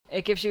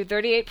It gives you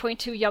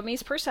 38.2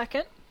 yummies per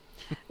second,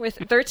 with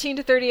 13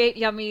 to 38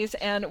 yummies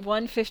and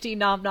 150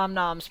 nom nom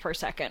noms per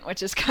second,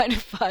 which is kind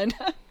of fun.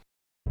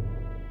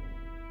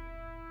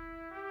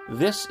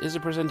 This is a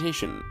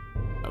presentation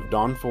of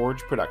Dawnforge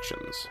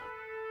Productions.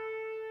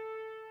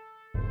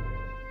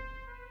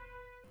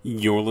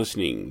 You're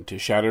listening to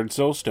Shattered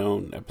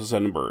Soulstone,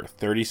 episode number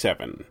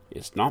 37.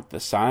 It's not the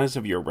size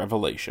of your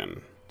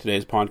revelation.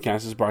 Today's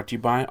podcast is brought to you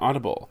by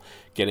Audible.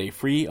 Get a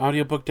free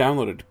audiobook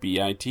download at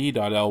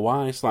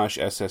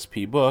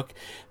bit.ly/sspbook.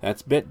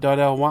 That's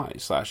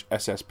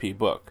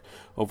bit.ly/sspbook.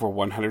 Over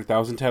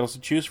 100,000 titles to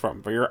choose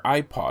from for your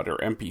iPod or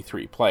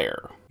MP3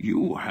 player.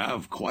 You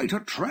have quite a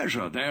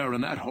treasure there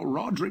in that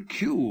Horadric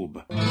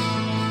cube.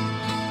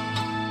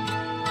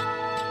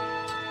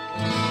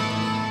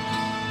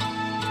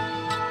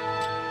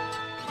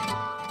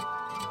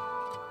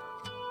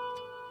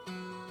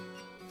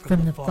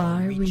 From the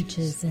far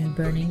reaches and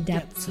burning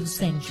depths of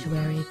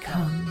Sanctuary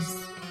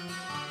comes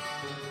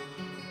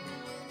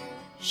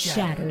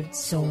Shattered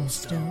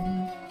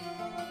Soulstone,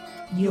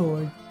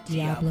 your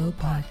Diablo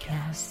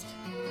podcast.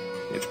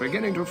 It's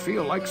beginning to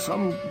feel like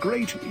some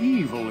great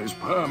evil is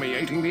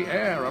permeating the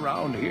air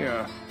around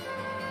here.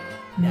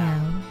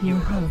 Now, your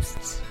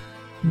hosts,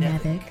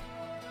 Nevik,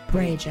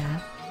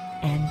 Breja,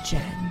 and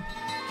Jen.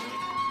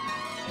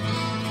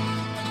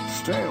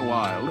 Stay a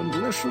while and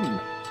listen.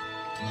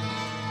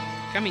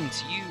 Coming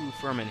to you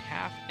from a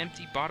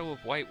half-empty bottle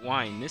of white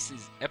wine, this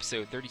is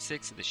episode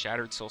 36 of the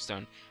Shattered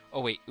Soulstone.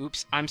 Oh wait,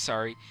 oops, I'm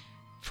sorry.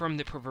 From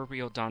the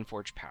proverbial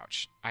Dawnforge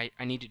pouch. I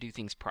need to do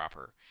things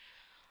proper.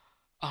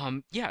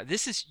 Yeah,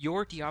 this is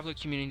your Diablo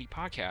community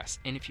podcast,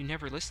 and if you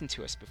never listened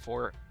to us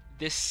before,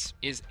 this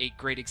is a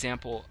great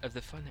example of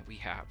the fun that we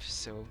have.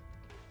 So,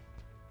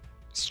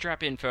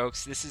 strap in,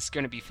 folks. This is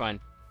going to be fun.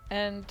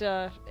 And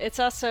it's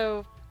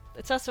also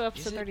episode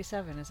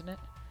 37, isn't it?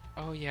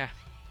 Oh yeah.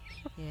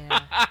 Yeah.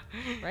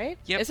 Right?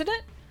 Yep. Isn't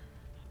it?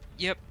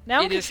 Yep.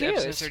 Now I'm it is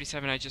confused. episode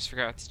 37. I just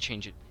forgot to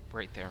change it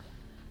right there.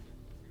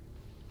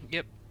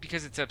 Yep,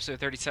 because it's episode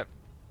 37.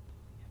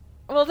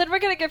 Well, then we're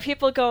going to get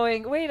people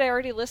going, wait, I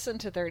already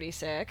listened to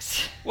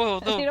 36. Well,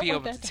 they'll be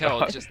able to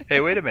tell. Just... Hey,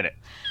 wait a minute.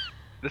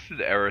 This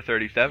is error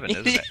 37,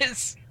 isn't it?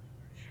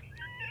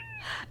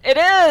 It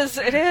is.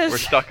 It is. We're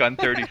stuck on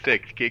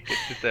 36. Can't get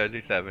to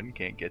 37.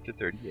 Can't get to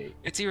 38.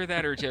 It's either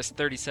that or just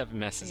 37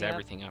 messes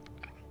everything up.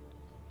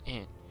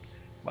 And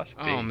must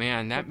be. Oh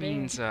man, that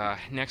means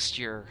next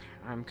year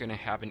I'm gonna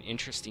have an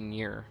interesting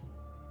year.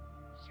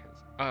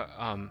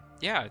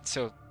 Yeah.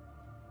 So,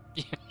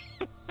 yeah.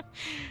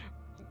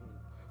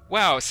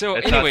 Wow. So,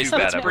 it's anyways,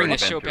 let's I've bring the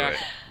already show been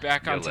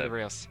back onto the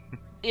rails.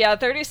 Yeah,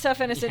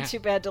 37 isn't too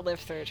bad to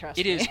live through. Trust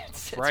me. It is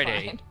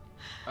Friday.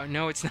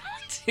 No, it's not.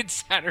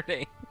 It's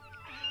Saturday.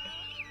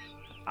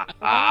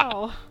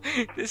 Wow.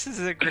 This is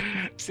a great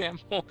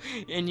example.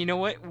 And you know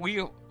what?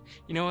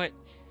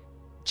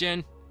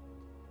 Jen,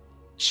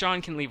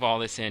 Sean can leave all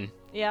this in.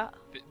 Yeah.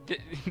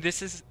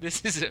 This is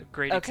a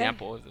great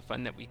example of the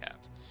fun that we have.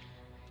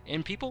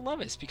 And people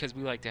love us because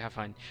we like to have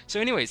fun.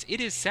 So anyways,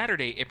 it is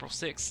Saturday, April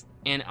 6th,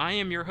 and I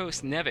am your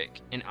host,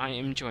 Nevik, and I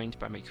am joined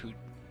by my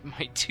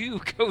two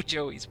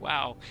co-Joeys.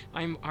 Wow,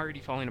 I'm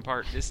already falling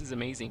apart. This is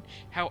amazing.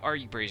 How are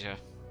you, Breja?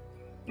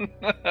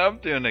 I'm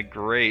doing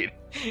great.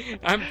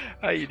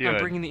 How you doing?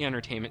 I'm bringing the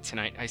entertainment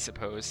tonight, I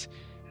suppose.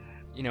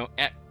 You know,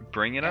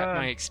 Bring it at on.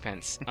 my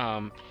expense.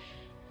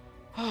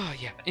 Oh,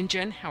 yeah. And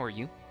Jen, how are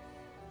you?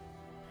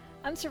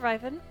 I'm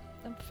surviving.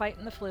 I'm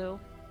fighting the flu.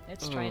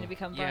 It's trying to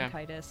become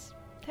bronchitis.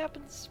 It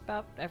happens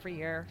about every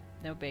year.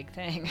 No big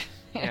thing.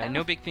 Yeah,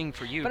 no big thing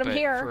for you, but I'm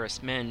here. For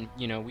us men,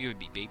 we would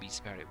be babies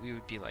about it. We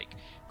would be, like,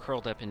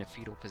 curled up in a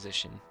fetal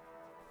position.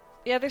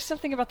 Yeah, there's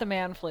something about the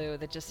man flu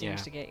that just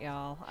seems to get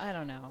y'all. I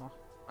don't know.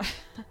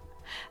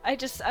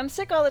 I'm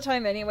sick all the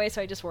time anyway, so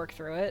I just work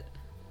through it.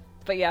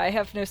 But yeah, I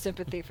have no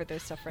sympathy for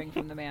those suffering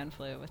from the man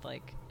flu with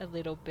like a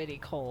little bitty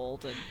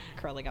cold and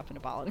curling up in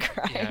a ball and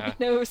crying. Yeah.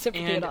 No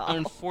sympathy and at all.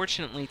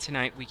 Unfortunately,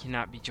 tonight we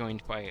cannot be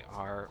joined by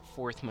our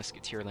fourth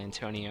musketeer,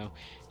 Lantonio.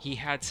 He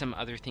had some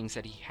other things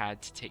that he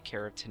had to take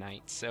care of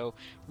tonight, so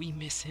we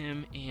miss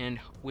him and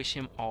wish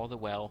him all the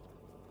well.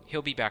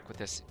 He'll be back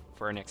with us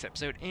for our next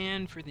episode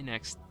and for the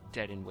next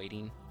Dead and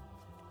Waiting.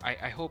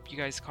 I hope you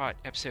guys caught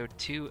episode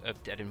 2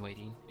 of Dead and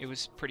Waiting. It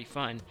was pretty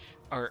fun,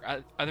 or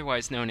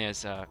otherwise known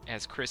as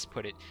Chris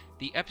put it,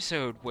 the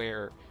episode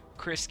where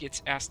Chris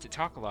gets asked to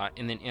talk a lot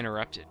and then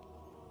interrupted.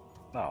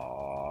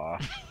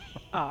 Aww.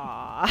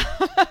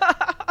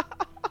 Aww.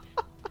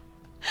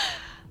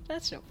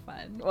 That's no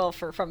fun. Well,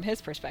 from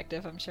his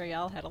perspective, I'm sure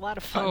y'all had a lot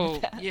of fun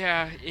with that. Oh,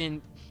 yeah,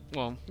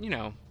 well,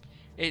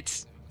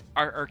 it's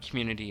our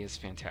community is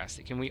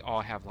fantastic, and we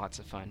all have lots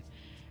of fun.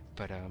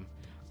 But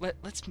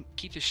let's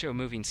keep the show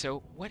moving.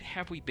 So, what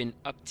have we been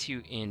up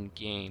to in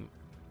game?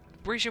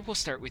 Breja, we'll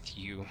start with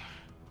you.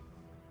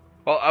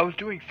 Well, I was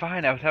doing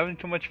fine. I was having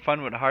so much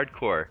fun with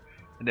hardcore,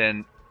 and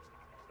then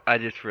I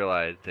just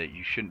realized that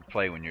you shouldn't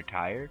play when you're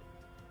tired,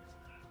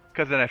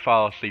 because then I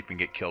fall asleep and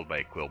get killed by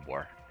a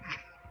Quillboar.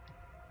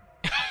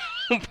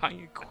 By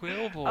a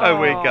Quillboy. I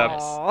wake up,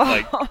 Aw.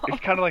 like, it's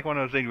kind of like one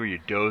of those things where you're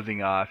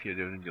dozing off, you're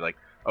like,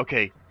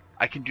 okay,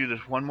 I can do this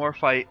one more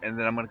fight, and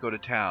then I'm going to go to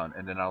town,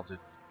 and then I'll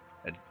just...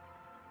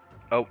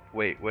 oh,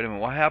 wait a minute,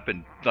 what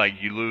happened?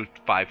 Like, you lose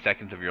 5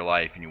 seconds of your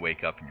life, and you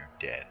wake up, and you're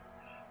dead.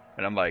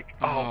 And I'm like,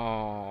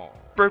 Oh.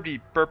 burpy,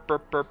 burp,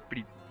 burp,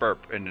 burpity,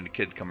 burp. And then the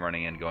kids come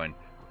running in going,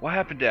 what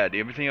happened, Dad?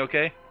 Everything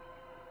okay?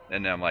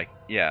 And then I'm like,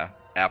 yeah,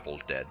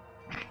 Apple's dead.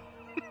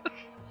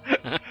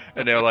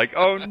 And they're like,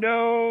 oh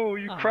no,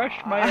 you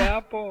crushed my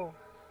apple.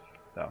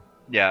 So,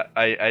 yeah,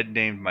 I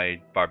named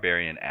my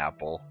barbarian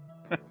Apple.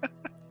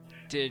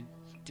 Did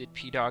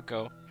P-Dog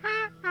go?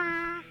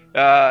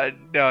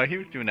 No, he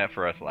was doing that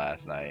for us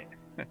last night.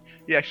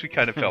 He actually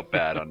kind of felt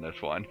bad on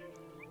this one.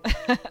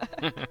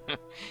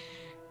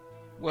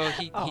 Well,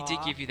 he did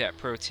Aw. give you that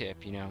pro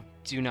tip,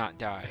 do not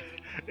die.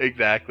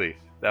 Exactly.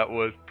 That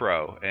was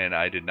pro, and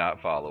I did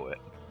not follow it.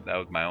 That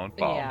was my own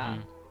fault. Yeah.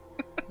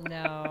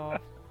 No.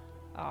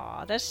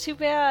 Aw, that's too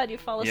bad. You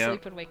fall Yeah.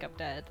 asleep and wake up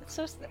dead. That's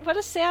so. What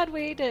a sad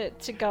way to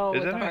go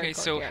with Isn't a it? hardcore Okay,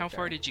 so how character.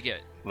 far did you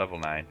get? Level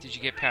 9. Did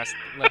you get past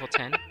level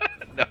 10?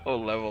 No,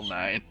 level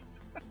 9.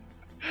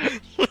 You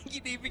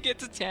didn't even get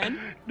to 10?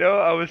 No,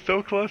 I was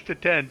so close to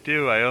 10,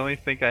 too. I only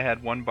think I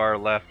had 1 bar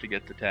left to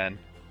get to 10.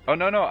 Oh,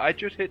 no, I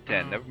just hit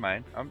 10. Oh. Never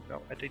mind.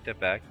 No, I take that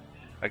back.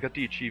 I got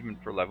the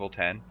achievement for level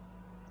 10,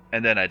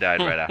 and then I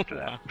died right after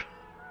that.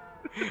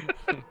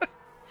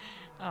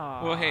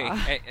 Aw. Well,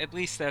 hey, at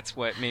least that's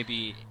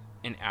maybe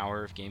an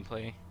hour of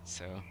gameplay,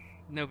 so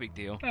no big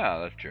deal.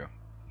 Oh, that's true.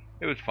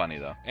 It was funny,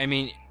 though. I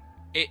mean,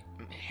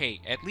 hey,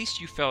 at least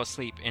you fell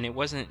asleep, and it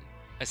wasn't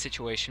a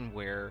situation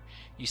where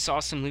you saw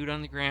some loot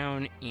on the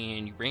ground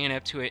and you ran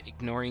up to it,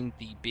 ignoring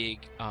the big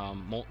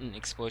molten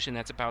explosion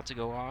that's about to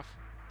go off.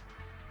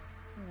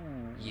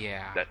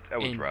 Yeah, That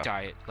was and rough.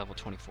 die at level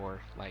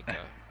 24, like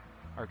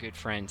our good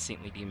friend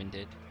Saintly Demon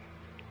did.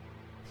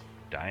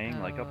 Dying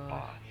like a Oh.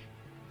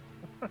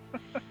 boss.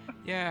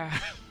 Yeah.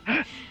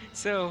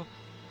 So,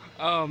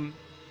 all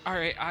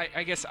right.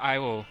 I guess I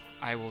will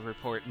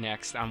report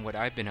next on what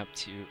I've been up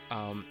to.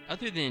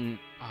 Other than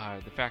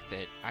the fact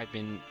that I've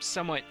been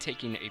somewhat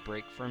taking a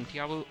break from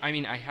Diablo. I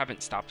mean, I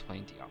haven't stopped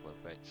playing Diablo,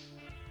 but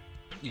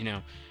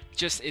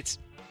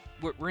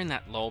we're in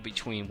that lull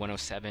between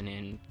 107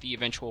 and the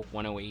eventual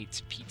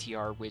 108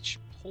 PTR, which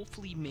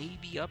hopefully may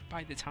be up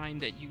by the time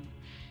that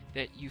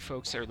you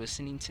folks are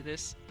listening to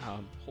this.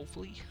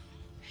 Hopefully.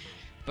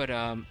 But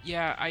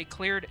yeah, I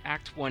cleared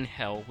Act 1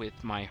 Hell with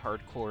my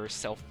hardcore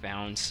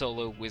self-bound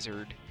solo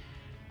wizard,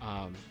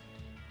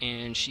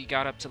 and she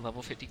got up to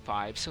level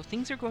 55, so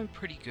things are going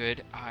pretty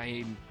good.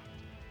 I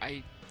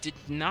did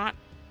not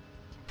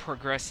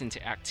progress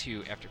into Act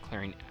 2 after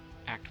clearing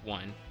Act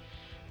 1,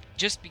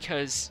 just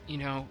because,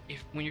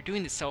 when you're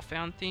doing the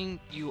self-bound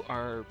thing, you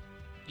are,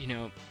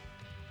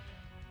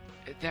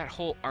 that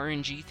whole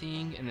RNG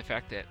thing and the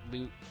fact that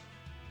loot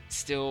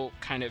still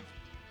kind of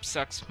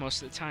sucks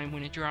most of the time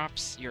when it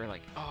drops. You're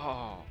like,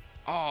 oh,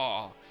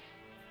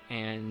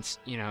 and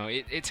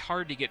it's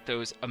hard to get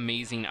those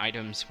amazing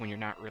items when you're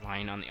not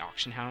relying on the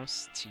auction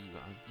house to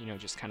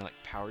just kind of like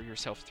power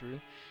yourself through,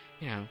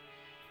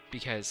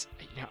 because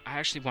I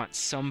actually want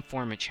some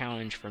form of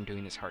challenge from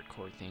doing this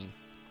hardcore thing,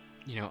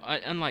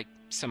 unlike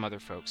some other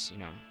folks,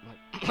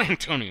 like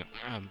Antonio.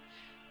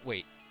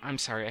 Wait, I'm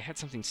sorry, I had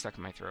something stuck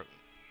in my throat.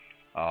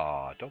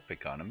 Aw, don't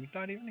pick on him. He's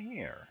not even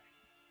here.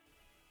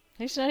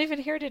 He's not even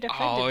here to defend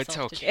Oh,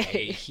 himself it's okay.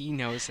 today. He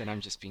knows that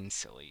I'm just being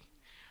silly.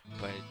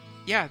 But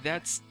yeah,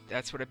 that's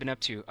what I've been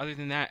up to. Other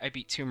than that, I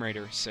beat Tomb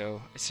Raider,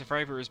 so a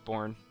Survivor is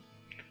born.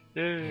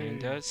 Yay.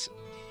 And so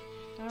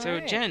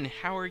Alright. Jen,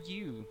 how are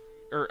you?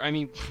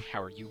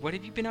 How are you? What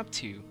have you been up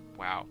to?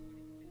 Wow.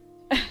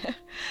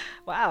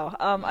 Wow.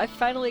 I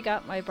finally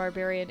got my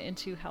barbarian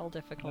into hell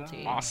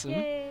difficulty. Awesome.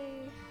 Yay!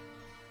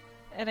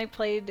 And I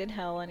played in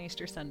hell on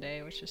Easter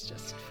Sunday, which is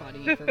just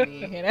funny for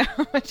me,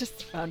 I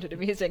just found it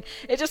amusing.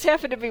 It just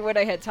happened to be when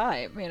I had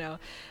time,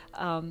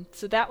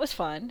 So that was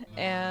fun,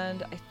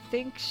 and I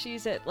think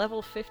she's at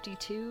level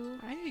 52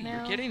 Hey, now.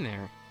 you're getting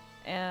there.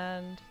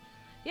 And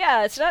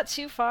yeah, it's not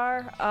too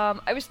far.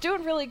 I was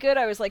doing really good.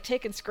 I was like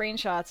taking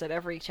screenshots at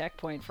every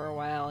checkpoint for a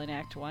while in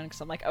Act 1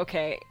 because I'm like,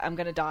 okay, I'm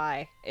gonna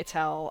die. It's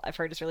hell. I've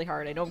heard it's really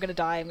hard. I know I'm gonna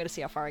die. I'm gonna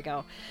see how far I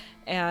go.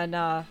 And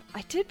I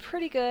did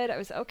pretty good. I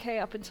was okay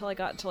up until I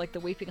got into like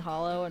the Weeping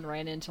Hollow and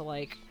ran into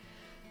like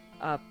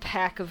a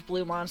pack of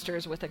blue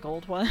monsters with a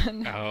gold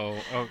one. Oh,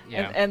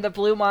 yeah. And the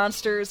blue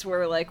monsters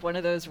were like one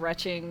of those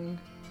retching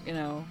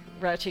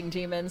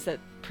demons that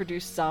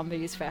produce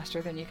zombies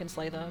faster than you can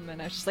slay them. And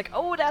I was just like,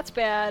 oh, that's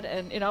bad.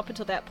 And up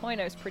until that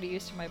point, I was pretty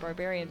used to my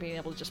barbarian being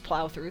able to just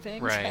plow through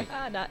things. Right.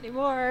 Not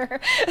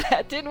anymore.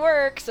 That didn't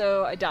work.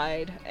 So I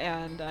died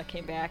and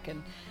came back.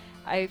 And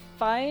I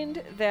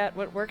find that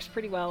what works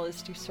pretty well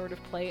is to sort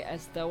of play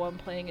as though I'm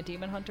playing a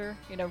demon hunter.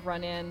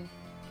 Run in,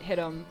 hit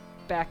them,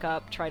 back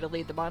up, try to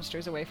lead the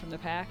monsters away from the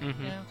pack.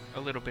 A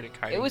little bit of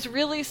kiting. It was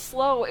really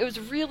slow. It was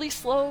really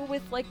slow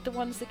with like the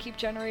ones that keep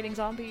generating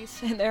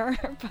zombies in there.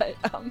 But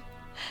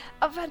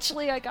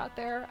eventually I got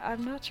there.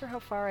 I'm not sure how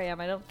far I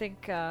am. I don't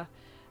think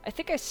I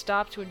think I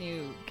stopped when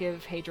you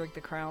give Haedrig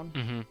the crown,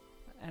 Mm-hmm.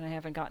 and I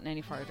haven't gotten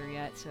any farther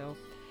yet, so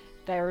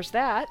there's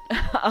that.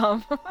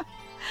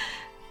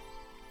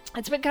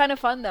 It's been kind of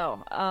fun,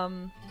 though.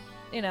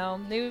 You know,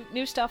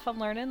 new stuff I'm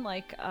learning,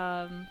 like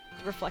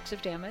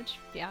reflexive damage.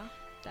 Yeah,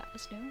 that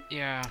was new.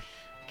 Yeah.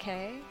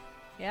 Okay.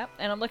 Yep.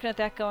 And I'm looking at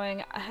that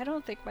going, I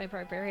don't think my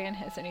barbarian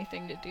has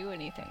anything to do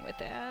anything with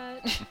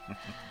that.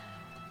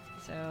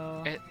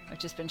 So I've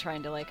just been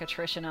trying to, like,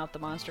 attrition out the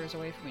monsters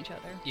away from each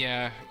other.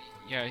 Yeah.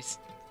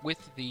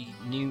 With the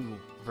new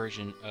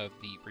version of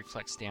the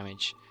reflex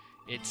damage,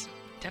 it's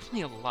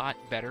definitely a lot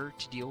better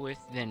to deal with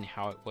than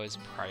how it was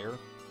prior.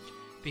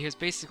 Because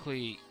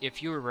basically,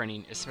 if you were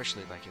running,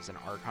 especially like as an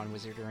Archon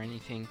Wizard or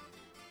anything,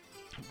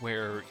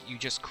 where you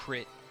just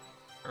crit,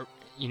 or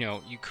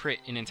you crit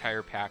an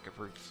entire pack of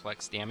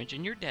reflex damage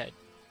and you're dead.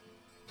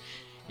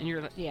 And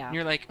you're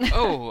like,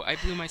 oh, I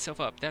blew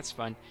myself up. That's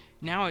fun.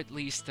 Now at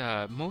least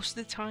most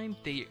of the time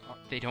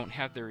they don't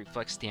have the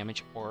reflex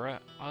damage aura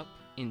up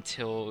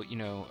until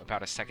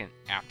about a second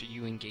after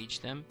you engage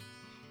them.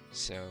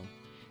 So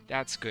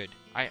that's good.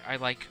 I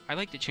like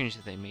the change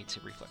that they made to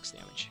reflex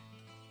damage.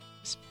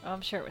 I'm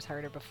sure it was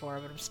harder before,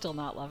 but I'm still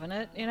not loving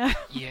it, you know?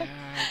 Yeah.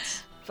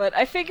 But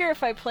I figure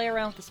if I play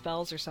around with the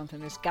spells or something,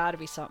 there's got to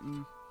be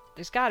something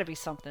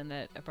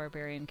that a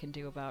barbarian can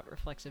do about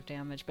reflexive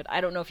damage. But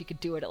I don't know if you could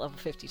do it at level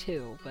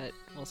 52, but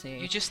we'll see.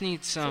 You just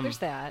need some... So there's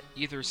that.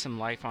 Either some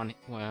life on...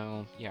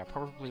 Well, yeah,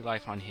 probably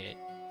life on hit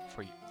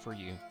for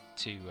you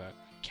to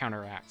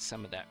counteract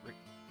some of that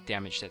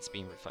damage that's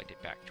being reflected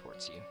back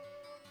towards you.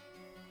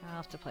 I'll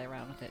have to play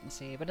around with it and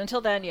see. But until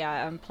then,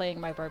 yeah, I'm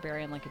playing my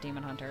barbarian like a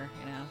demon hunter.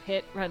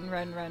 Hit, run.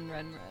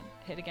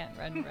 Hit again,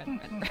 run.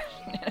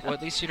 Well,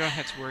 at least you don't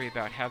have to worry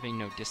about having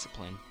no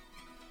discipline.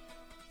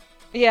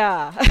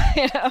 Yeah,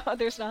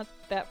 there's not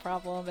that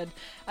problem. And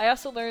I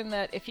also learned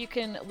that if you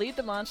can lead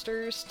the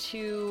monsters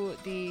to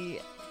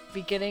the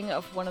beginning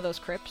of one of those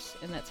crypts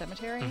in that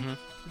cemetery,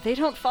 they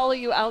don't follow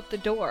you out the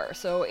door.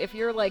 So if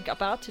you're like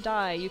about to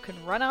die, you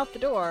can run out the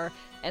door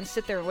and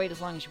sit there and wait as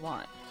long as you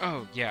want.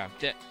 Oh, yeah.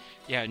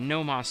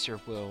 No monster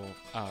will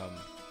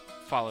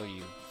follow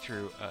you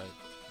through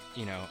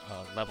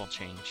a level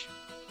change.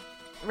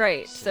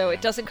 Right, so yeah.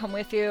 it doesn't come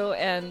with you,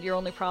 and your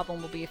only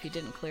problem will be if you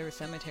didn't clear the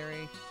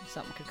cemetery.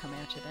 Something could come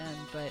at you then,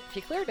 but if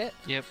you cleared it,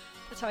 Yep.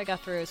 that's how I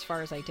got through as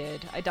far as I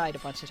did. I died a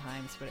bunch of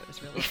times, but it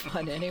was really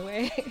fun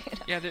anyway.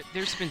 Yeah,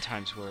 there's been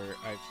times where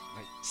I've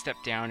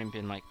stepped down and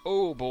been like,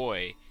 oh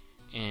boy,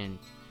 and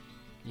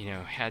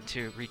had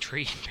to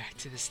retreat back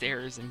to the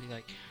stairs and be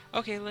like,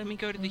 okay, let me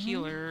go to the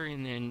healer,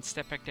 and then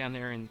step back down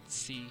there and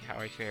see how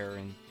I fare,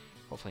 and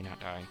hopefully not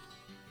die.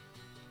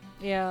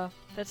 Yeah,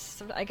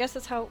 I guess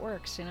that's how it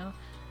works,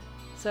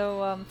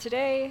 So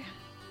today,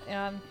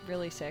 I'm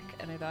really sick,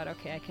 and I thought,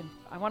 okay,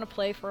 I want to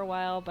play for a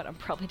while, but I'm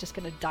probably just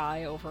going to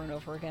die over and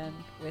over again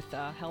with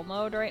Hell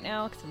mode right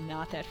now, because I'm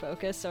not that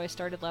focused, so I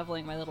started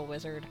leveling my little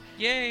wizard.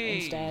 Yay!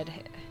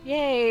 Instead.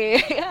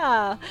 Yay!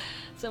 Yeah!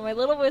 So my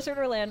little wizard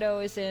Orlando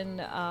is in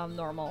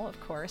normal, of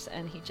course,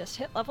 and he just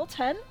hit level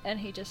 10, and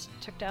he just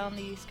took down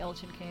the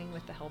Skeleton King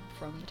with the help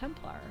from the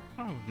Templar.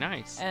 Oh,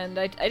 nice. And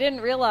I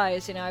didn't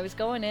realize, I was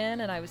going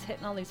in, and I was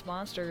hitting all these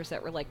monsters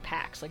that were like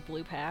packs, like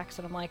blue packs,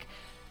 and I'm like,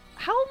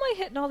 how am I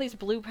hitting all these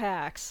blue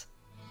packs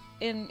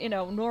in,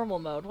 normal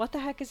mode? What the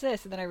heck is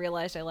this? And then I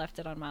realized I left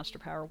it on Monster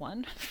Power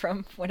 1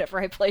 from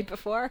whenever I played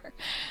before.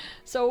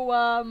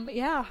 So,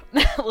 yeah,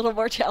 a little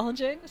more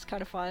challenging. It's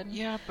kind of fun.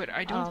 Yeah, but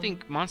I don't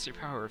think Monster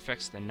Power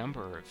affects the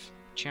number of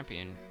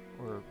champion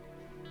or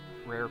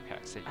rare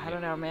packs that you I get.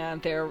 don't know,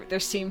 man. There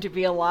seemed to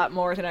be a lot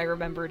more than I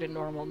remembered in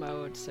normal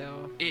mode,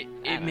 so... It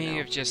may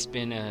have just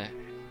been a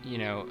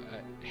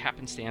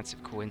happenstance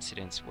of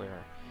coincidence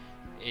where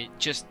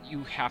you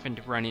happen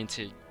to run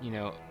into,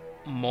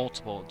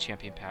 multiple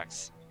champion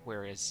packs,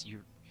 whereas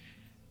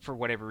for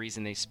whatever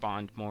reason, they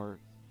spawned more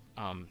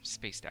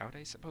spaced out,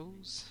 I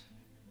suppose.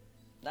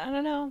 I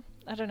don't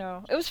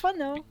know. It was fun,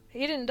 though.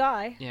 He didn't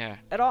die. Yeah.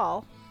 At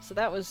all. So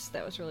that was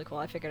really cool.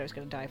 I figured I was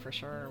going to die for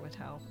sure with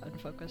how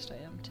unfocused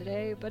I am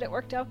today, but it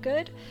worked out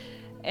good.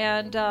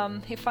 And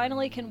he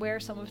finally can wear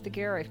some of the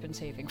gear I've been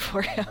saving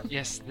for him.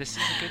 Yes, this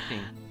is a good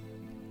thing.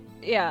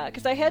 Yeah,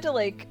 because I had to,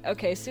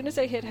 as soon as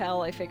I hit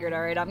Hell, I figured,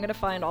 alright, I'm going to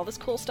find all this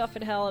cool stuff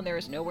in Hell, and there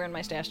is nowhere in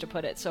my stash to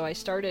put it. So I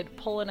started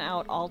pulling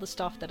out all the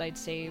stuff that I'd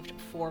saved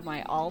for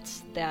my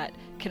alts that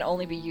can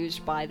only be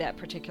used by that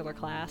particular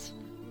class.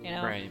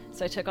 Right.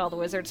 So I took all the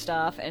wizard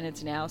stuff, and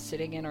it's now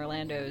sitting in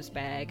Orlando's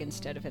bag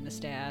instead of in the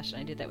stash. And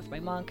I did that with my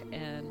monk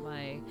and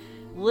my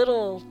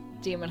little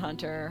demon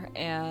hunter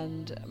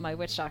and my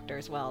witch doctor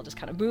as well. Just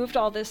kind of moved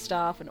all this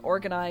stuff and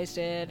organized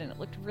it, and it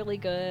looked really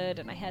good,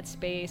 and I had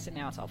space, and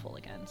now it's all full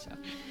again. So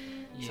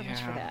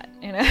much for that,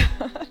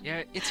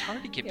 Yeah, it's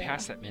hard to get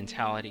past that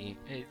mentality.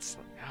 It's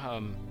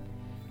I'm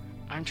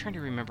trying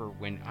to remember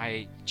when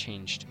I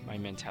changed my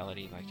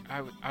mentality. Like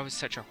I was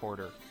such a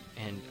hoarder,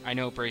 and I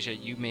know, Brazia,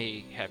 you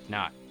may have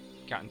not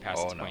gotten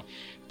past this point,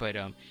 but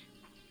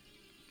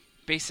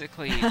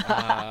basically,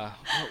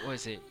 what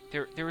was it?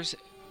 There was it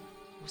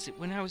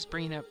when I was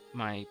bringing up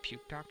my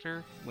puke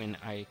doctor, when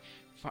I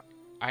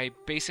I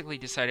basically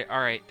decided, all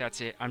right, that's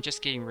it. I'm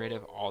just getting rid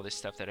of all this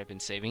stuff that I've been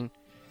saving,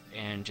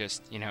 and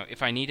just,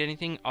 if I need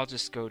anything, I'll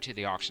just go to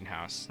the auction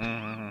house.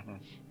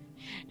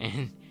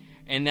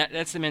 And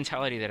that's the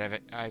mentality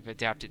that I've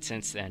adapted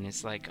since then.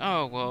 It's like,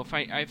 oh well,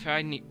 if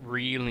I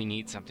really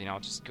need something,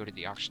 I'll just go to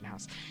the auction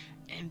house.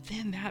 And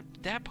then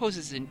that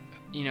poses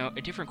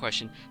a different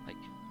question, like,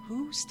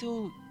 who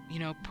still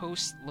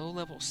posts low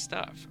level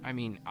stuff? I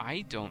mean,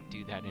 I don't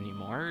do that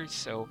anymore.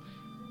 So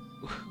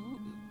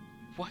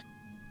what?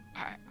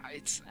 I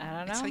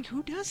don't know. It's like,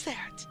 who does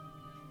that?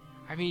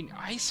 I mean,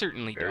 I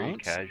certainly Very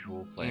don't.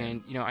 casual play.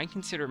 And I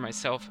consider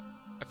myself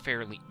a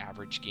fairly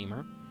average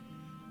gamer,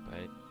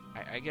 but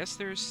I guess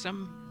there's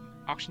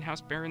some auction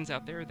house barons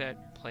out there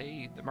that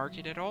play the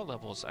market at all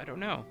levels. I don't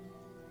know.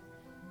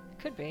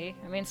 Could be.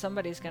 I mean,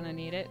 somebody's gonna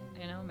need it,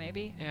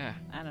 maybe. Yeah.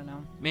 I don't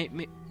know.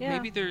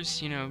 Maybe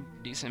there's,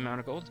 decent amount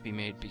of gold to be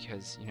made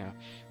because,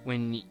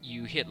 when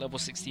you hit level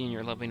 60 and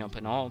you're leveling up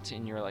an alt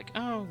and you're like,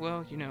 oh,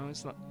 well,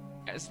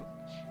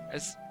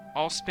 as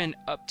I'll spend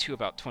up to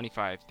about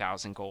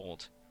 25,000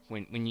 gold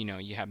when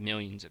you have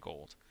millions of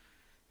gold.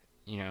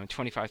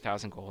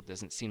 25,000 gold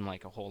doesn't seem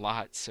like a whole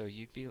lot, so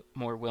you'd be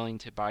more willing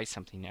to buy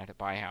something at a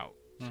buyout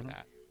for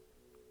that.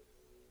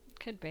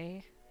 Could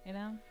be,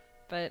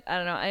 But I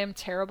don't know. I am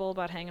terrible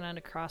about hanging on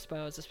to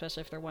crossbows,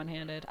 especially if they're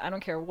one-handed. I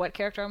don't care what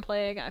character I'm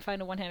playing. I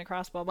find a one-handed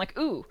crossbow. I'm like,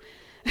 ooh,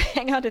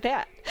 hang on to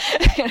that.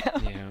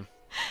 Yeah.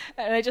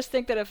 And I just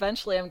think that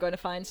eventually I'm going to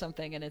find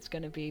something, and it's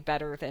going to be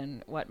better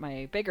than what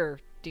my bigger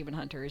demon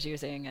hunter is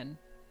using. And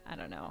I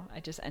don't know. I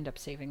just end up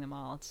saving them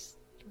all. It's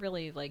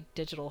really like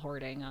digital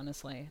hoarding.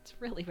 Honestly, it's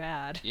really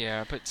bad.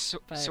 Yeah, but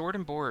sword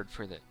and board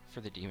for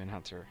the demon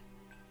hunter.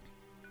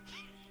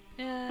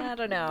 Yeah, I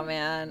don't know,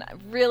 man. I'm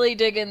really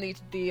digging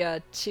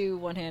the 2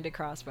 one-handed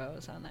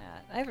crossbows on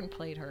that. I haven't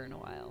played her in a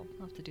while.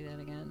 I'll have to do that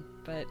again.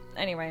 But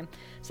anyway,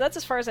 so that's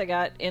as far as I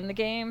got in the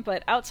game.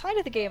 But outside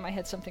of the game, I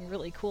had something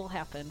really cool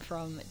happen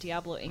from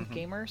Diablo Inc.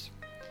 gamers.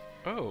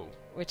 Oh.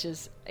 Which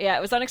is, it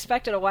was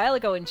unexpected. A while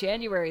ago in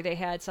January, they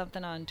had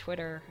something on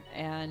Twitter,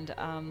 and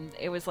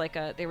it was like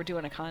they were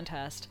doing a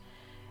contest.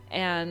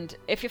 And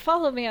if you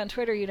follow me on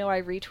Twitter,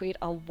 I retweet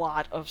a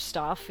lot of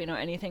stuff,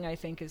 anything I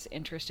think is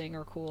interesting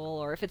or cool,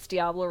 or if it's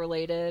Diablo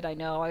related. I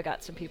know I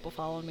got some people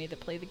following me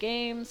that play the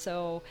game,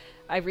 so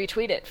I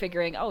retweet it,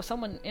 figuring, oh,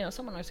 someone was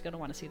going to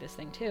want to see this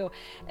thing too.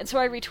 And so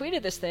I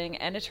retweeted this thing,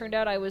 and it turned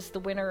out I was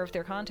the winner of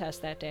their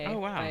contest that day. Oh,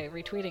 wow. By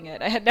retweeting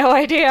it. I had no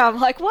idea. I'm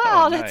like,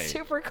 wow, nice. That's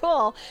super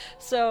cool.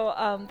 So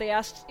they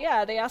asked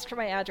for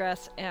my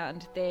address,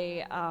 and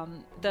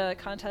the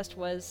contest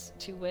was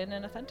to win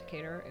an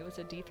authenticator. It was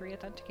a D3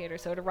 authenticator.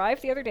 So it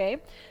arrived the other day.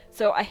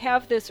 So I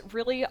have this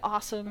really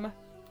awesome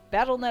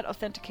BattleNet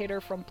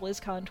authenticator from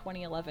BlizzCon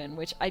 2011,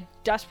 which I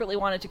desperately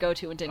wanted to go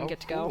to and didn't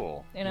get to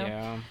cool. go.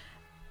 Yeah.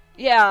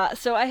 Yeah,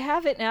 so I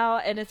have it now,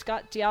 and it's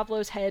got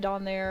Diablo's head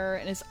on there,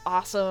 and it's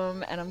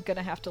awesome, and I'm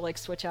gonna have to,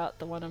 switch out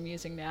the one I'm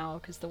using now,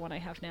 because the one I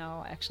have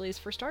now actually is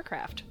for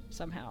StarCraft,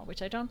 somehow,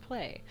 which I don't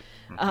play.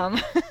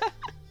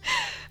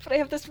 But I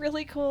have this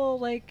really cool,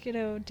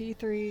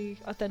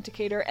 D3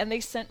 authenticator, and they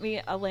sent me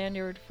a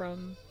lanyard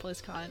from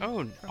BlizzCon.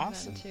 Oh, from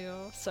awesome. That too.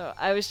 So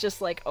I was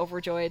just,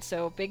 overjoyed,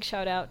 so big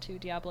shout out to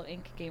Diablo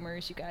Inc.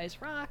 gamers, you guys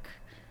rock.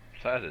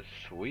 That is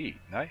sweet.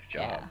 Nice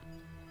job. Yeah.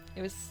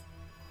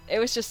 It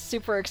was just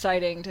super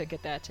exciting to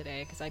get that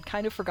today, because I'd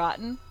kind of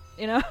forgotten,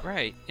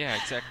 Right, yeah,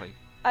 exactly.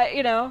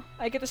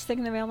 I get this thing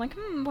in the mail, I'm like,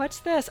 what's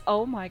this?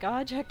 Oh my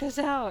god, check this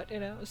out.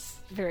 It was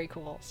very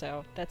cool.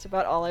 So that's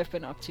about all I've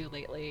been up to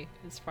lately,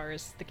 as far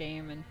as the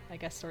game, and I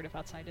guess sort of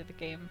outside of the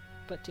game,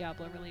 but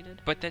Diablo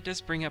related. But that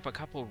does bring up a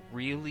couple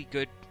really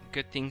good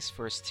things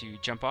for us to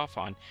jump off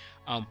on.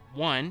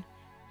 One,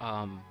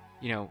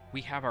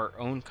 we have our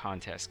own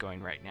contest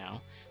going right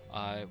now.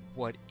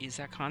 What is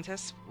that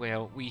contest?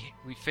 Well, we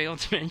failed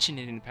to mention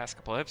it in the past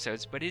couple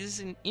episodes, but it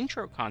is an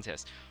intro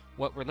contest.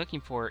 What we're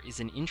looking for is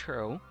an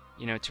intro,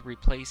 to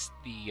replace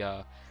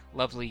the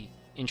lovely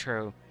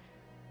intro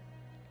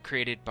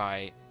created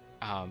by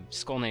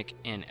Skolnick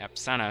and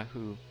Epsana,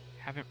 who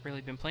haven't really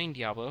been playing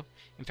Diablo.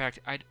 In fact,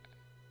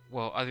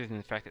 other than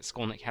the fact that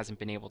Skolnick hasn't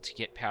been able to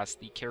get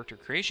past the character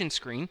creation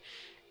screen.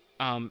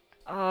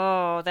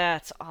 Oh,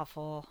 that's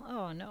awful.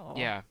 Oh no.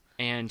 Yeah,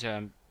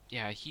 and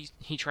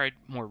he tried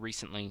more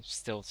recently.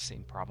 Still the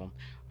same problem.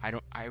 I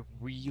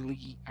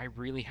really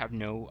have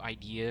no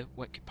idea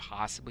what could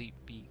possibly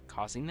be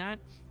causing that.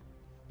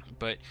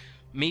 But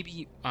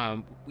maybe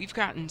we've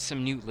gotten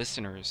some new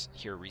listeners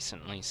here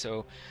recently,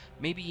 so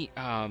maybe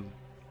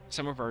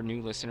some of our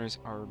new listeners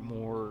are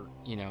more,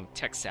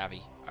 tech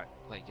savvy,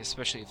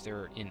 especially if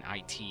they're in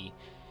IT.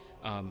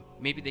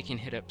 Maybe they can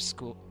hit up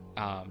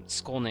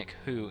Skolnick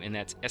Who, and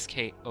that's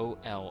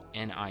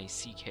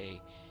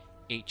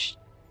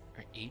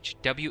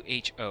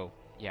SKOLNICKHWHO.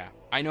 Yeah,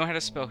 I know how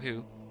to spell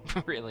who,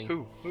 really.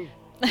 Who?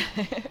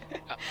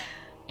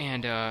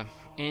 And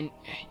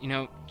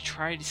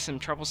tried some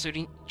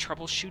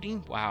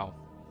troubleshooting. Wow,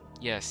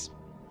 yes,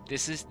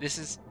 this is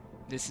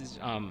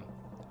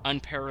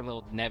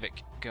unparalleled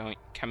Nevik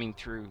coming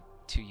through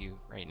to you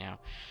right now.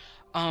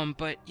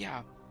 But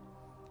yeah,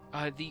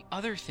 The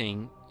other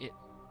thing...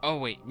 Oh,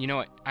 wait, you know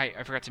what? I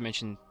forgot to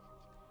mention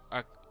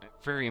a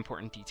very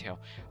important detail.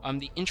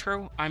 The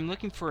intro, I'm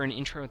looking for an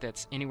intro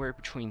that's anywhere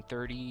between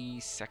 30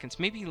 seconds,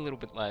 maybe a little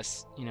bit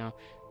less, you know.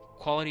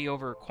 Quality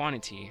over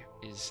quantity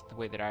is the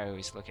way that I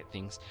always look at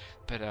things.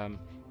 But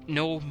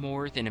no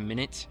more than a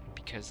minute,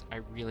 because I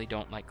really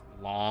don't like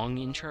long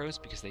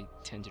intros because they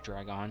tend to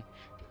drag on.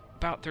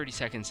 About 30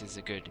 seconds is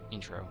a good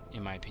intro,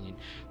 in my opinion.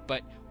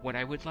 But what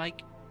I would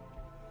like...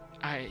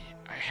 I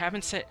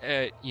haven't set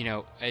a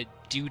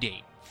due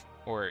date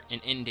or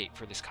an end date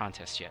for this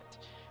contest yet,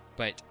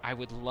 but I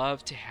would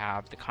love to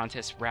have the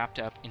contest wrapped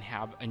up and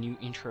have a new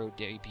intro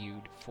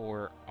debuted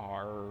for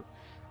our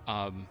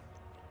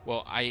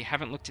well, I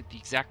haven't looked at the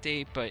exact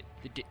day, but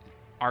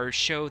our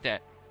show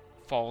that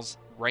falls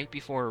right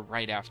before or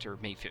right after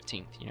May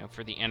 15th, you know,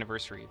 for the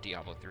anniversary of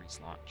Diablo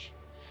 3's launch.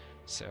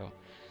 So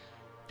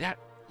that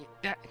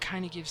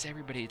kind of gives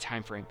everybody a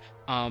time frame.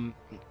 I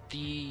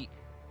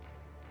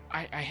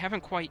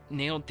haven't quite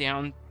nailed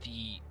down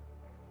the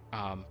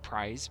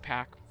prize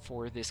pack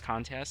for this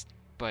contest,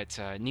 but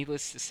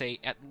needless to say,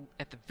 at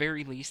the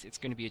very least, it's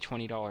going to be a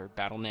 $20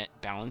 BattleNet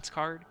balance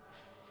card.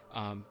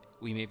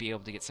 We may be able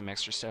to get some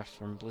extra stuff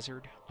from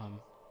Blizzard.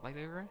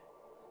 Lyra,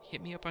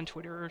 hit me up on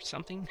Twitter or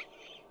something.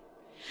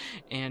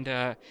 And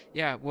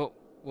yeah,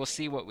 we'll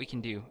see what we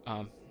can do.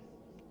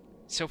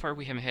 So far,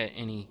 we haven't had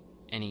any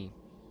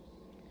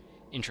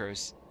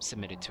intros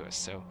submitted to us,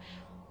 so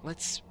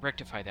let's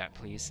rectify that,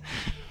 please.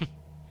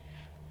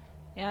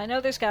 Yeah, I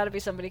know there's got to be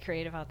somebody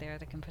creative out there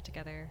that can put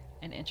together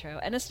an intro.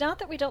 And it's not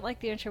that we don't like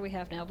the intro we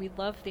have now. We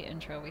love the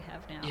intro we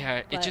have now.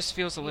 Yeah, it just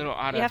feels a little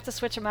odd. You have to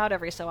switch them out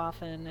every so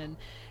often.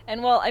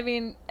 And well, I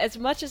mean, as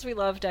much as we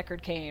love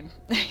Deckard Cain,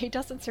 he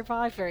doesn't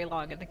survive very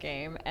long in the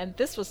game. And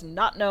this was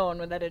not known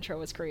when that intro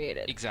was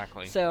created.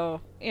 Exactly.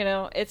 So, you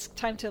know, it's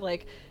time to,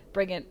 like,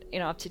 bring it, you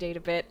know, up to date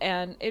a bit.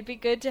 And it'd be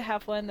good to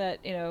have one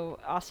that, you know,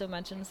 also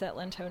mentions that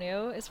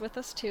Lantonio is with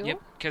us too.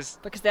 Yep, because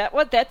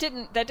that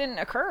didn't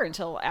occur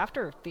until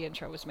after the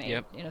intro was made.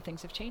 Yep. You know,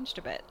 things have changed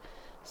a bit.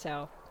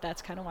 So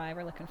that's kind of why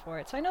we're looking for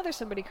it. So I know there's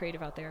somebody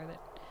creative out there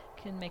that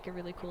can make a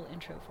really cool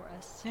intro for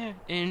us. Yeah,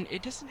 and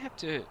it doesn't have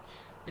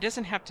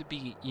to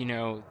be, you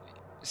know,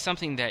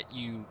 something that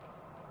you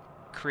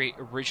create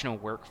original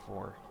work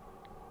for,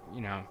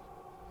 you know.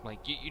 Like,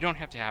 you don't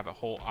have to have a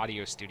whole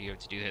audio studio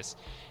to do this.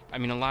 I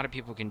mean, a lot of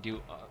people can do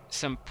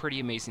some pretty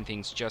amazing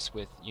things just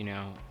with, you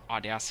know,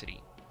 Audacity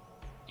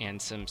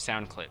and some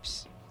sound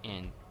clips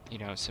and, you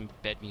know, some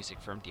bed music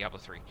from Diablo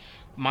 3.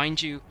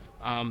 Mind you,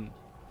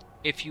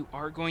 if you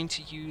are going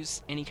to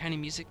use any kind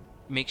of music,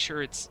 make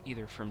sure it's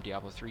either from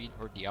Diablo 3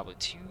 or Diablo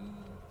 2,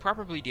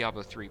 probably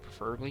Diablo 3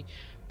 preferably.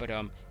 But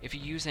if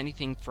you use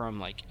anything from,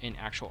 like, an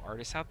actual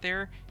artist out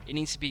there, it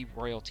needs to be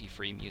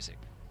royalty-free music.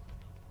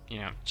 You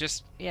know,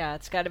 just... Yeah,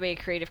 it's got to be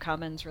Creative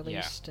Commons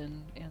released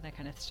and, you know, that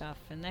kind of stuff.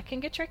 And that can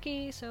get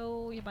tricky,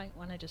 so you might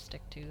want to just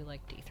stick to,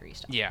 like, D3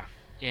 stuff. Yeah,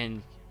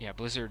 and, yeah,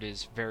 Blizzard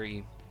is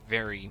very,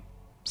 very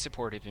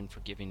supportive and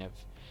forgiving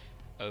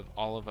of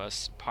all of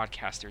us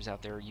podcasters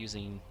out there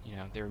using, you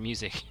know, their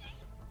music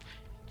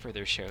for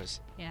their shows.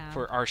 Yeah.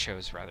 For our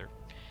shows, rather.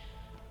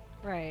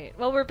 Right.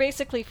 Well, we're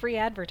basically free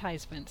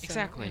advertisements. So,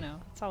 exactly. You know,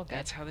 it's all good.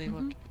 That's how they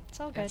look. It's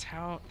all good.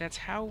 That's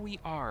how we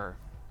are.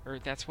 Or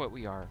that's what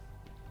we are.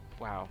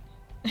 Wow.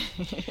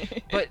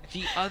 But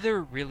the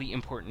other really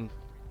important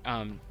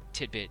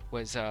tidbit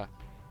was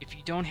if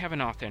you don't have an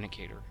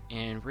authenticator,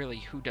 and really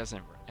who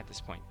doesn't at this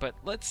point, but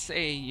let's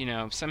say, you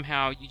know,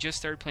 somehow you just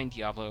started playing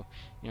Diablo,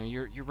 you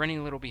know, you're running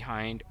a little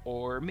behind,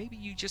 or maybe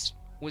you just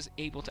was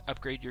able to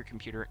upgrade your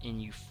computer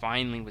and you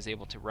finally was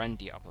able to run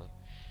Diablo.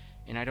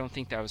 And I don't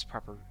think that was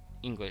proper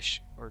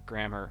English or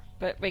grammar.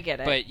 But we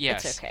get it. But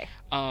yes. It's okay.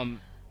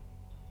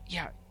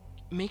 Yeah,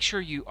 make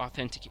sure you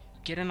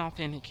get an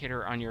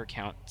authenticator on your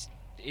account.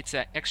 It's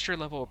that extra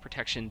level of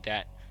protection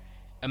that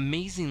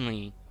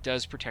amazingly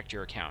does protect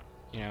your account.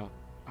 You know,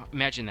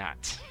 imagine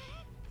that.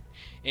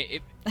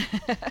 It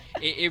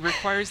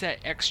requires that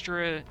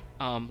extra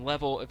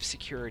level of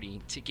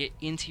security to get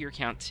into your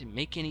account to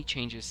make any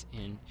changes.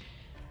 And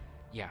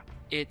yeah,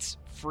 it's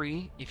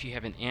free if you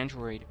have an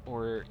Android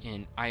or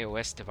an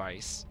iOS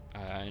device.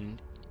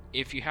 And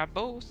if you have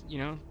both, you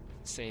know,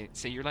 say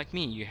you're like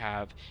me, you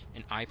have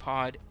an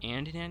iPod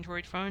and an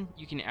Android phone,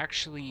 you can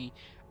actually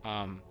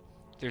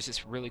there's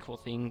this really cool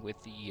thing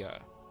with the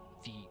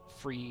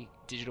free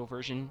digital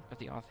version of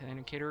the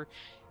authenticator.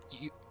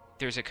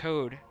 There's a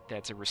code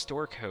that's a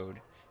restore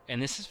code,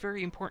 and this is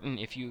very important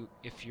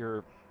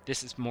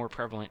this is more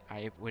prevalent,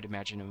 I would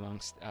imagine,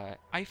 amongst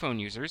iPhone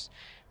users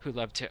who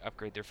love to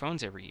upgrade their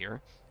phones every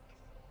year,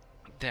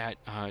 that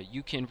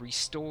you can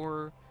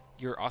restore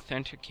your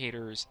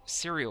authenticator's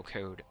serial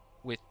code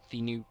with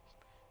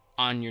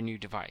on your new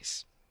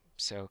device.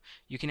 So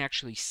you can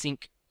actually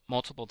sync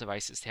multiple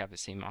devices to have the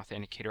same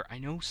authenticator. I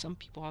know some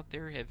people out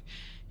there have,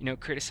 you know,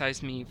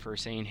 criticized me for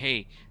saying,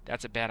 hey,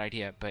 that's a bad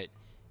idea, but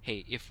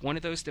hey, if one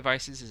of those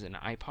devices is an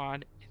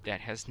iPod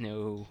that has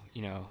no,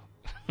 you know,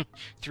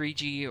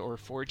 3G or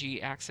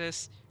 4G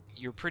access,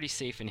 you're pretty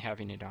safe in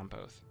having it on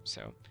both.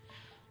 So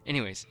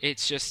anyways,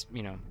 it's just,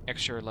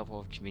 extra level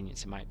of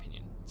convenience in my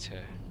opinion to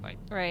like.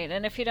 Right,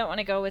 and if you don't want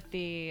to go with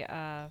the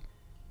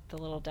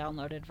little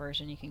downloaded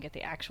version, you can get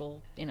the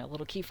actual,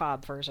 little key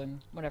fob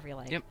version, whatever you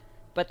like. Yep.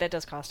 But that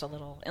does cost a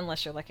little,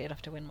 unless you're lucky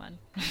enough to win one.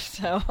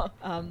 So,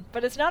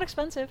 but it's not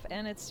expensive,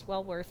 and it's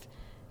well worth,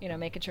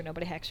 making sure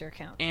nobody hacks your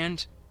account.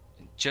 And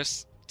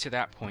just to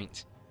that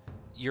point,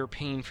 you're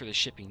paying for the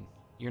shipping.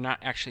 You're not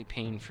actually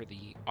paying for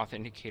the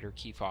authenticator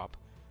key fob,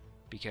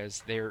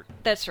 because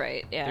That's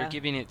right. Yeah. They're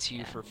giving it to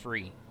you for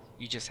free.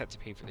 You just have to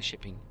pay for the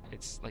shipping.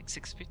 It's like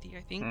 $6.50,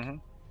 I think. Mm-hmm.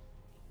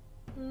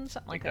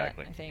 Something like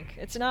Exactly. that, I think.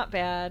 It's not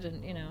bad,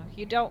 and,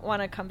 you don't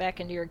want to come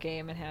back into your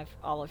game and have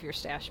all of your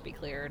stash be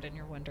cleared, and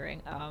you're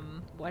wondering,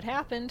 what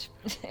happened?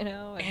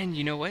 And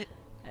you know what?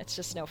 It's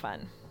just no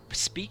fun.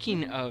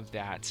 Speaking of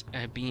that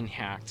being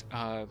hacked,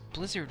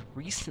 Blizzard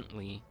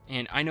recently,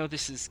 and I know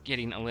this is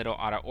getting a little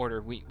out of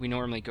order, we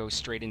normally go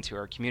straight into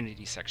our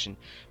community section,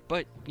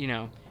 but,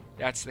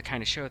 that's the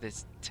kind of show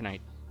that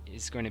tonight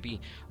is going to be.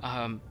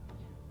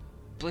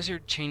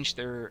 Blizzard changed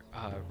their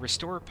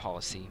restore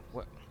policy.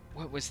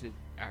 What was the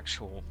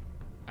actual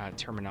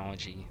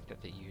terminology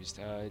that they used?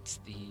 It's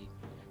the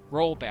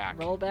rollback.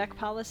 Rollback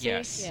policy?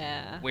 Yes.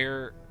 Yeah.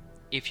 Where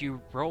if you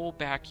roll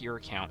back your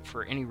account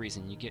for any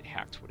reason, you get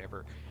hacked,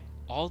 whatever,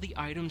 all the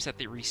items that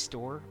they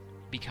restore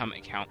become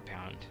account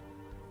bound.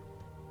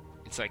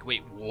 It's like,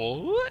 wait,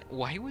 what?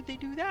 Why would they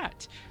do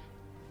that?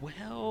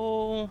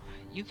 Well,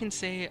 you can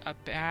say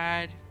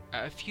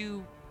a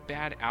few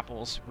bad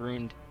apples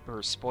ruined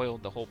or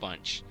spoiled the whole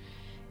bunch,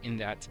 in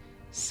that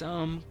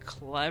some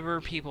clever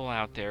people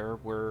out there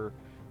were,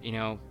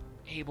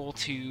 able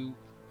to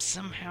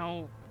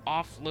somehow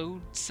offload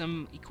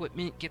some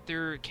equipment, get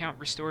their account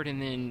restored, and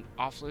then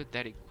offload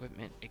that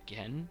equipment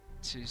again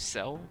to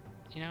sell,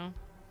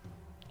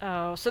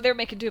 Oh, so they're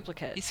making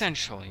duplicates.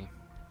 Essentially.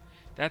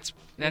 That's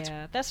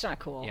not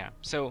cool. Yeah.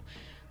 So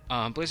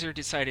Blizzard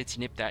decided to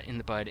nip that in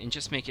the bud and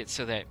just make it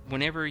so that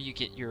whenever you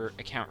get your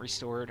account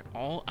restored,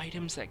 all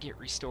items that get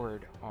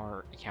restored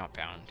are account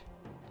bound.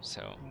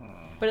 So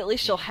But at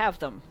least you'll have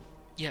them.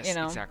 yes,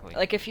 exactly.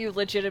 Like if you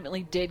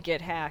legitimately did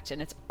get hacked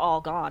and it's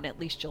all gone, at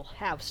least you'll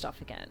have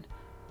stuff again.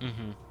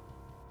 Mm-hmm.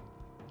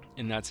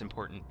 And that's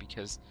important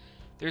because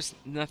there's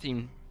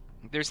nothing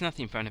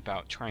fun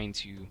about trying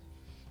to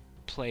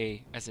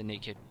play as a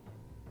naked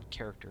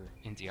character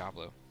in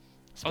Diablo.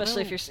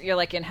 Especially if you're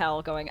like in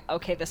hell going,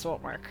 okay, this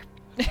won't work.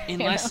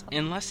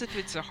 Unless if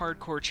it's a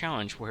hardcore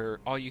challenge where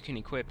all you can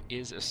equip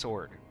is a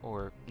sword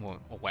or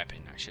a weapon,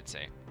 I should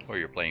say, Or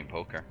you're playing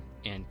poker.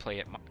 and play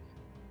it.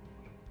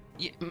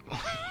 Yeah,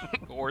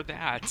 or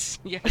that,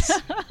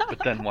 yes. But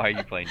then why are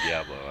you playing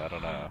Diablo? I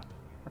don't know.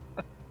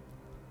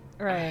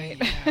 Right.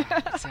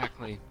 Yeah,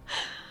 exactly.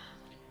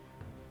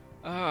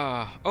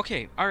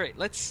 Okay, alright,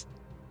 let's...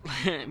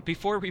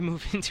 Before we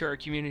move into our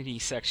community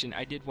section,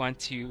 I did want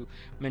to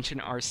mention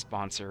our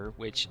sponsor,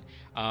 which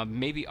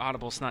maybe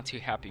Audible's not too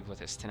happy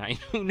with us tonight.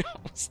 Who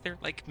knows? They're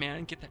like,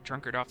 man, get that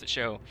drunkard off the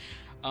show.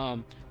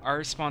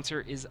 Our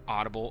sponsor is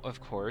Audible, of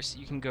course.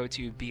 You can go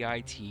to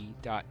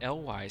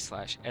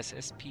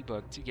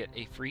bit.ly/sspbook to get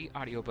a free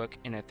audiobook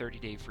and a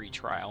 30-day free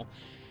trial.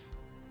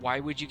 Why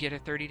would you get a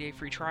 30-day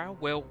free trial?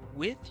 Well,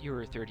 with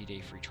your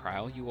 30-day free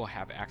trial, you will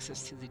have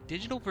access to the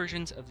digital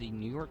versions of the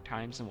New York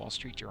Times and Wall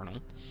Street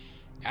Journal,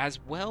 as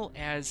well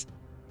as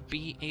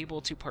be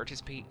able to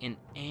participate in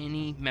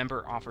any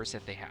member offers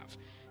that they have.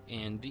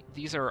 And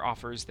these are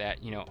offers that,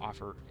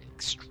 offer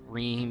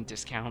extreme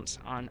discounts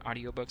on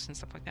audiobooks and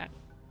stuff like that.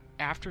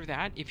 After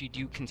that, if you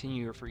do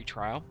continue your free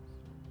trial,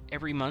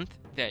 every month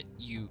that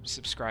you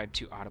subscribe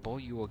to Audible,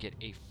 you will get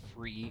a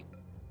free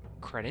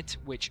credit,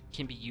 which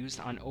can be used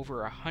on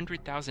over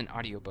 100,000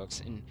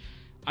 audiobooks. And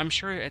I'm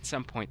sure at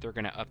some point they're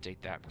going to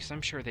update that, because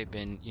I'm sure they've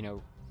been,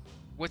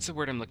 what's the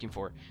word I'm looking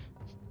for?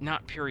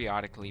 Not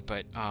periodically,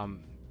 but,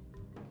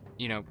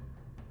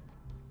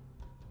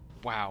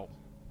 wow.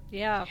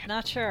 Yeah,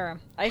 not sure.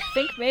 I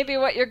think maybe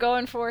what you're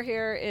going for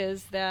here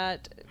is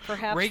that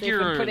perhaps they've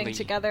been putting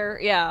together...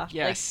 Yeah.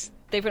 Yes. Like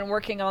they've been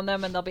working on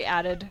them and they'll be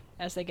added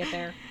as they get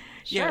there.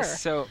 Sure.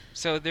 Yes,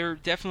 so they're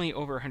definitely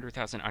over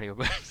 100,000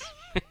 audiobooks.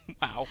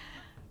 Wow.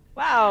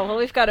 Wow, well,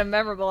 we've got a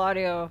memorable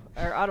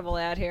Audible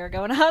ad here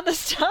going on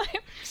this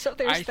time. So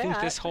there's I think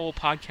this whole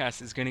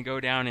podcast is going to go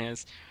down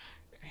as,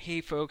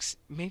 hey, folks,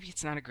 maybe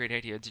it's not a great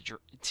idea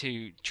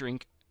to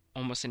drink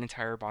almost an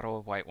entire bottle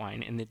of white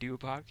wine and then do a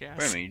podcast.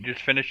 Wait a minute, you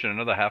just finished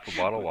another half a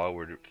bottle while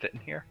we're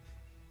sitting here?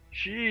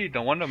 Gee,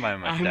 no wonder my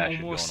mustache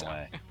is going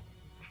away.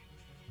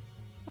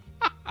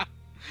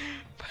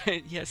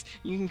 But yes,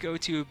 you can go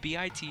to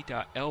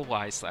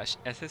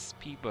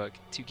bit.ly/sspbook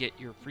to get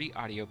your free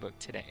audiobook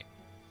today.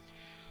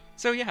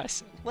 So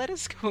yes, let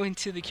us go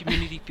into the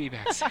community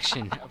feedback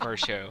section of our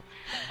show.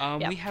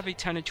 Yep. We have a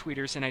ton of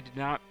tweeters, and I did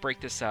not break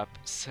this up,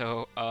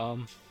 so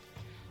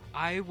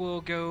I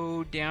will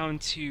go down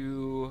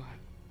to...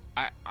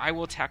 I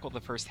will tackle the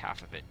first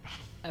half of it.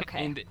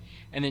 Okay.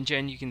 And then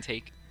Jen, you can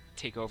take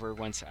over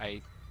once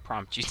I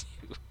prompt you to.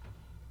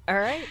 All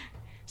right.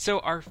 So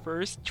our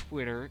first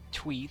Twitter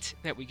tweet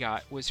that we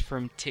got was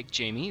from Tig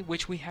Jamie,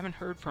 which we haven't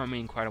heard from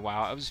in quite a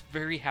while. I was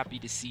very happy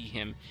to see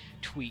him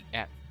tweet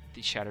at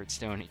the Shattered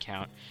Stone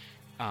account.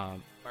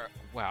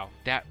 Wow,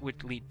 that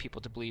would lead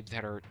people to believe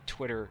that our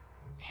Twitter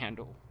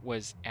handle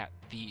was at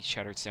the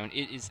Shattered Stone.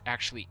 It is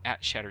actually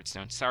at Shattered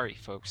Stone. Sorry,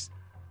 folks.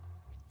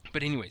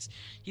 But anyways,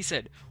 he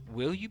said,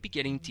 will you be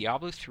getting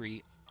Diablo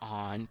 3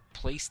 on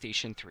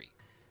PlayStation 3?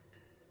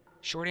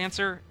 Short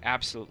answer,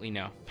 absolutely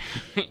no.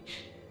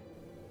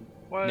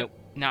 What? Nope,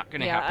 not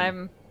gonna Yeah,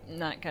 happen. I'm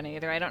not gonna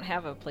either. I don't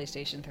have a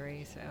PlayStation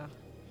 3, so...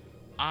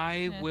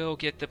 I will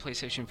get the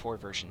PlayStation 4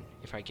 version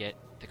if I get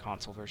the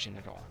console version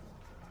at all.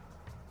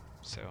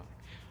 So,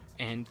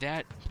 and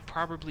that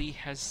probably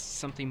has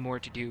something more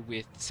to do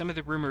with some of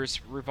the rumors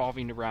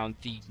revolving around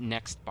the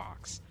next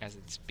box, as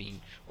it's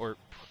being, or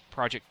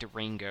Project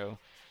Durango.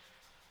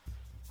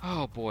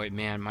 Oh boy,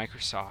 man,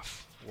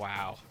 Microsoft.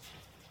 Wow.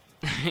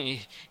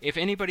 If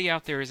anybody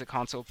out there is a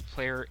console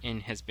player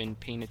and has been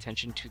paying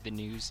attention to the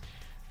news,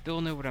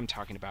 they'll know what I'm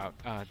talking about.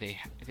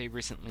 They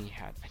recently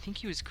had, I think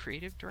he was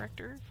creative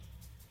director?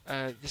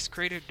 This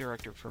creative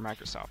director for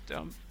Microsoft,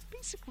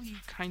 basically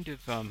kind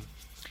of,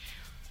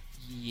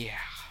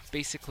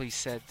 basically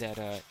said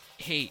that,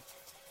 hey,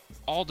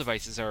 all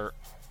devices are,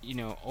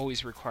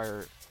 always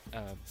require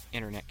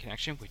internet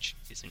connection, which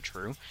isn't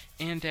true,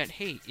 and that,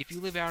 hey, if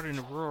you live out in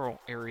a rural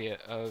area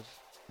of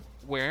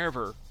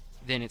wherever,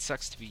 then it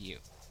sucks to be you.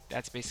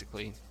 That's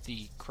basically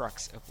the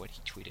crux of what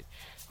he tweeted.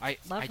 I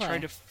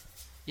tried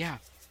to,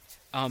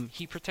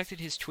 he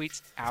protected his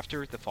tweets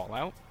after the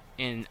fallout,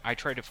 and I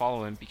tried to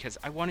follow him because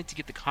I wanted to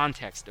get the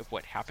context of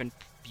what happened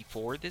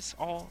before this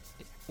all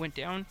went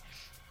down.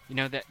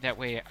 That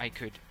way I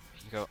could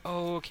go,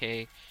 oh,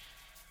 okay.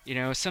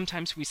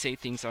 Sometimes we say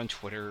things on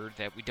Twitter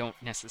that we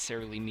don't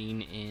necessarily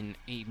mean in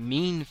a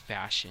mean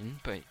fashion,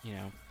 but,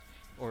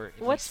 or at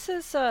What's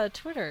his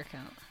Twitter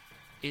account?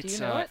 Do you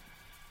know it?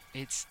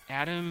 It's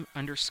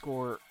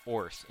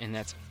Adam_Orth, and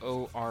that's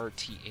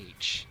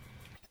ORTH.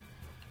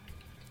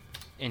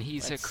 And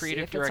he's Let's a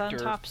creative see if director.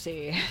 It's on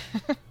Topsy.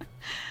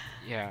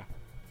 Yeah.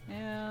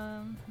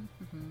 Yeah.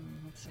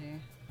 Let's see.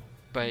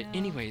 But Yeah.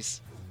 anyways,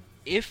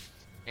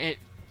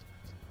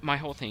 my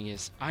whole thing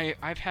is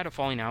I've had a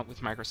falling out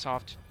with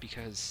Microsoft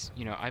because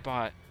I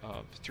bought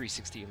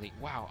 360 Elite.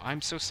 Wow,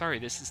 I'm so sorry.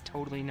 This is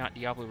totally not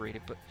Diablo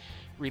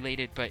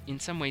related, but in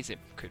some ways it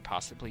could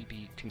possibly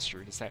be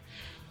construed as that.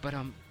 But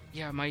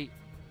my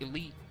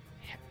Elite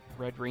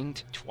red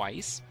ringed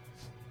twice.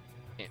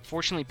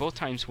 Fortunately, both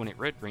times when it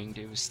red ringed,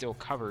 it was still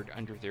covered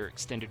under their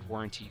extended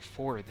warranty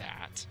for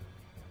that.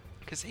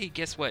 Because hey,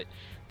 guess what?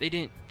 They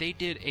did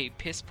a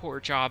piss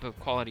poor job of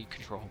quality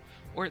control,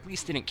 or at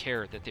least didn't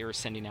care that they were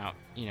sending out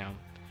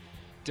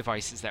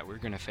devices that were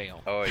going to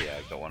fail. Oh yeah,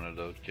 I got one of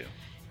those too.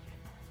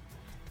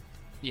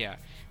 Yeah,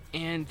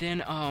 and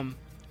then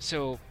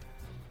so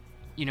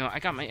I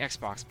got my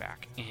Xbox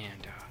back,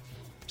 and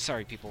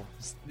sorry people,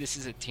 this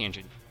is a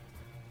tangent.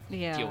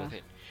 Yeah. Deal with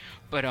it.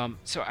 But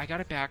so I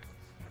got it back,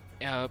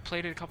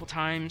 played it a couple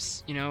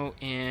times,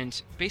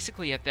 and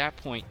basically at that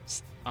point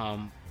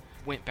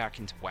went back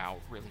into WoW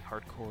really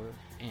hardcore,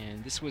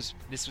 and this was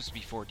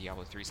before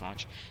Diablo 3's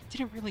launch.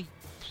 Didn't really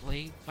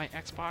play my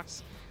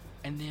Xbox,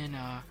 and then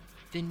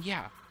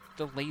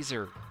the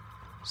laser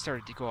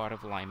started to go out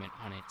of alignment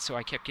on it, so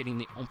I kept getting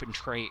the open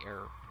tray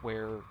error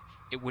where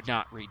it would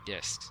not read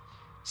discs.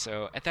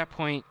 So at that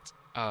point,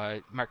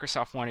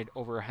 Microsoft wanted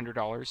over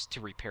 $100 to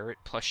repair it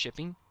plus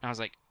shipping, and I was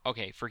like,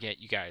 okay, forget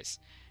you guys.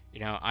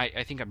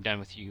 I think I'm done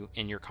with you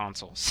and your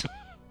consoles.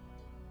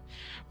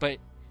 But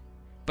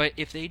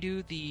if they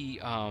do the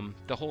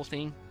whole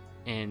thing,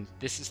 and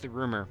this is the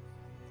rumor,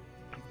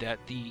 that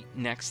the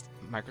next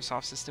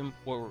Microsoft system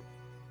will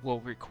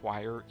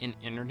require an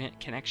internet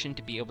connection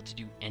to be able to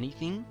do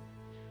anything,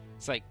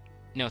 it's like,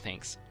 no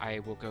thanks. I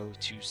will go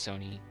to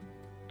Sony.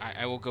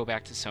 I will go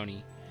back to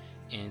Sony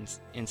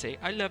and say,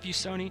 I love you,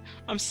 Sony.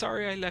 I'm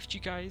sorry I left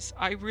you guys.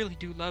 I really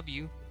do love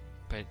you.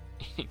 But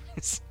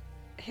anyways.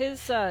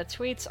 His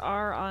tweets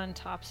are on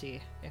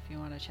Topsy, if you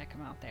want to check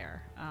him out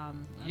there.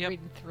 I'm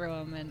reading through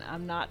them, and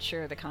I'm not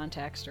sure the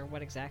context or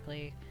what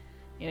exactly.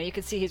 You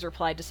can see he's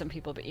replied to some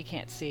people, but you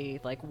can't see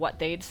what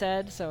they'd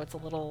said, so it's a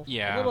little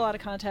out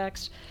of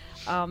context.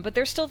 But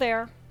they're still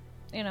there,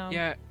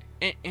 Yeah,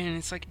 and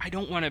it's like, I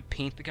don't want to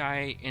paint the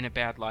guy in a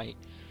bad light,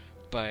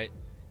 but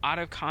out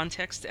of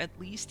context, at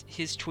least,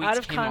 his tweets out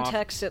of came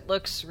context, it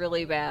looks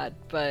really bad,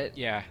 but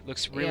yeah,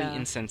 looks really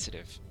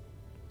insensitive.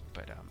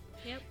 But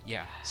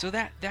yeah, so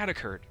that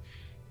occurred,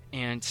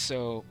 and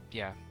so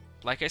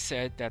like I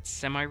said, that's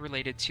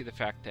semi-related to the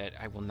fact that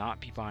I will not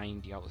be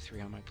buying Diablo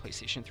 3 on my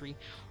PlayStation 3.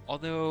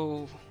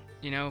 Although,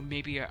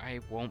 maybe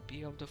I won't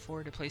be able to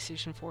afford a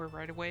PlayStation 4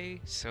 right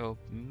away, so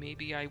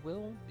maybe I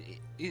will.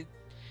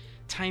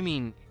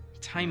 Timing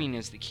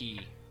is the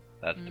key.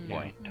 That's the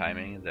point.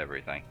 Timing is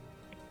everything.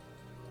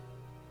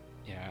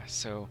 Yeah,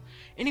 so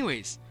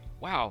anyways,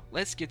 wow,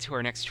 let's get to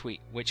our next tweet,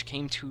 which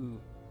came to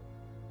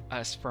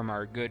us from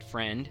our good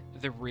friend,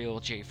 the real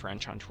Jay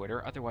French on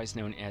Twitter, otherwise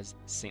known as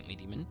Saintly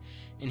Demon.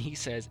 And he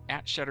says,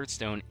 at Shattered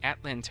Stone,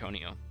 at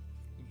Lantonio,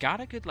 got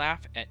a good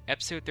laugh at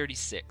episode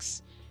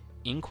 36.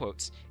 In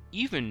quotes,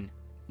 even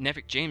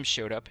Nevik James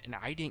showed up and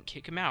I didn't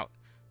kick him out,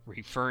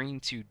 referring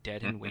to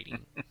Dead and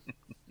Waiting.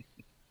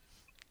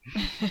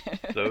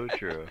 So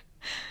true.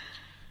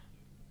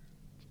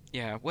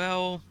 Yeah,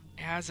 well,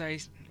 as I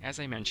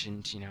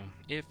mentioned,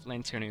 if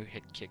Lantonio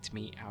had kicked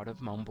me out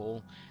of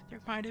Mumble, there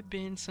might have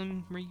been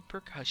some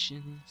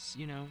repercussions,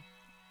 you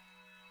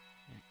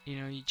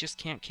just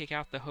can't kick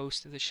out the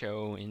host of the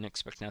show and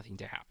expect nothing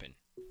to happen.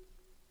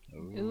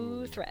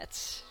 Ooh,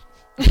 threats.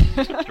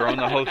 Throwing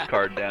the host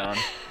card down.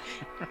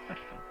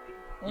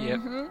 Yep.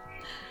 Mm-hmm.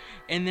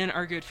 And then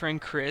our good friend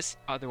Chris,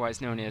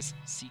 otherwise known as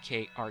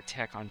CKR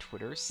Tech on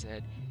Twitter,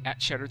 said,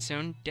 at Shattered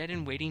Stone, Dead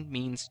and Waiting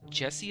means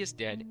Jesse is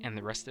dead and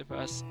the rest of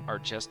us are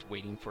just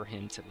waiting for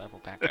him to level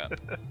back up.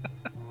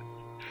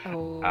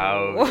 Oh.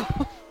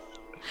 Ouch.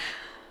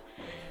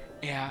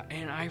 Yeah,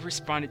 and I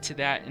responded to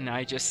that and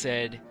I just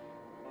said,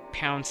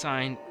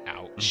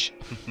 ouch.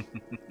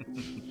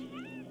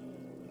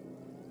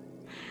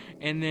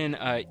 And then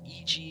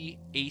E.G.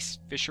 Ace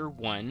Fisher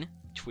 1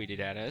 tweeted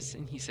at us,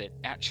 and he said,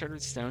 at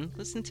Shattered Stone,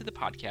 listen to the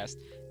podcast.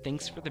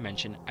 Thanks for the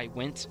mention. I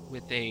went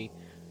with a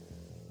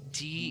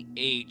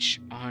DH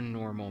on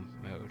normal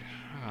mode.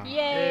 Oh.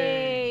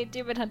 Yay!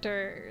 Demon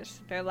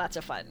Hunters. They're lots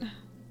of fun.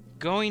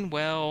 Going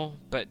well,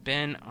 but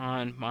been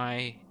on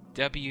my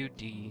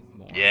WD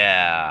more.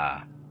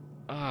 Yeah.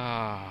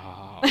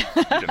 Oh.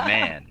 You're the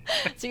man.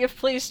 So you've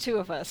pleased two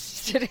of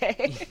us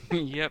today.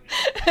 Yep.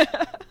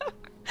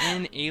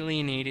 And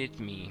alienated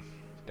me.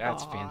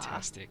 That's Aww.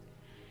 fantastic.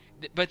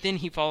 But then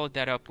he followed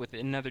that up with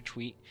another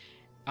tweet.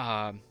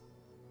 At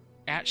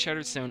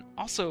Shattered Stone,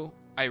 also,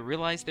 I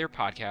realized their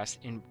podcast,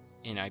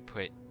 and I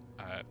put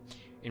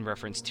in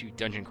reference to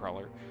Dungeon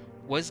Crawler,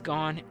 was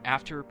gone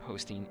after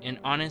posting, and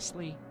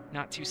honestly,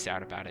 not too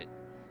sad about it.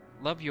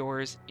 Love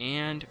yours,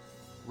 and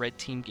Red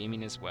Team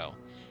Gaming as well.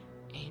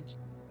 And,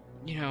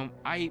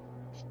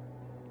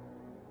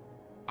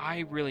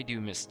 I really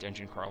do miss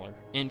Dungeon Crawler,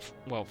 and,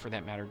 well, for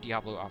that matter,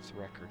 Diablo Off the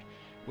Record,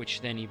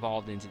 which then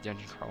evolved into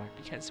Dungeon Crawler,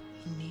 because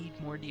we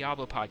need more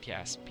Diablo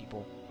podcasts,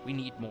 people. We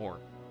need more.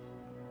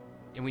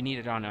 And we need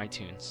it on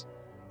iTunes.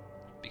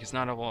 Because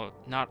not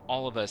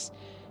all of us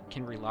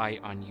can rely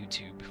on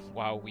YouTube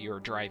while we are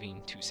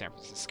driving to San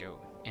Francisco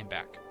and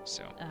back,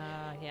 so...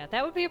 yeah,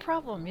 that would be a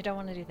problem. You don't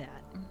want to do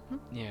that.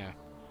 Mm-hmm. Yeah.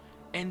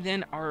 And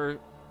then our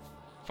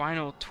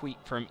final tweet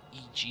from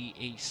E.G.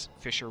 Ace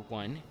Fisher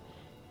 1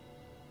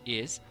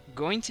 is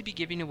going to be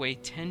giving away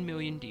 10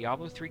 million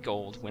Diablo 3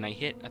 gold when I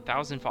hit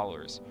 1,000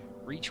 followers.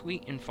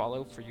 Retweet and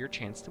follow for your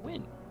chance to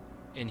win.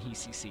 And he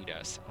CC'd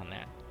us on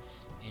that.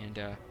 And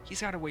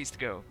he's got a ways to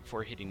go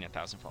before hitting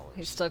 1,000 followers.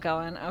 He's still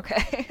going.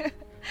 Okay.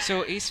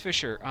 So Ace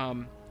Fisher,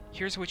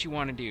 here's what you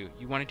want to do.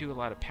 You want to do a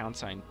lot of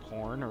 #,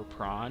 porn or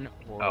prawn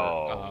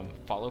or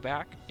follow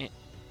back.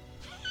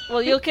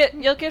 Well, you'll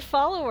get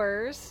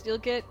followers. You'll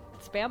get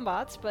spam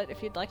bots, but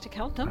if you'd like to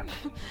count them,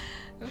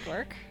 it would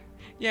work.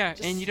 Yeah,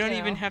 Just, and you don't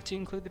even have to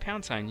include the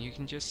 #. You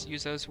can just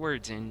use those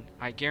words, and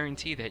I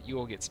guarantee that you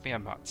will get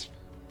spam bots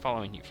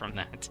following you from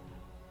that.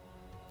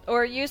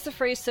 Or use the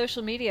phrase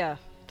social media.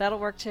 That'll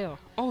work too.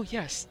 Oh,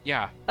 yes.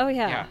 Yeah. Oh,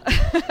 yeah.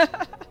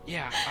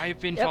 Yeah,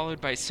 I've been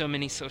followed by so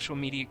many social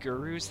media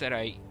gurus that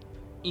I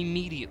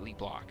immediately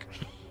block.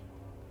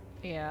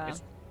 Yeah.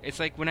 It's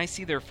like when I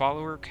see their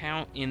follower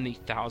count in the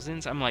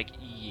thousands, I'm like,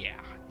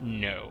 yeah,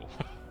 no.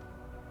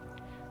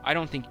 I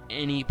don't think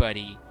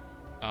anybody...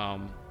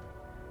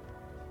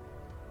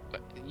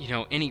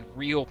 any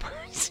real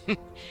person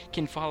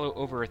can follow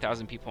over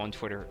 1,000 people on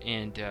Twitter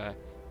and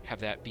have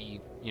that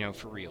be,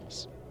 for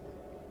reals.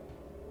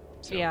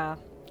 So. Yeah,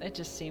 it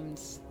just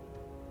seems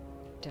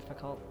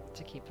difficult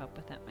to keep up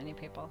with that many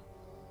people.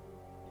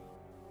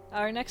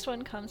 Our next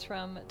one comes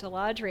from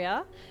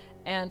Deladria,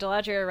 and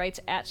Deladria writes,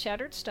 at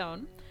Shattered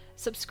Stone,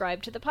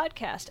 subscribe to the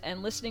podcast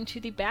and listening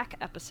to the back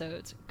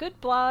episodes. Good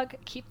blog,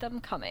 keep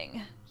them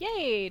coming.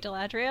 Yay,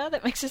 Deladria!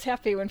 That makes us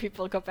happy when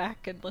people go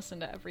back and listen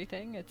to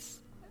everything.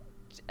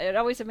 It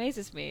always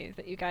amazes me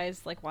that you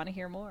guys want to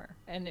hear more,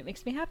 and it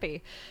makes me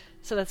happy.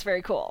 So that's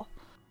very cool.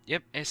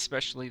 Yep,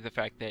 especially the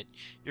fact that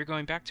you're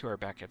going back to our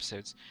back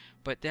episodes.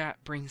 But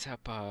that brings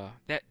up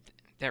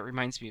that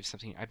reminds me of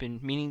something. I've been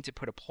meaning to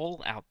put a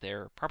poll out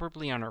there,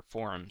 probably on our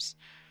forums,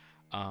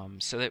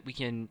 so that we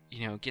can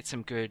get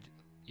some good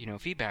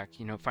feedback.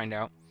 Find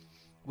out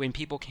when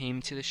people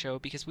came to the show,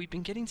 because we've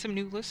been getting some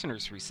new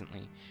listeners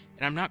recently,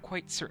 and I'm not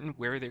quite certain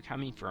where they're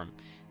coming from.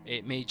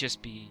 It may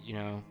just be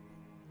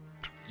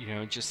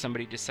just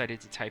somebody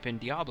decided to type in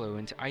Diablo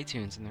into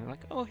iTunes, and they're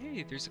like, oh,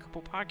 hey, there's a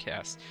couple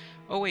podcasts.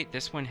 Oh, wait,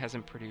 this one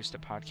hasn't produced a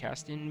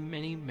podcast in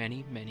many,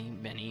 many, many,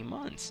 many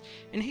months.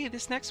 And hey,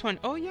 this next one,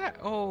 oh, yeah,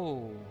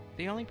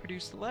 they only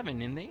produced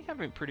 11, and they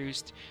haven't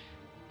produced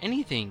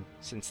anything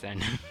since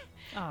then.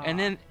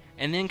 and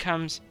then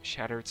comes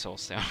Shattered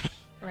Soulstone.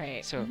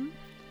 Right.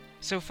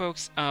 So,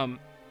 folks,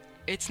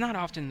 it's not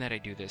often that I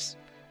do this,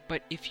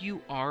 But if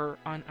you are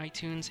on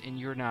iTunes and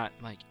you're not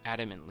like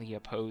adamantly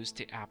opposed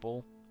to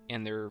Apple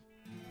and their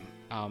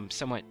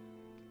somewhat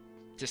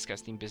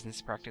disgusting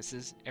business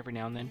practices every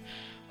now and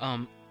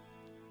then,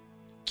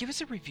 give us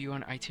a review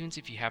on iTunes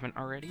if you haven't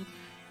already.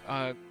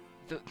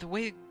 The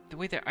way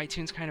that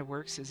iTunes kind of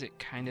works is it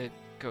kind of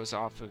goes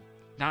off of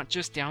not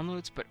just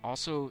downloads but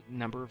also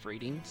number of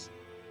ratings,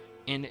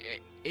 and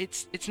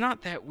it's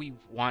not that we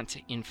want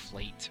to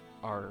inflate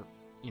our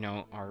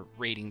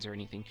ratings or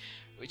anything.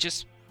 We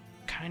just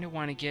kind of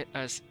want to get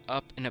us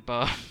up and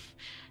above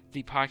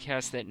the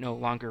podcasts that no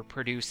longer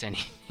produce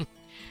anything.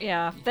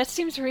 Yeah, that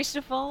seems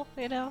reasonable,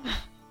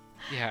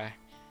 Yeah.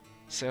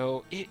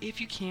 So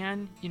if you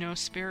can,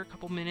 spare a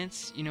couple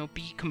minutes,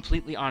 be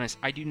completely honest.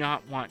 I do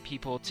not want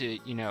people to,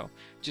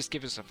 just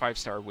give us a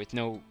 5-star with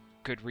no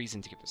good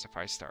reason to give us a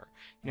 5-star.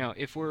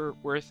 If we're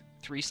worth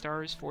 3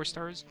 stars, 4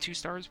 stars, 2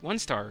 stars, 1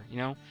 star,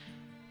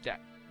 that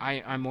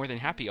I'm more than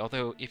happy.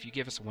 Although if you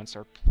give us a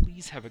 1-star,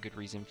 please have a good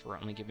reason for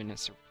only giving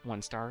us a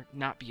 1-star,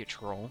 not be a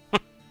troll.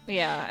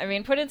 Yeah, I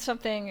mean, put in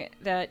something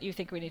that you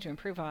think we need to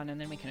improve on, and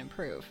then we can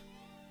improve.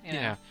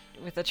 Yeah.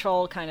 With the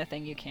troll kind of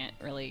thing, you can't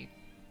really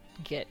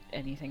get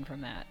anything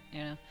from that,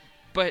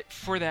 But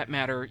for that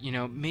matter,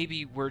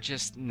 maybe we're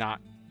just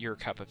not your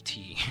cup of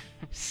tea.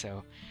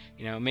 So,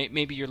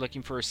 maybe you're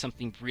looking for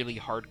something really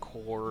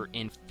hardcore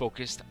and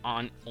focused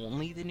on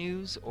only the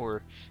news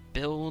or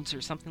builds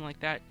or something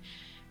like that.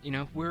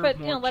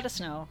 But let us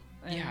know.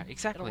 Yeah,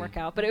 exactly. It'll work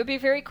out. But it would be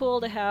very cool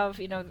to have,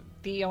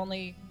 the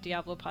only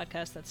Diablo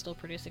podcast that's still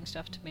producing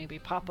stuff to maybe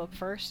pop up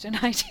first in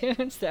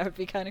iTunes. That would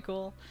be kind of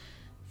cool.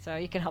 So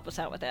you can help us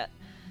out with that.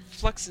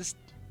 Flux's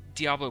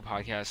Diablo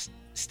podcast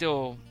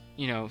still,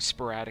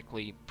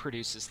 sporadically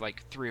produces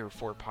like 3 or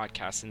 4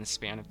 podcasts in the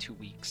span of 2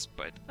 weeks,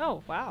 but...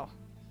 Oh, wow.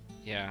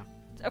 Yeah.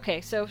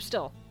 Okay, so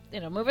still,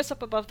 move us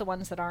up above the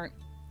ones that aren't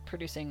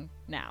producing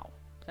now.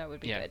 That would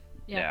be good.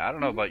 Yeah, I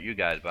don't know about you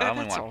guys, but I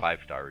only want all.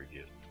 5-star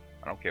reviews.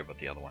 I don't care about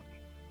the other ones.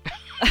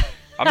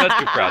 I'm not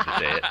too proud to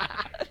say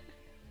it.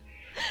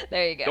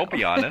 There you go. Don't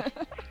be honest.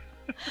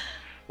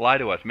 Lie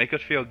to us. Make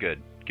us feel good.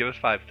 Give us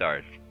 5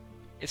 stars.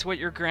 It's what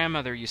your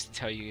grandmother used to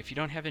tell you. If you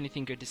don't have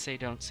anything good to say,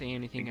 don't say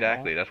anything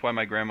Exactly. at all. That's why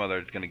my grandmother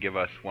is going to give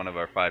us one of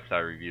our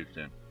 5-star reviews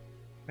soon.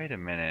 Wait a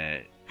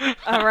minute.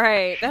 All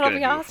right. She's That'll gonna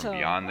be do it awesome. from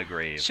beyond the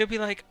grave. She'll be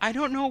like, I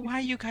don't know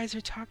why you guys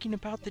are talking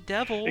about the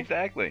devil.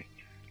 Exactly.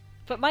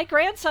 But my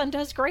grandson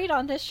does great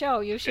on this show.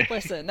 You should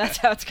listen. That's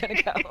how it's going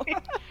to go.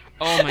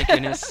 Oh my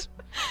goodness.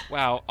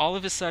 Wow. All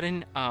of a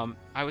sudden,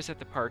 I was at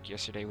the park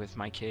yesterday with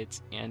my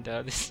kids, and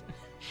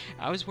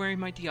I was wearing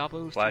my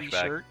Diablo 3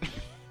 Flashback. shirt.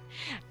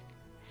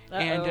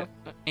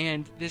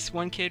 And this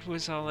one kid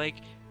was all like,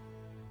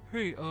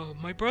 hey,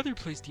 my brother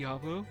plays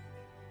Diablo.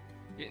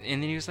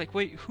 And then he was like,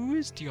 wait, who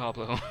is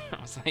Diablo?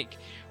 I was like,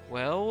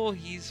 well,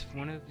 he's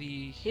one of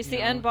the... He's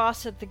the end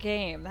boss of the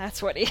game.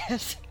 That's what he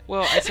is.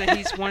 Well, I said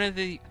he's one of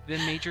the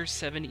major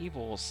 7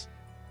 evils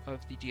of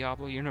the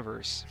Diablo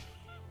universe.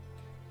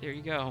 There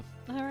you go.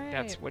 All right.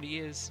 That's what he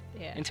is.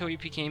 Yeah. Until he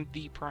became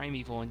the prime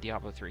evil in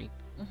Diablo 3.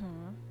 Mm-hmm.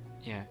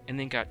 Yeah, and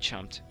then got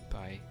chumped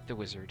by the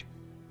wizard.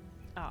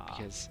 Aw.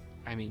 Because,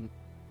 I mean,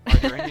 are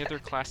there any other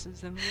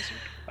classes than the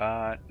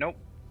wizard? Nope.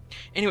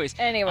 Anyways.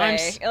 Anyway,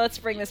 let's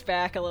bring this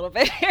back a little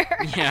bit here.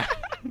 Yeah.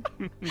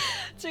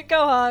 To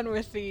go on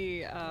with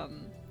the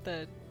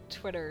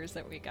Twitters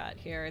that we got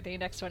here. The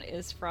next one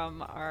is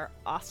from our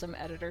awesome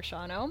editor,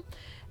 Shano.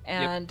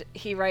 And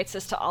he writes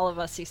this to all of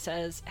us. He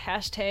says,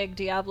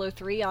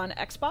 #Diablo3 on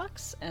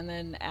Xbox, and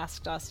then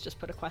asked us, just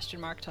put a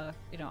question mark to,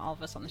 all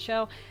of us on the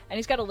show. And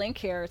he's got a link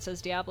here. It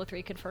says Diablo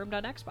 3 confirmed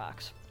on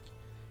Xbox.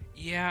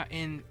 Yeah,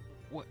 and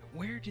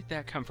where did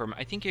that come from?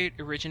 I think it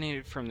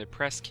originated from the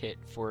press kit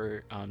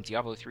for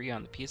Diablo 3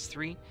 on the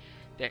PS3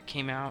 that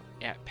came out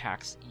at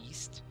PAX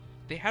East.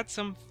 They had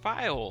some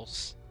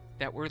files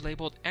that were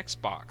labeled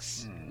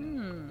Xbox.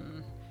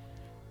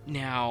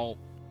 Now,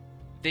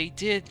 they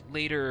did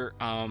later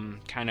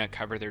kind of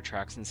cover their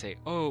tracks and say,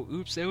 oh,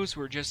 oops, those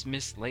were just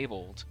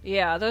mislabeled.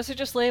 Yeah, those are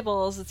just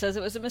labels. It says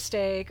it was a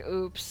mistake.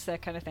 Oops,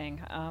 that kind of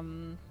thing.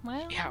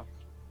 Well... Yeah.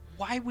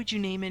 Why would you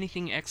name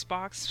anything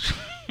Xbox?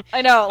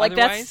 I know, like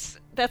Otherwise?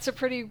 that's a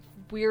pretty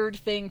weird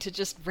thing to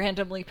just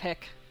randomly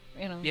pick,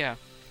 Yeah.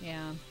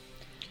 Yeah.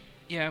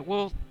 Yeah,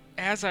 well,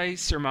 as I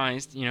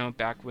surmised,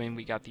 back when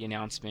we got the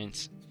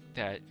announcement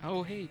that,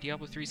 oh, hey,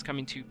 Diablo 3 is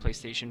coming to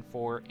PlayStation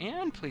 4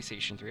 and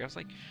PlayStation 3, I was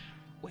like,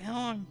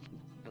 well,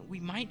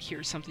 we might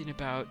hear something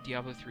about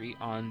Diablo 3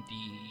 on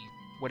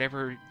the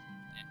whatever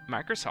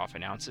Microsoft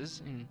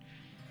announces, and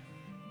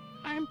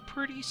I'm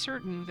pretty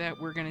certain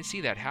that we're going to see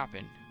that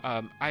happen.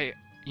 I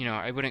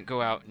wouldn't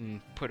go out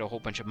and put a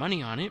whole bunch of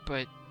money on it,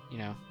 but,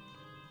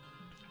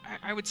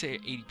 I would say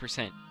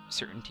 80%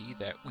 certainty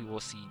that we will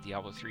see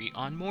Diablo 3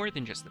 on more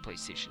than just the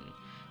PlayStation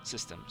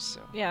systems. So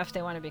Yeah, if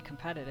they want to be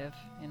competitive,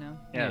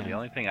 Yeah, the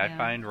only thing I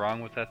find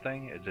wrong with that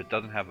thing is it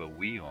doesn't have a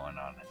Wii on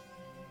it.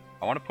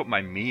 I want to put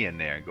my Mii in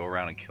there and go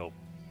around and kill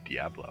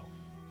Diablo.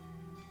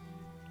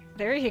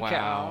 There you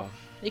Wow.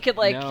 go. You could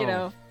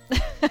No.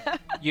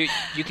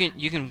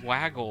 you can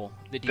waggle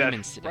the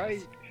demons That's to death.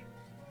 right.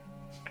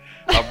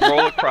 I'll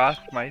roll across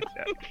my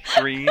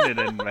screen, and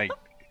then my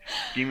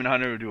Demon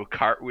Hunter will do a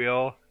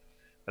cartwheel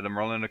as I'm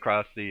rolling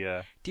across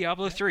the...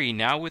 Diablo 3,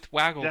 now with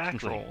waggle Exactly.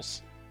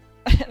 controls.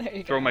 There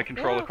you throw go. my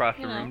control Yeah, across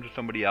you the know. room to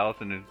somebody else,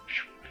 and then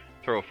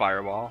throw a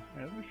fireball.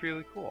 That was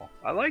really cool.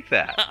 I like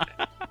that.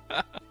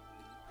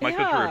 Might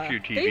go through a few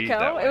TVs there you go.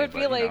 that way, It would but,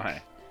 be you know, like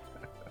hey.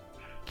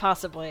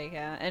 possibly,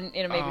 yeah, and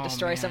maybe Oh,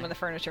 destroy some man. of the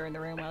furniture in the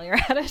room while you're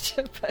at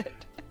it. But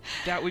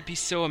That would be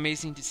so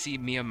amazing to see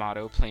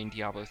Miyamoto playing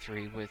Diablo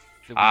 3 with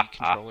the Wii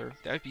controller.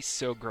 That would be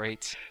so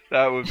great.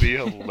 That would be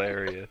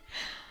hilarious.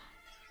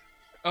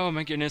 Oh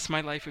my goodness,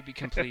 my life would be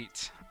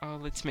complete. Oh,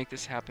 let's make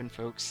this happen,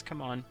 folks.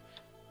 Come on.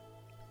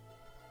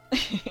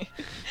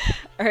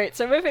 all right,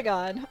 so moving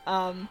on.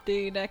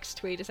 The next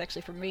tweet is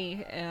actually from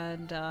me,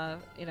 and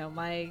you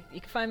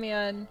can find me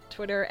on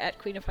Twitter at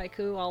Queen of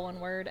Haiku, all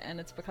one word, and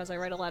it's because I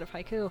write a lot of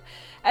haiku.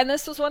 And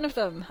this was one of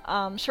them.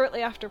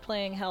 Shortly after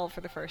playing Hell for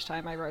the first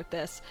time, I wrote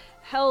this: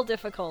 Hell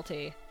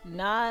difficulty,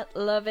 not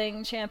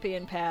loving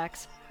champion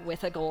packs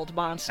with a gold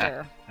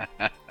monster.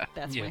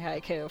 That's my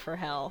haiku for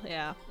Hell.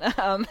 Yeah,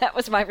 that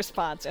was my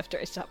response after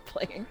I stopped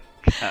playing.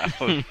 That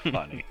was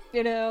funny.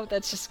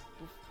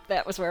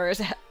 That was where I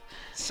was at.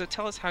 So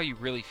tell us how you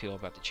really feel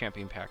about the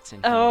champion packs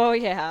in Oh,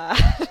 yeah.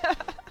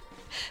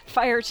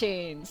 Fire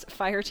chains.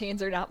 Fire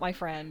chains are not my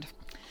friend.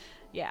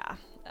 Yeah.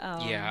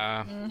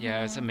 Yeah,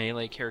 as a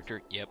melee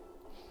character, yep.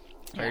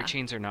 Fire Yeah.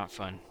 chains are not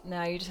fun.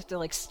 No, you just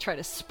have to try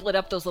to split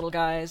up those little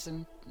guys,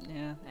 and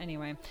yeah.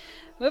 Anyway,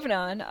 moving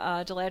on.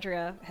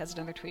 Deladria has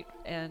another tweet,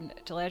 and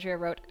Deladria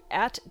wrote,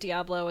 "At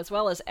Diablo as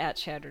well as at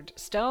Shattered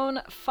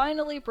Stone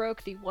finally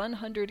broke the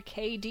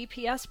 100k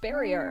DPS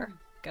barrier.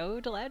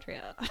 Go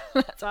Deladria."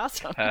 That's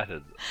awesome. That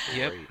is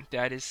Yep, great.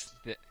 that is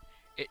the.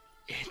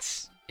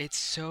 It's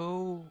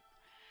so.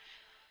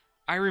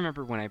 I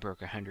remember when I broke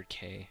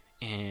 100k,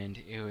 and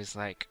it was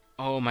like,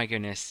 oh my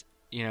goodness,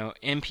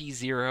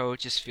 MP0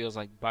 just feels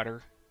like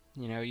butter.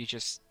 You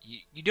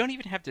don't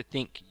even have to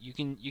think. You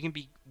can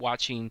be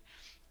watching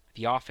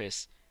The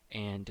Office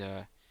and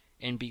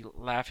be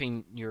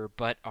laughing your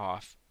butt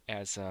off,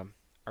 as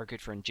our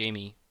good friend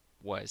Jamie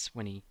was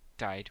when he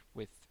died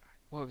with,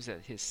 what was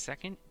that, his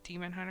second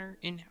Demon Hunter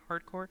in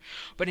hardcore?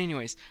 But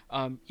anyways,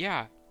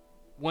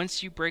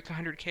 once you break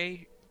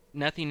 100k,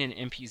 nothing in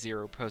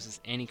MP0 poses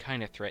any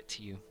kind of threat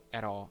to you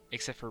at all,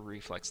 except for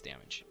reflex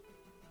damage.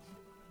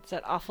 It's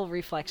that awful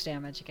reflex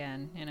damage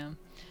again,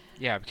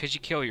 Yeah, because you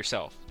kill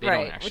yourself. They don't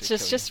Right, actually which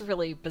is kill just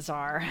really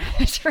bizarre.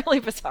 It's really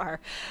bizarre.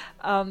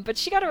 But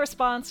she got a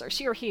response, or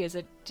she or he. Is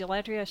it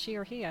Deladria, she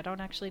or he? I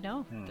don't actually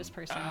know this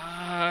person.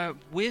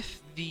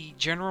 With the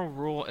general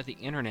rule of the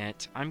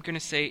internet, I'm going to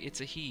say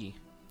it's a he.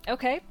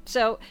 Okay,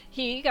 so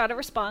he got a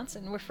response,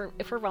 and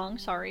if we're wrong,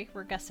 sorry,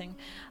 we're guessing,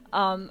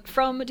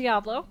 from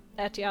Diablo,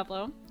 at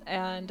Diablo,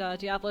 and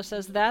Diablo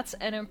says, "That's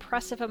an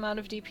impressive amount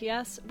of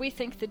DPS. We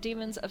think the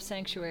demons of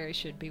Sanctuary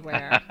should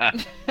beware."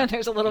 And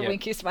there's a little Yep.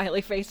 winky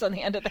smiley face on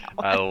the end of that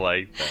one. I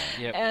like that.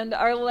 Yep. And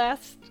our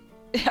last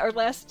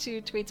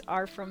two tweets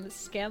are from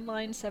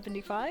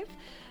Scanline75.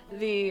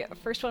 The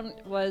first one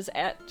was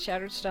at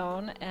Shattered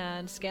Stone,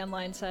 and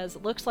Scanline says,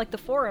 "Looks like the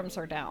forums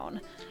are down."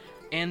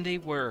 And they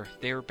were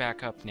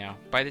back up now.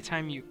 By the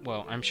time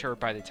I'm sure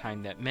by the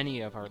time that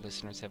many of our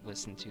listeners have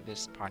listened to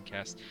this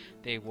podcast,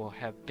 they will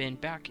have been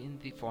back in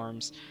the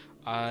forums.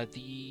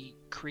 The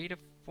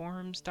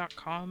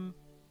creativeforums.com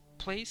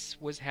place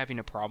was having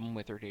a problem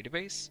with their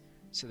database,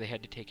 so they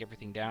had to take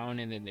everything down,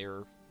 and then they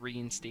were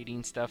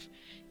reinstating stuff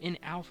in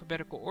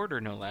alphabetical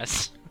order, no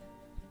less.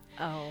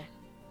 Oh.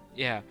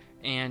 Yeah,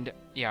 and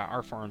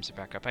our forums are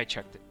back up. I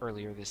checked it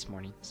earlier this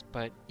morning.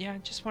 But yeah,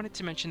 just wanted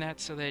to mention that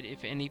so that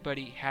if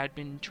anybody had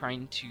been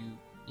trying to,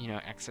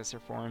 access their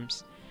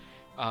forums,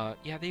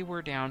 they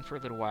were down for a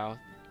little while.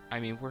 I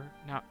mean, we're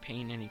not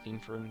paying anything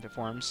from the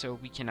forums, so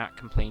we cannot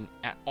complain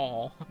at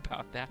all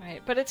about that.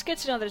 Right, but it's good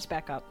to know that it's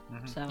back up.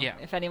 So Yeah.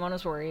 if anyone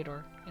was worried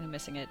or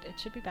missing it, it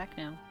should be back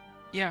now.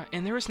 Yeah,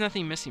 and there was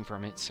nothing missing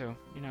from it, so,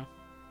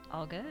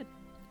 All good.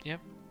 Yep.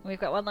 We've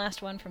got one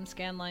last one from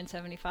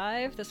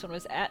Scanline75. This one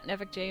was at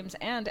Nevik James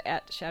and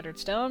at Shattered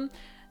Stone.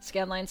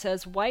 Scanline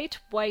says, white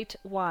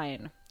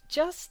wine.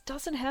 Just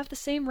doesn't have the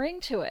same ring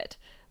to it.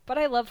 But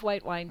I love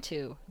white wine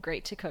too.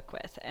 Great to cook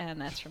with."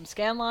 And that's from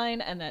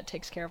Scanline, and that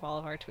takes care of all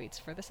of our tweets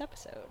for this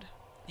episode.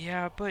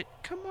 Yeah, but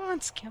come on,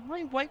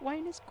 Scanline, white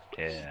wine is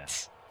great. Yeah.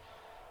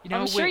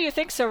 I'm sure you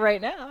think so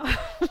right now.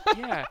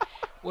 Yeah.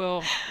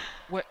 Well,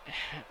 what?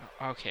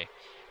 Okay.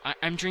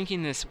 I'm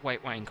drinking this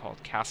white wine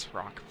called Cask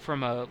Rock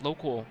from a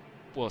local,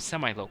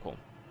 semi-local.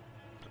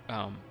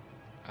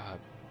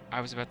 I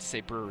was about to say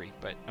brewery,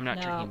 but I'm not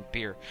No. drinking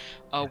beer.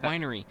 A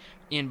winery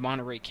in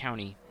Monterey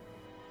County,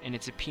 and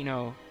it's a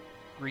Pinot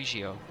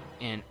Grigio.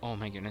 And oh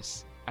my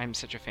goodness, I'm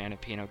such a fan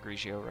of Pinot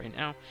Grigio right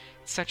now.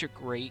 It's such a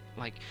great,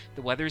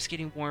 the weather's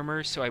getting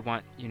warmer, so I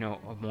want,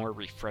 a more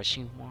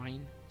refreshing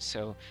wine.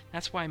 So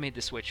that's why I made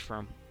the switch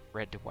from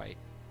red to white.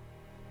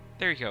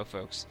 There you go,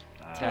 folks.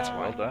 That's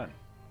well why. done.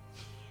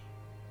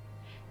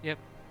 Yep.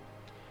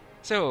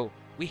 So,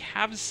 we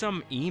have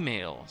some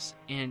emails,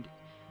 and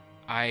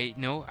I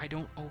know I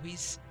don't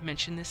always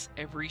mention this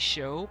every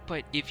show,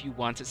 but if you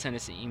want to send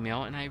us an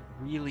email, and I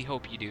really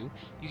hope you do,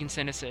 you can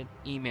send us an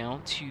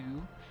email to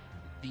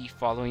the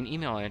following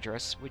email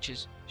address, which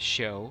is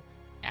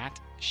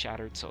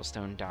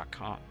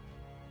show@shatteredsoulstone.com.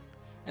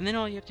 And then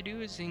all you have to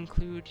do is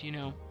include,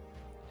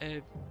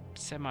 a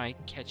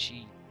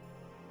semi-catchy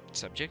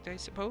subject, I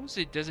suppose.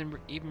 It doesn't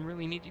even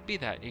really need to be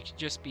that. It could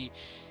just be,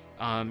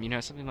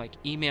 something like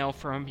email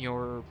from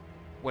your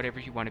whatever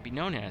you want to be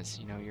known as,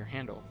 your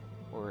handle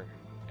or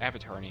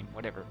avatar name,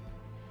 whatever.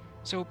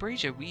 So,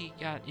 Brazia, we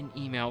got an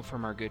email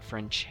from our good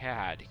friend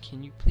Chad.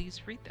 Can you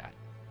please read that?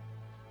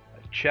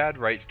 Chad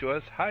writes to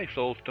us, "Hi,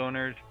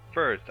 Soulstoners.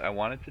 First, I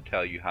wanted to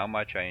tell you how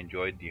much I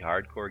enjoyed the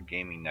Hardcore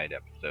Gaming Night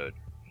episode.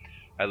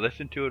 I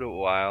listened to it a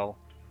while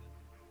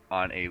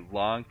on a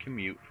long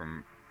commute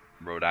from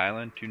Rhode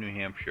Island to New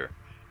Hampshire.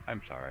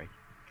 I'm sorry.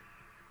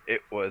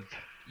 It was...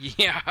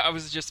 Yeah, I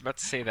was just about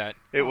to say that.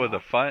 It was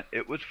fun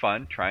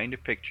trying to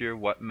picture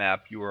what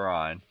map you were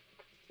on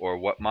or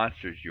what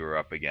monsters you were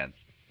up against.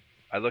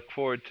 I look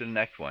forward to the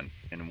next one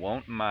and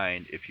won't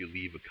mind if you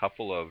leave a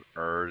couple of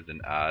ers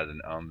and ahs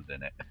and ums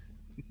in it."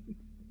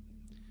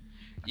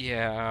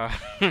 Yeah.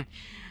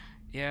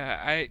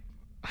 Yeah,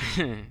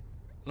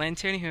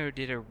 Lantonio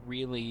did a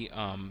really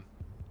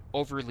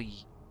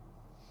overly,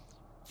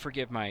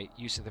 forgive my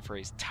use of the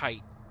phrase,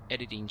 tight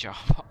editing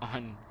job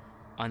on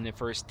the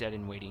first Dead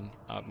and Waiting.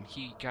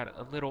 He got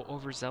a little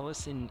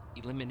overzealous in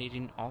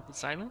eliminating all the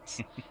silence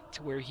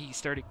to where he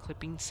started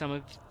clipping some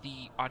of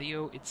the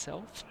audio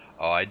itself.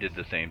 Oh, I did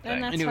the same thing.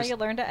 And that's how you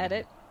learn to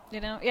edit,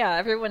 Yeah,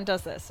 everyone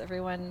does this.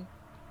 Everyone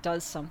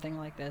does something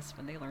like this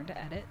when they learn to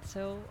edit.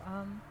 So,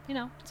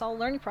 it's all a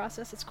learning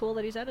process. It's cool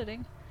that he's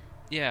editing.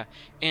 Yeah,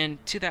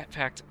 and to that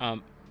fact,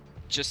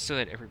 just so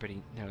that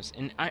everybody knows,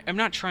 and I'm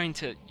not trying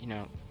to,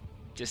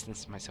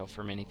 distance myself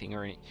from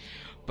anything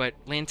but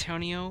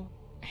Lantonio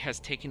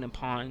has taken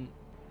upon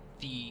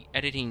the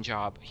editing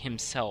job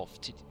himself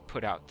to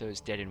put out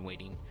those Dead and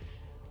Waiting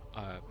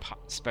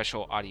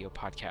special audio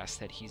podcasts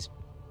that he's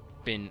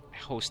been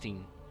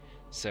hosting.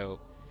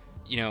 So,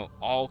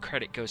 all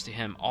credit goes to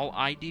him. All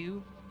I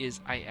do is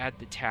I add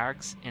the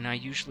tags, and I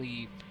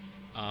usually,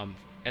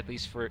 at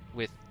least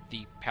with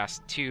the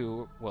past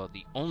two, well,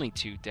 the only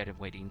two Dead and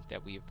Waiting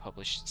that we have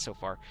published so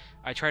far,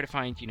 I try to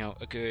find,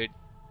 a good,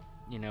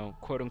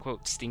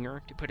 quote-unquote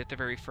stinger to put at the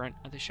very front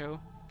of the show,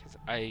 because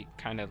I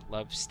kind of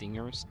love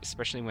stingers,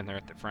 especially when they're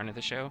at the front of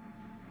the show.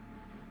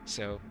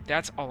 So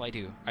that's all I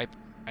do.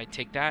 I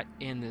take that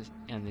and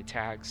the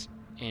tags,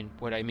 and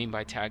what I mean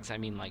by tags, I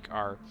mean like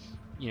our,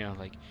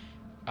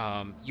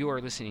 you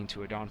are listening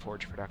to a Dawn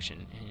Forge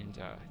production, and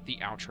the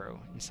outro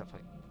and stuff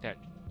like that.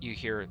 You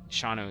hear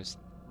Shano's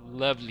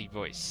lovely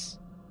voice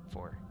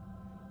for.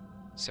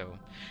 So,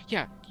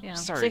 yeah.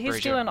 Sorry, so he's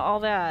Brazia. doing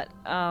all that,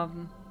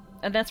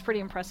 and that's pretty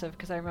impressive,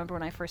 because I remember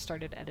when I first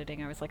started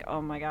editing, I was like,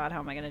 oh my god, how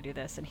am I going to do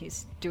this? And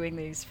he's doing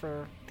these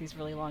for these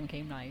really long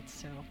game nights,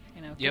 so,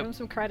 give him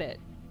some credit.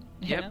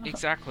 Yep,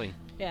 exactly.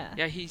 Yeah.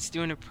 Yeah, he's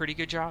doing a pretty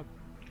good job.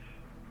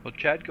 Well,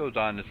 Chad goes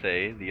on to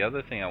say, "The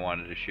other thing I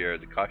wanted to share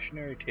is a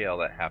cautionary tale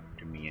that happened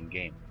to me in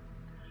game.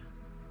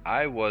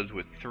 I was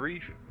with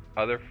 3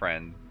 other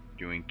friends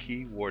doing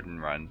key warden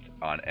runs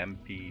on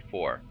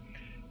MP4,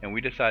 and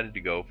we decided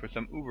to go for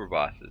some uber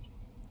bosses.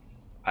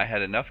 I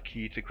had enough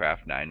key to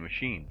craft 9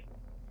 machines.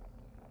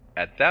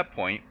 At that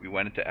point, we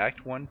went into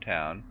Act 1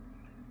 town,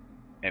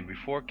 and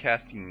before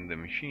casting the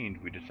machines,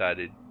 we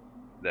decided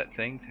that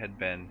things had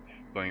been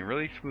going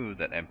really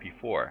smooth at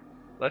MP4.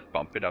 Let's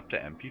bump it up to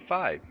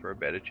MP5 for a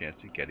better chance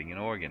of getting an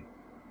organ.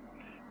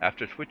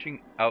 After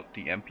switching out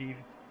the MP,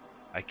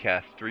 I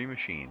cast 3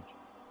 machines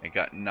and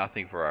got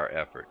nothing for our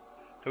effort,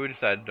 so we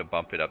decided to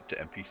bump it up to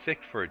MP6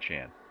 for a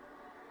chance.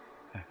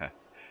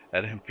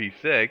 At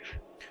MP6,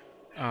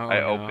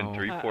 I opened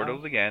 3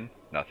 portals again,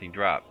 nothing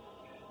dropped.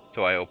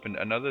 So I opened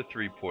another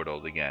 3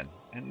 portals again,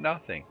 and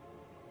nothing.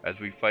 As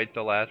we fight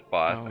the last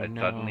boss, I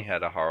suddenly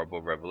had a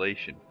horrible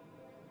revelation.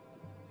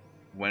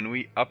 When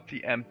we upped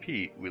the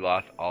MP, we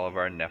lost all of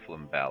our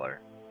Nephilim valor,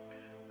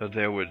 so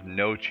there was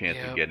no chance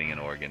of getting an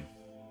organ.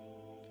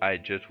 I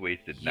had just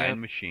wasted 9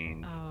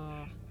 machines.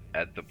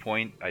 At the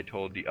point I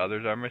told the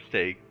others our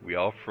mistake, we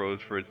all froze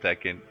for a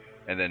second,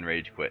 and then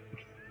rage quit.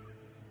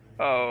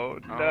 Oh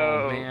no.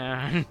 Oh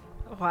man.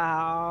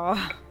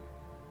 Wow.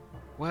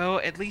 Well,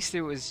 at least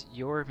it was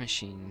your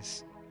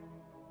machines,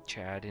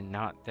 Chad, and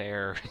not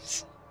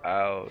theirs.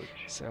 Ouch.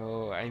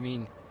 So, I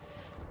mean,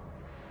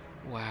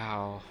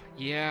 wow.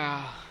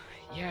 Yeah,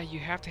 you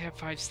have to have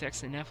 5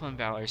 stacks of Nephilim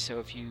Valor, so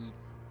if you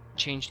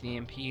change the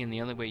MP, and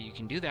the only way you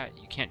can do that,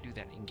 you can't do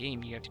that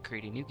in-game, you have to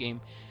create a new game.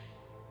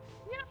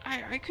 Yeah,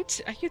 I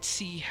could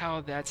see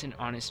how that's an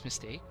honest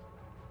mistake.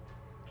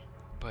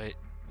 But,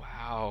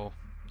 wow.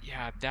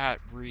 Yeah, that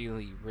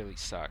really, really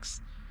sucks.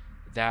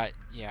 That,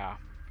 yeah.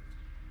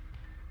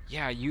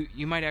 Yeah,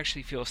 you might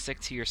actually feel sick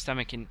to your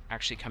stomach and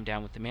actually come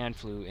down with the man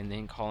flu and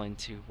then call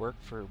into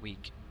work for a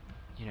week,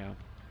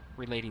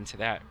 relating to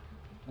that.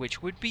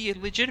 Which would be a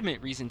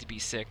legitimate reason to be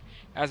sick,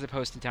 as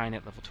opposed to dying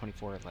at level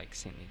 24 like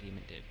Saintly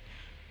Demon did.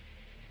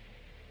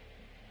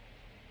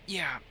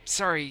 Yeah,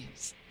 sorry,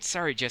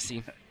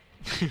 Jesse.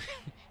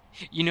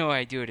 You know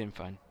I do it in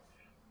fun.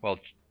 Well,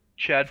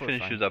 Chad For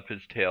finishes fun. up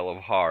his tale of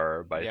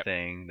horror by Yep.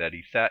 saying that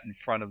he sat in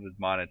front of his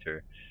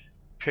monitor,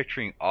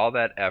 picturing all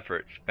that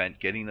effort spent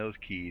getting those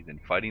keys and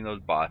fighting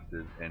those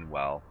bosses, and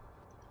well,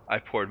 I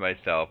poured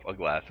myself a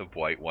glass of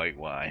white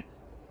wine.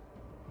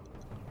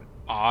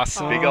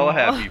 Awesome. Big ol'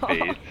 happy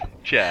face,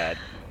 Chad.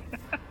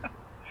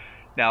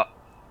 Now,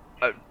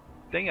 a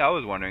thing I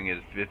was wondering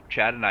is if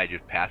Chad and I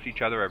just pass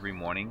each other every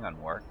morning on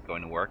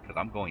going to work, because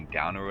I'm going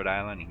down to Rhode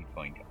Island and he's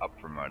going up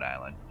from Rhode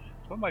Island.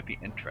 So it might be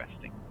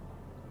interesting.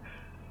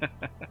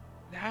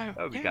 That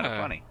would be kind of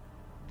funny.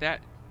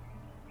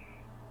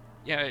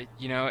 Yeah,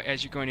 you know,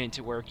 as you're going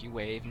into work, you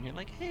wave and you're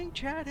like, "Hey,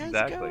 Chad, how's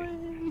Exactly. it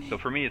going?" So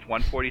for me, it's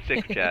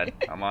 1:46, Chad.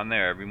 I'm on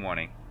there every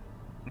morning.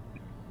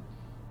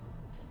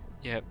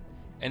 Yep.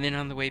 And then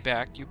on the way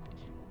back,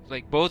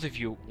 both of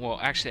you. Well,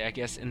 actually, I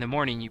guess in the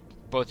morning,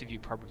 both of you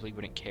probably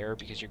wouldn't care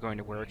because you're going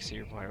to work, so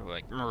you're probably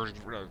like, and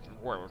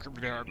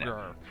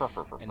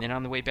then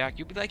on the way back,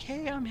 you'll be like,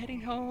 "Hey, I'm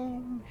heading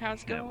home.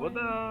 How's it Yeah, going? what's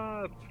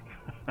up?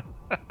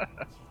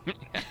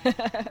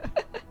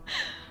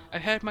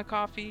 I've had my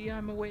coffee.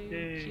 I'm awake."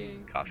 Yay. Yay.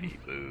 Coffee,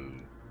 boo.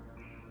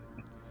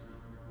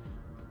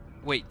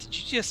 Wait, did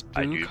you just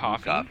I brew do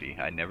coffee? brew coffee.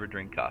 I never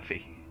drink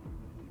coffee.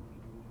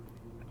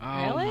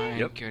 Oh Really? my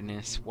Yep.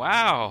 goodness!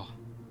 Wow.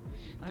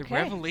 The Okay.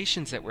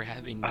 revelations that we're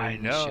having I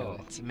during the know. show.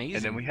 It's amazing.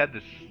 And then we had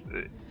this.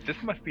 This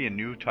must be a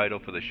new title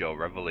for the show,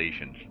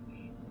 Revelations,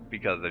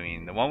 because I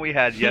mean the one we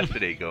had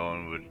yesterday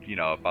going was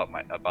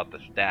about the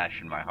stash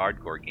in my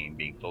hardcore game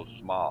being so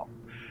small,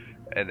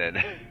 and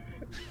then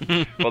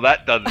well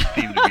that doesn't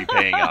seem to be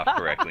paying off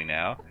correctly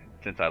now.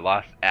 Since I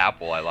lost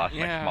Apple, I lost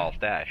my Yeah. small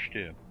stash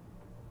too.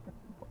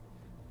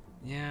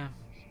 Yeah.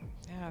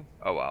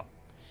 Oh well.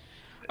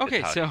 Okay,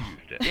 It's how so she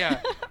used it.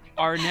 yeah,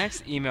 our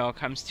next email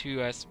comes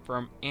to us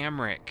from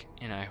Amric,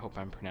 and I hope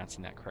I'm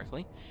pronouncing that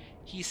correctly.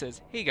 He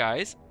says, "Hey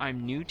guys,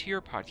 I'm new to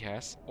your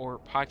podcast, or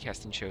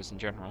podcasting shows in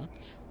general.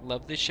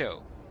 Love the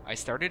show. I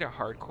started a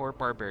hardcore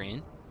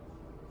barbarian,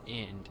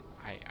 and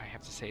I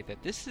have to say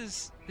that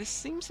this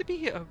seems to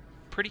be a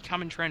pretty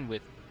common trend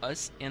with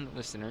us and the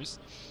listeners,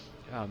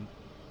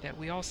 that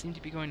we all seem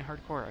to be going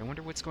hardcore. I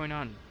wonder what's going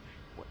on.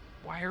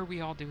 Why are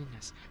we all doing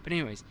this?" But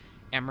anyways,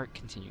 Amric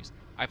continues,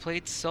 "I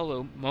played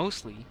solo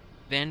mostly,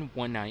 then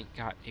one night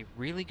got a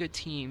really good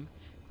team,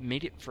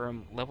 made it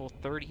from level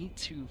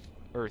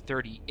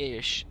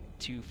 30-ish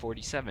to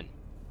 47.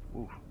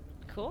 Ooh.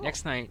 Cool.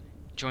 Next night,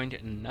 joined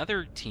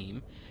another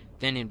team,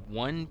 then in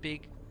one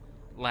big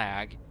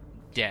lag,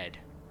 dead.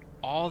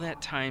 All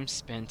that time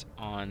spent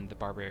on the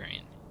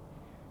barbarian.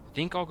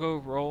 Think I'll go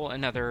roll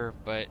another,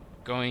 but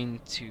going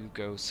to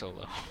go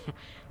solo.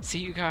 See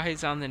you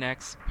guys on the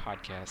next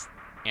podcast,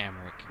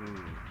 Amric."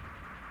 Ooh.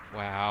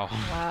 Wow.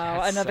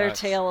 Wow, That another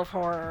sucks. tale of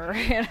horror,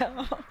 you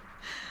know?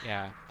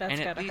 Yeah. That's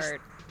and at gotta least-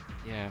 hurt.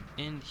 Yeah,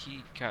 and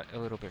he got a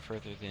little bit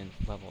further than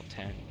level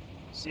 10.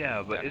 So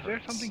Yeah, but that is there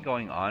hurts. something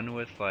going on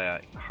with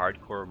like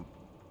hardcore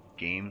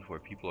games where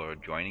people are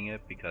joining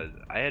it? Because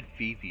I had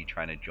Feezy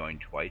trying to join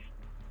twice,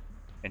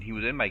 and he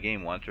was in my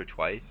game once or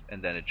twice,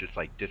 and then it just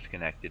like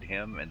disconnected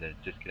him, and then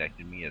it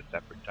disconnected me at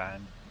separate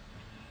times.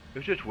 It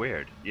was just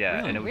weird. Yeah,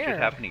 Really and it was weird. just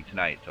happening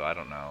tonight, so I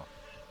don't know.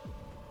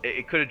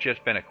 It could have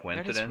just been a That is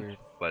coincidence, weird.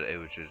 but it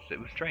was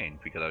strange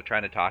because I was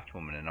trying to talk to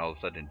him, and then all of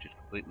a sudden it just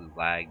completely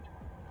lagged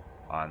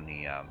on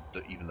the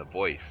even the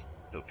voice.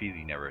 So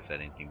Feezy never said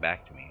anything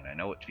back to me, and I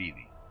know it's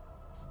Feezy.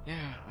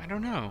 Yeah, I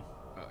don't know.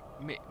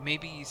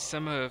 Maybe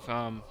some of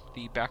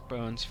the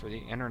backbones for the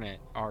internet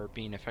are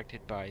being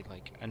affected by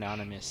like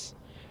Anonymous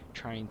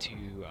trying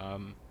to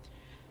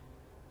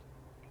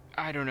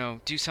I don't know,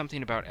 do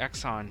something about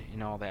Exxon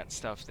and all that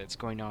stuff that's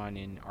going on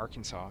in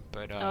Arkansas.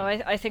 But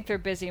I think they're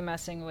busy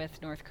messing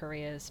with North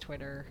Korea's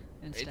Twitter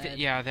instead.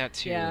 yeah, that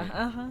too. Yeah,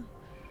 uh-huh.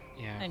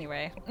 Yeah.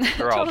 Anyway,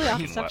 They're all totally off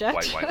the drinking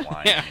subject. white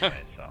wine Yeah.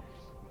 anyway, so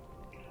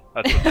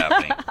that's what's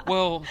happening.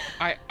 Well,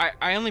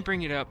 I only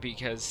bring it up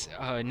because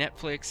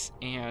Netflix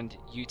and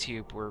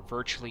YouTube were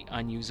virtually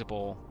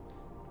unusable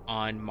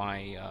on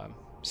my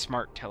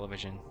smart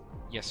television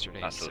yesterday.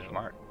 Not so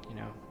smart. You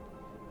know.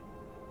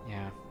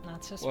 Yeah.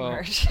 Not so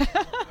Well, smart.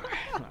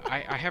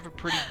 I have a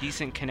pretty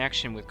decent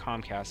connection with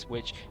Comcast,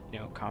 which, you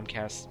know,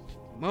 Comcast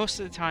most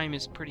of the time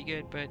is pretty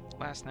good, but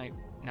last night,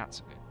 not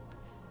so good.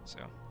 So,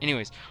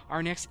 anyways,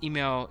 our next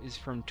email is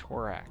from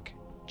Torak.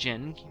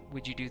 Jen,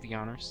 would you do the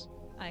honors?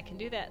 I can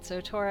do that.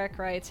 So Torek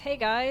writes, "Hey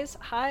guys,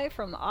 hi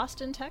from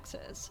Austin,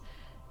 Texas.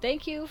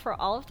 Thank you for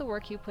all of the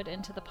work you put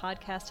into the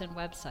podcast and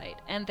website,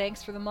 and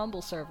thanks for the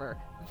Mumble server.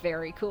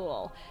 Very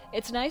cool.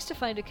 It's nice to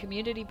find a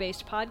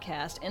community-based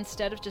podcast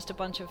instead of just a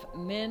bunch of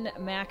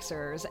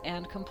min-maxers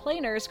and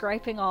complainers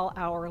griping all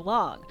hour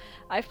long.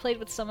 I've played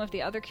with some of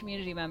the other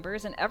community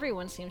members, and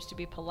everyone seems to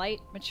be polite,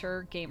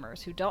 mature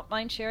gamers who don't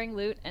mind sharing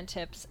loot and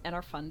tips and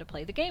are fun to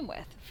play the game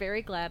with.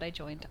 Very glad I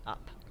joined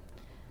up."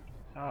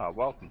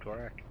 Welcome,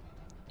 Torak.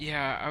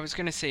 Yeah, I was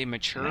going to say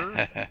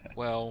mature.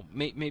 Well,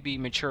 maybe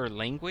mature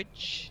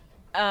language.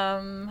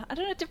 I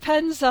don't know. It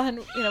depends on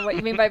what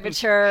you mean by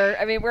mature.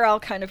 I mean, we're all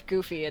kind of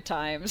goofy at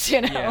times,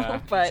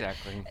 Yeah, but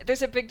exactly.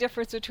 there's a big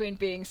difference between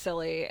being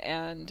silly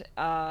and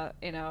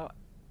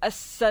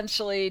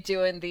essentially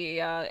doing the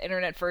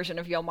internet version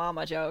of Yo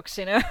Mama jokes.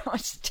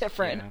 It's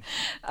different.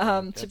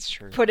 Yeah, To that's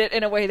true. put it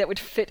in a way that would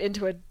fit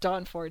into a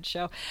Dawn Ford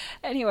show.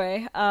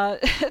 Anyway,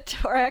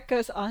 Torak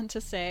goes on to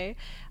say,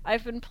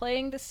 I've been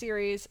playing the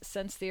series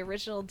since the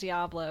original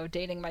Diablo,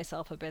 dating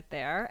myself a bit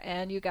there,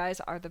 and you guys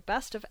are the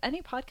best of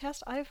any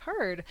podcast I've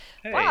heard.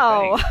 Hey,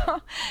 Wow.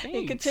 He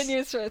Thanks.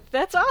 continues with,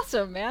 that's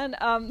awesome, man.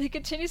 He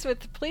continues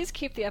with, please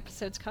keep the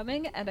episodes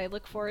coming, and I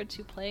look forward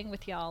to playing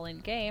with y'all in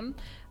game.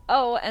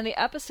 Oh, and the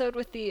episode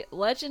with the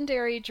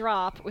legendary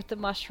drop with the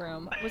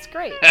mushroom was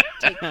great.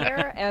 Take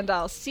care, and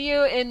I'll see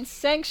you in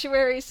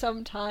Sanctuary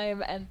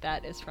sometime, and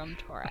that is from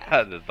Torak.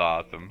 That is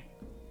awesome.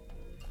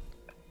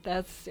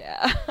 That's,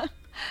 yeah.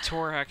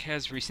 Torak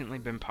has recently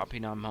been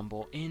popping on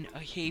Mumble. And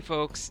hey,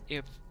 folks,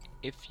 if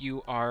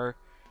you are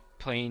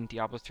playing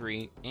Diablo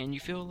 3 and you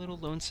feel a little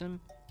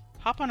lonesome,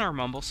 hop on our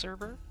Mumble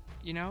server,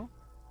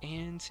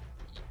 And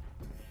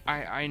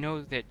I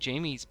know that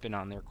Jamie's been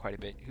on there quite a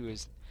bit, who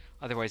is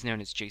otherwise known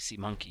as JC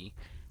Monkey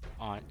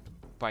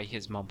by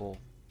his Mumble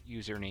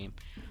username.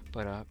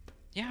 But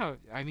yeah,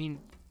 I mean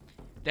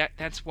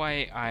that's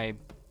why I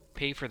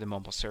pay for the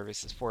Mumble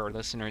service, is for our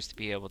listeners to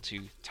be able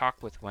to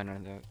talk with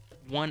one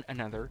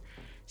another,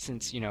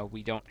 since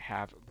we don't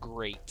have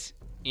great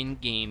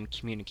in-game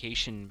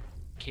communication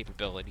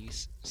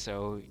capabilities.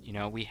 So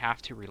we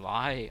have to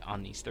rely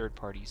on these third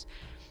parties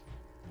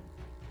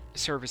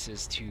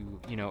services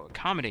to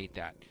accommodate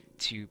that,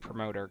 to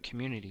promote our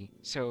community.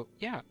 So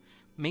yeah,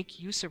 make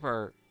use of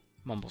our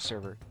Mumble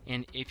server.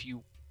 And if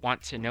you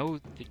want to know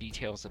the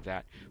details of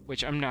that,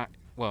 which I'm not,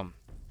 well,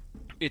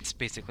 it's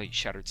basically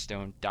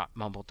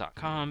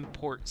shatteredstone.mumble.com,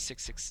 port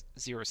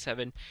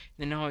 6607,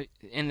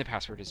 and the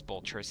password is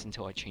Boltrus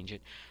until I change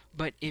it.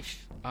 But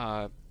if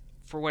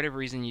for whatever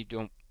reason you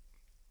don't,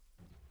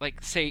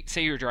 like, say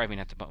you're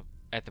driving at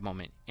the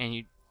moment and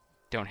you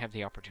don't have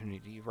the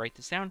opportunity to write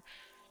this down,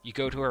 you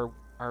go to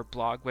our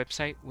blog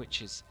website,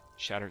 which is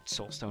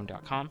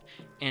shatteredsoulstone.com,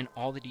 and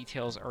all the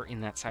details are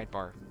in that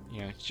sidebar.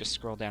 Just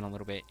scroll down a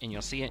little bit and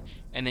you'll see it,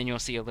 and then you'll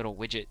see a little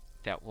widget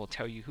that will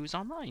tell you who's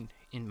online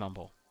in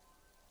Mumble.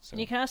 So.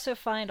 You can also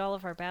find all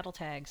of our battle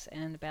tags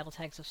and the battle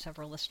tags of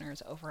several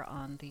listeners over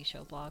on the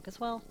show blog as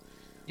well.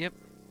 Yep.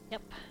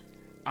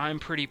 I'm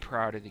pretty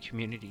proud of the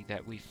community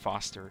that we've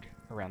fostered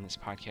around this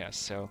podcast.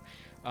 So,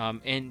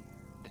 and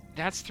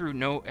that's through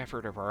no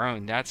effort of our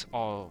own. That's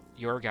all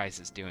your guys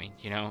is doing.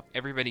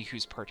 Everybody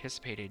who's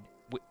participated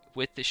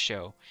with the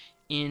show,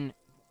 in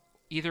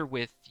either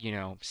with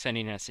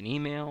sending us an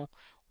email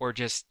or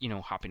just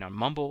hopping on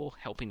Mumble,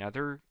 helping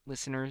other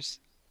listeners,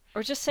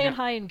 or just saying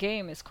hi in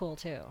game is cool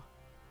too.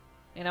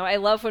 I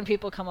love when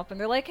people come up and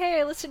they're like,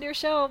 "Hey, I listened to your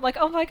show." I'm like,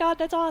 "Oh my god,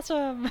 that's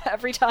awesome!"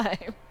 every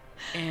time.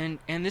 And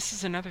this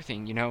is another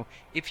thing,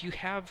 if you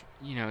have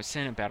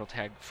sent a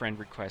BattleTag friend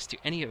request to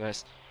any of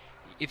us,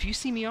 if you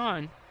see me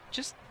on,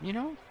 just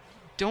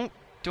don't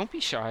be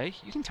shy.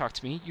 You can talk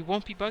to me. You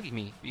won't be bugging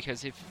me,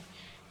 because if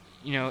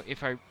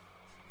I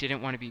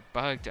didn't want to be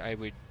bugged, I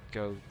would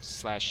go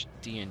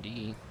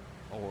 /DND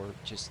or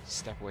just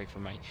step away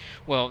from my.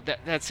 Well,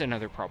 that's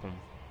another problem.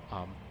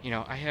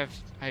 I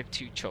have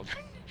 2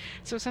 children.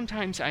 So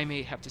sometimes I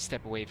may have to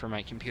step away from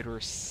my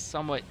computer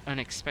somewhat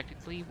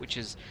unexpectedly, which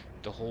is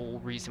the whole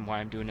reason why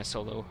I'm doing a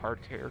solo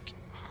hardcore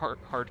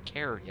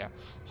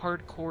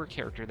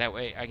character. That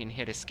way I can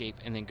hit escape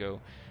and then go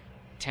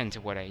tend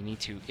to what I need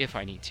to, if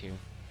I need to,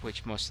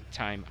 which most of the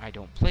time I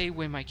don't play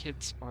when my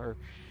kids are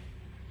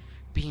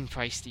being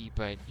feisty,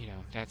 but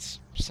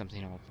that's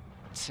something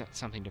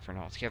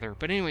different altogether.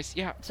 But anyways,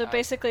 yeah. So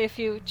basically, if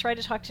you try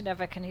to talk to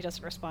Nevik and he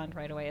doesn't respond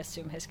right away,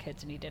 assume his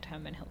kids needed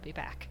him and he'll be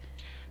back.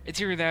 It's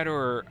either that,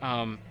 or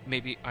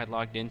maybe I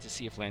logged in to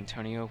see if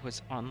Lantonio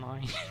was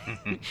online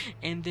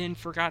and then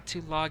forgot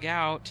to log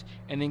out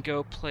and then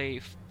go play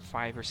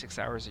 5 or 6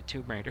 hours of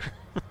Tomb Raider.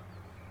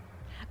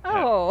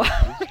 Oh,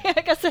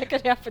 I guess that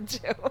could happen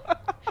too.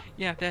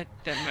 Yeah,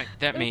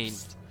 that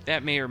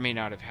may or may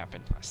not have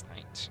happened last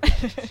night.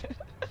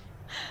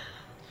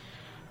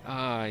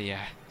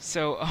 Yeah.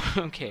 So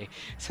okay.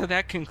 So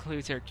that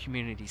concludes our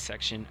community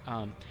section.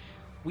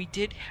 We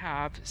did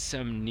have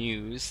some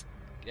news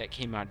that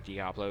came out of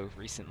Diablo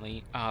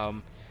recently.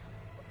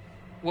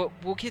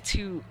 We'll get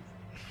to.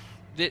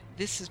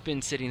 This has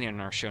been sitting in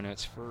our show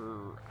notes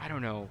for, I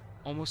don't know,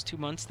 almost 2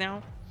 months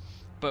now,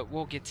 but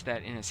we'll get to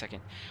that in a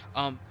second.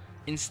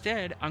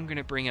 Instead, I'm going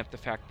to bring up the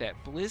fact that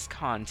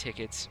BlizzCon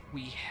tickets,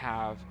 we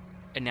have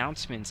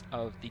announcements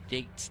of the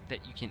dates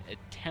that you can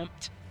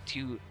attempt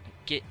to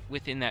get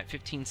within that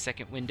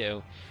 15-second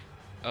window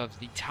of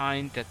the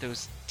time that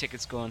those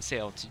tickets go on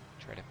sale to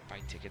try to buy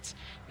tickets.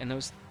 And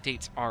those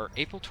dates are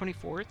April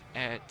 24th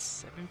at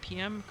 7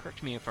 p.m.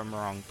 Correct me if I'm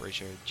wrong,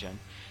 Brisha, Jen.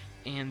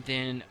 And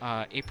then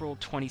April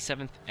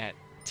 27th at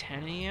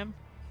 10 a.m.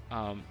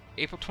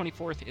 April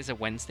 24th is a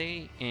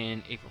Wednesday,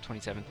 and April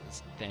 27th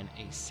is then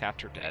a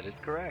Saturday. That is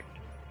correct.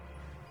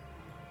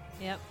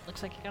 Yep,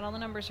 looks like you got all the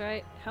numbers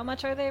right. How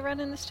much are they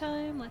running this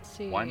time? Let's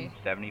see.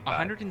 $175.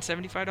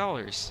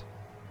 $175.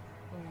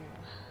 Ooh.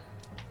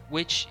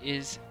 Which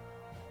is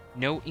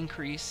no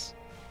increase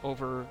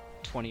over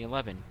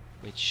 2011,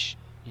 which,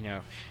 you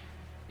know,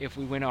 if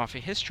we went off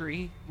of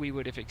history, we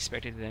would have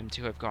expected them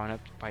to have gone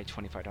up by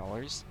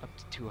 $25, up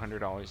to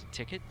 $200 a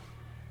ticket,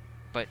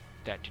 but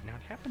that did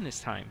not happen this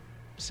time.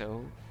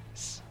 So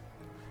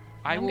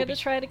I'm going to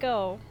try to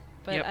go,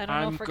 but Yep, I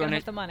don't know if we're going to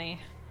have the money.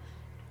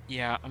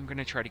 Yeah, I'm going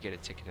to try to get a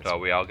ticket as So are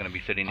well. we all going to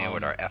be sitting there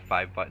with our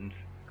F5 buttons?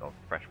 Go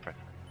press.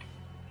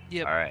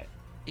 Yep. All right.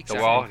 Exactly.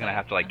 So we're all going to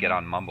have to get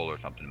on Mumble or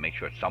something to make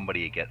sure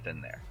somebody gets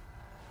in there.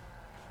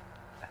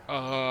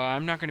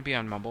 I'm not going to be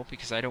on Mumble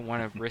because I don't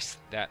want to risk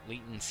that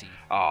latency.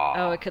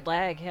 Oh, it could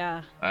lag,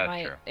 yeah.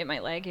 That's true. It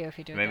might lag you if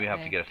you do it Maybe that you have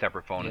way. to get a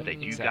separate phone and say,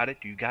 do you got it?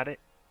 Do you got it?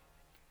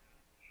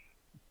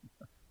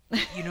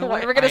 You know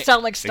what? We're going to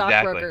sound like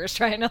stockbrokers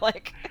trying to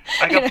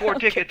I got 4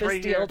 get tickets this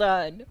right deal here.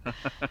 done.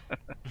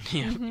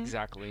 Yeah,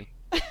 exactly.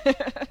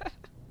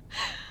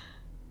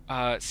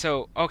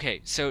 So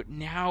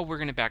now we're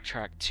going to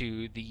backtrack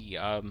to the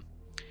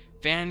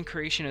fan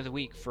creation of the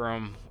week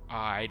from,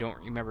 I don't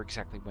remember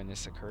exactly when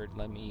this occurred.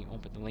 Let me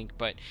open the link.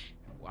 But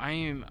I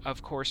am,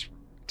 of course,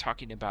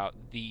 talking about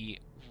the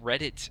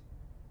Reddit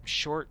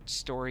short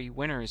story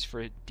winners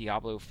for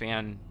Diablo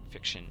fan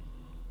fiction.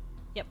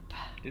 Yep.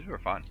 These were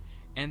fun.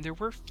 And there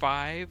were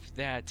 5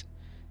 that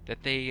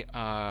they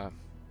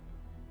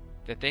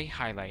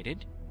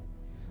highlighted.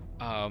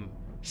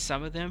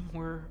 Some of them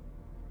were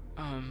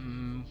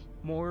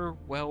more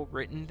well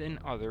written than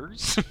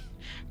others.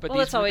 But well,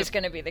 that's always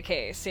going to be the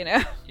case, you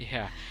know.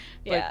 Yeah.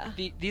 Yeah.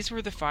 But these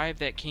were the 5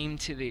 that came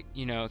to the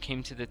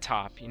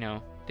top. You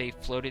know, they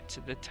floated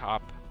to the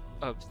top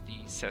of the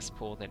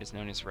cesspool that is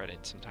known as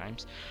Reddit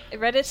sometimes.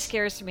 Reddit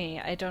scares me.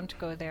 I don't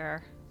go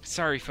there.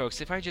 Sorry,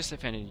 folks, if I just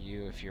offended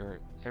you if you're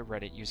a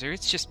Reddit user.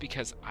 It's just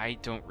because I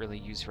don't really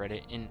use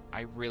Reddit, and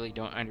I really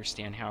don't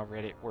understand how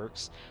Reddit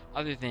works,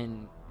 other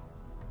than,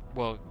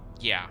 well,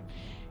 yeah,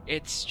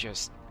 it's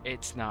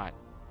not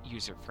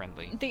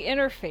user-friendly. The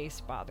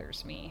interface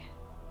bothers me.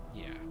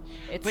 Yeah.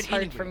 It's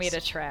hard for me to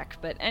track.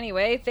 But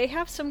anyway, they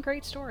have some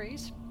great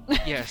stories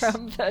Yes.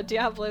 from the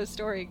Diablo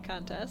story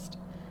contest.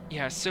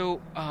 Yeah, so,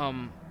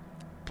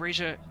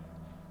 Brazia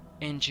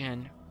and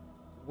Jen,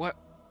 what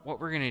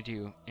we're gonna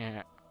do,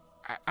 and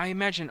I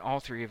imagine all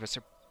 3 of us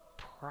are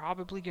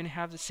probably gonna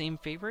have the same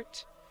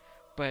favorite,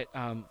 but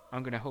I'm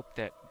gonna hope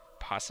that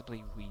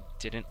possibly we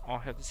didn't all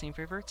have the same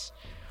favorites.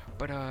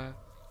 But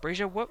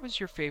Brazia, what was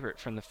your favorite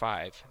from the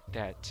 5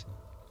 that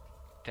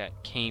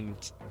came,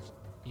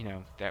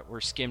 that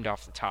were skimmed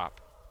off the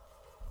top?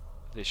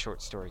 The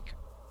short story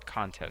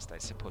contest, I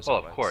suppose. Well,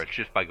 it was. of course,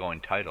 just by going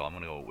title, I'm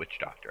going to go with Witch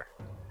Doctor.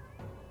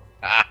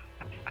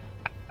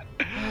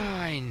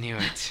 I knew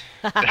it.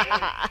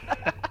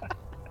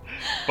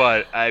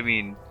 But I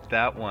mean,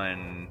 that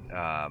one,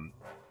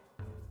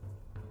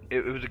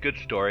 it was a good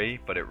story,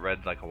 but it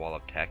read like a wall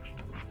of text.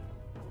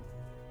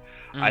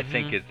 Mm-hmm. I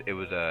think it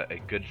was a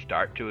good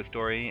start to a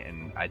story,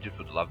 and I just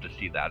would love to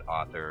see that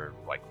author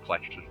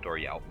flesh the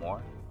story out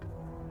more.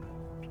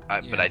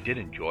 But I did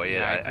enjoy it.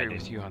 Yeah, I agree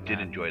with you on did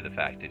that. enjoy the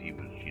fact that he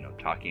was,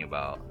 talking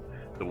about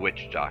the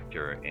witch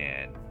doctor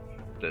and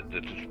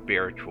the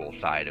spiritual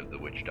side of the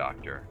witch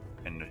doctor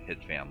and his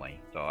family.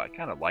 So I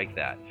kind of like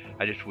that.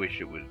 I just wish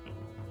it was,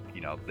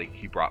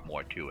 he brought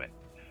more to it.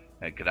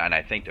 And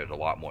I think there's a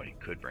lot more he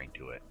could bring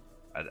to it.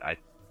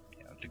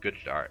 It's a good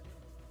start.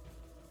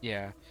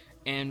 Yeah,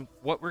 and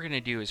what we're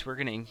gonna do is we're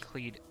gonna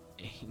include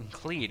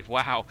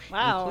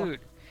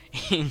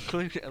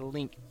a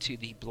link to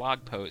the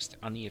blog post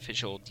on the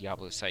official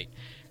Diablo site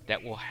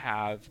that will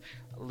have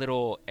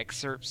little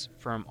excerpts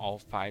from all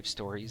 5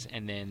 stories,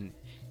 and then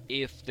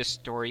if the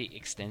story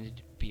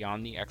extended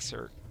beyond the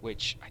excerpt,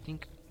 which I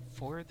think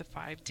 4 of the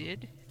 5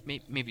 did,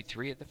 maybe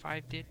 3 of the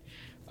 5 did,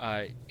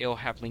 it'll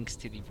have links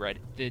to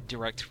the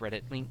direct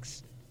Reddit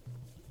links,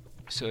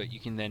 so you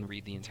can then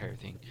read the entire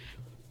thing.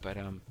 But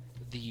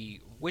the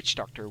Witch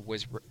Doctor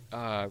was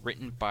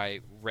written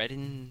by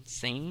Redden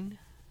Zane,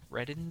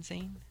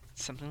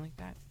 something like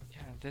that.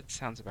 Yeah, that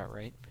sounds about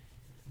right.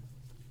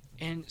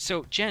 And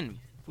so, Jen,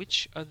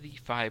 which of the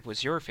 5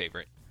 was your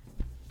favorite?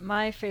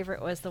 My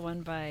favorite was the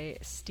one by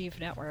Steve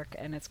Network,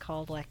 and it's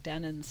called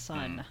Lecdenon's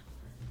Son.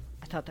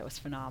 I thought that was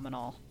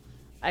phenomenal.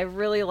 I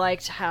really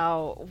liked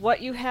how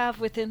what you have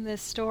within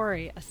this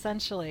story,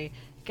 essentially,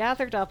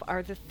 gathered up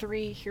are the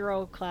 3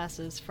 hero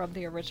classes from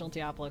the original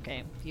Diablo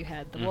game. You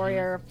had the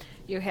warrior,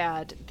 you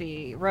had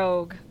the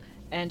rogue,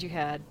 and you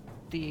had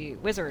the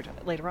wizard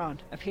later on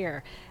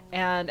appear.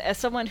 And as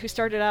someone who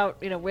started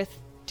out, with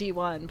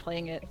D1,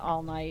 playing it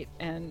all night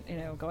and,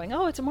 going,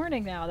 oh, it's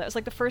morning now. That was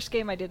the first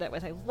game I did that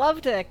with. I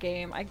loved that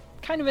game. I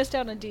kind of missed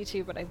out on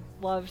D2, but I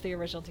loved the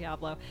original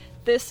Diablo.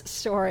 This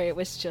story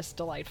was just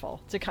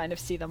delightful to kind of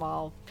see them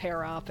all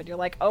pair up, and you're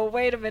like, oh,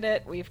 wait a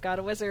minute, we've got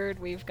a wizard,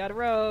 we've got a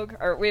rogue,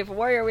 or we have a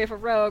warrior, we have a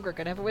rogue, we're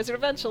going to have a wizard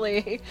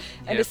eventually.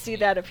 And to see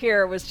that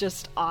appear was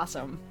just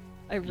awesome.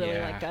 I really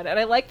liked that. And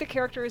I like the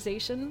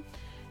characterization.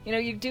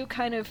 You do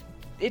kind of,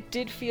 it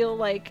did feel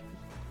like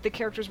the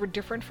characters were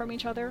different from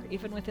each other,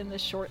 even within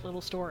this short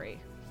little story,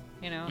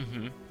 you know?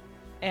 Mm-hmm.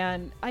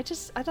 And I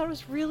thought it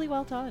was really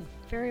well done.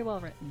 Very well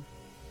written.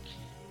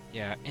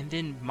 Yeah, and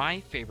then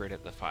my favorite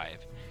of the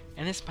 5,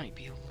 and this might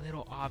be a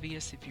little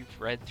obvious if you've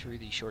read through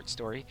the short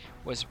story,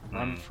 was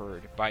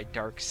Rumford by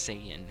Dark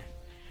Saiyan.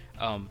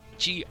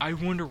 Gee, I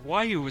wonder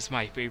why it was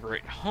my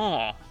favorite,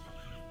 huh?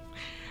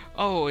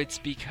 Oh, it's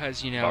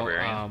because, you know,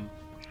 Barbarian.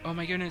 Oh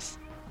my goodness.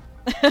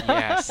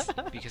 Yes,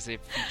 because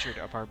it featured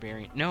a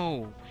barbarian.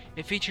 No,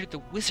 it featured the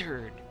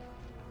wizard.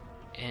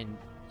 And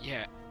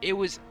yeah, it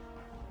was,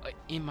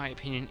 in my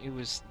opinion, it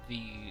was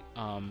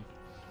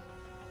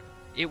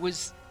it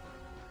was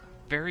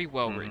very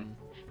well written.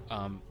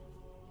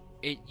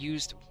 It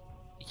used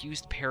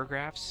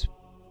paragraphs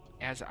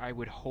as I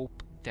would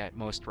hope that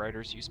most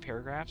writers use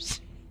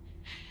paragraphs.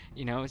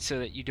 You know, so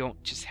that you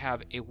don't just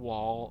have a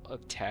wall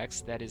of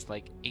text that is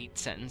like 8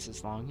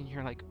 sentences long and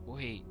you're like,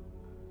 wait,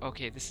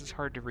 okay, this is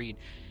hard to read.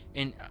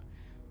 And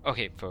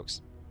okay,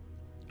 folks,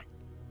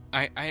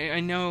 I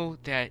know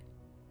that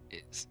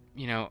it's,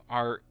 you know,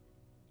 our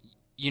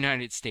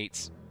United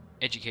States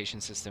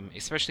education system,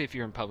 especially if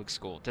you're in public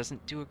school,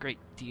 doesn't do a great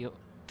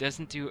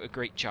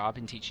job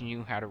in teaching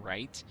you how to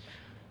write.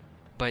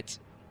 But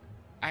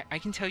I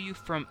can tell you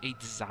from a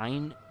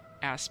design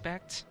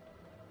aspect,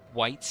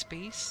 white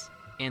space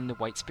and the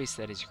white space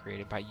that is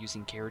created by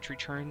using carriage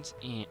returns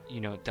and, you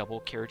know,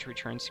 double carriage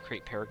returns to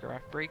create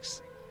paragraph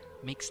breaks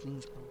makes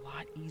things a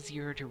lot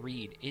easier to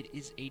read. It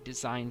is a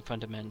design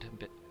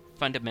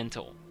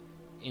fundamental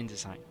in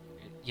design.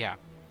 Yeah.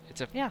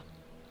 Yeah.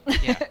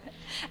 Yeah.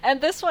 And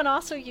this one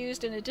also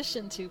used, in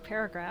addition to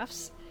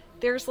paragraphs,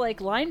 there's like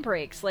line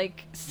breaks,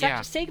 like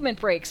segment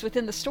breaks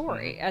within the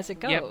story as it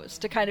goes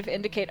to kind of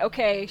indicate,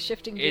 okay,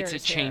 shifting gears.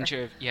 It's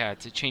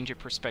a change of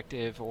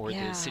perspective, or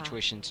the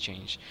situation's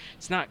changed.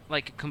 It's not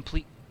like a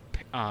complete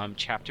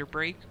chapter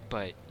break,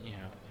 but you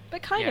know.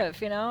 But kind of,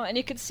 you know, and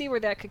you could see where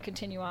that could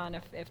continue on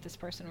if this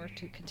person were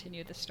to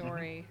continue the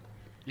story.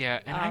 Yeah,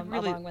 and I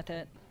really along with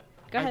it.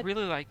 Go ahead. I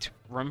really liked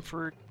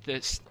Rumford,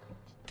 the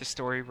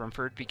story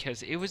Rumford,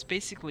 because it was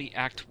basically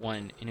Act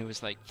 1, and it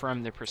was like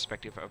from the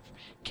perspective of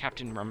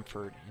Captain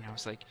Rumford, and I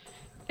was like,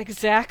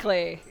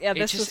 exactly. Yeah,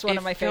 this was one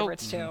of my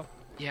favorites too.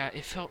 Yeah,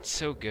 it felt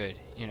so good,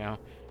 you know.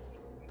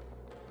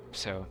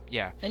 So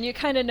yeah. And you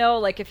kind of know,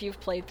 like, if you've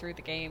played through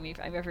the game,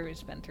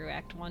 everybody's been through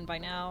Act 1 by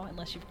now,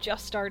 unless you've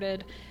just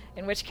started,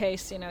 in which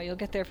case, you know, you'll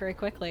get there very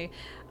quickly.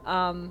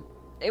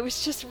 It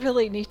was just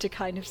really neat to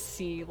kind of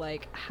see,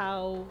 like,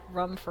 how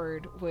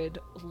Rumford would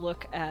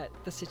look at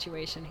the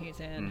situation he's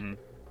in.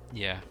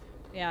 Yeah.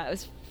 Yeah, it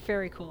was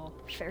very cool.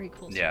 Very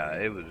cool story. Yeah,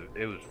 it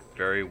was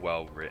very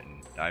well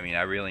written. I mean,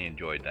 I really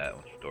enjoyed that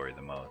story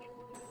the most.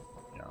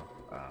 You know,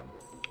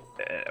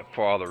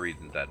 for all the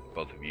reasons that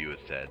both of you have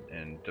said,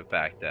 and the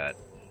fact that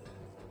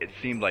it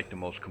seemed like the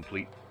most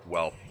complete,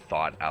 well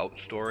thought out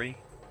story.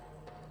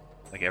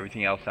 Like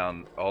everything else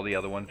all the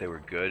other ones, they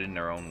were good in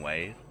their own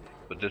ways,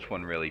 but this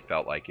one really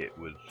felt like it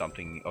was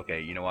something. Okay,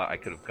 you know what? I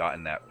could have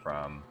gotten that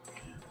from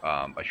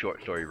a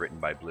short story written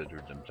by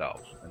Blizzard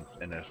themselves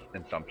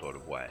in some sort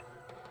of way.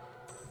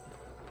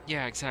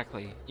 Yeah,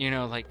 exactly. You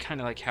know, like kind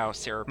of like how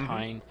Sarah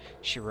Pine,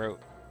 she wrote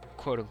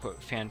quote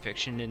unquote fan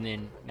fiction, and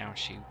then now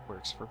she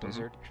works for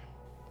Blizzard.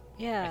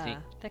 Yeah,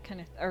 that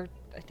kind of, or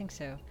I think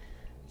so.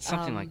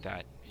 Something like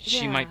that.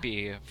 She might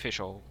be an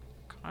official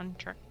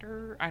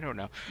contractor. I don't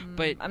know,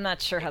 but I'm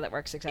not sure how that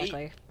works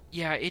exactly.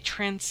 It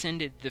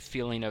transcended the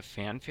feeling of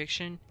fan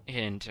fiction,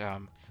 and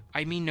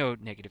I mean no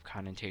negative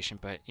connotation,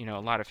 but you know,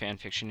 a lot of fan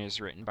fiction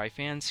is written by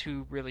fans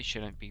who really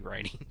shouldn't be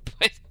writing,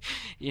 but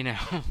you know.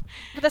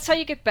 But that's how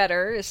you get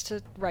better, is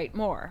to write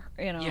more,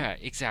 you know. Yeah,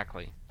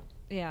 exactly.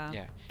 Yeah.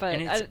 Yeah. But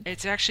and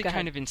it's actually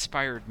kind of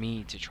inspired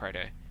me to try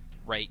to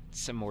write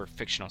some more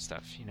fictional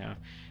stuff, you know,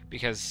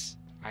 because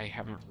I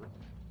haven't,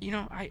 you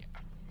know,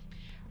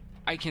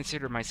 I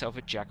consider myself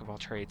a jack of all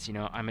trades, you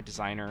know. I'm a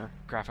designer,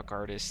 graphic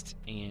artist,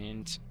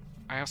 and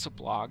I also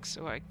blog,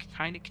 so I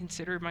kind of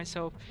consider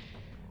myself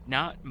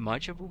not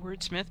much of a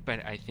wordsmith,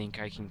 but I think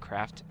I can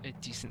craft a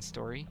decent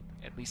story,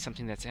 at least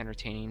something that's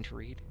entertaining to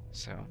read.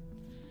 So,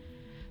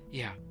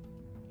 yeah.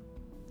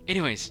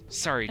 Anyways,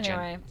 sorry,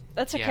 Jen.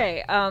 That's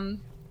okay.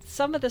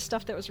 Some of the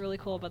stuff that was really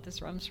cool about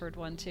this Rumford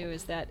one, too,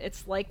 is that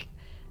it's like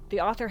the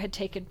author had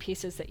taken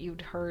pieces that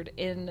you'd heard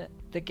in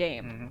the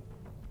game.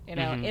 You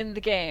know, in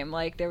the game.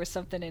 Like, there was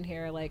something in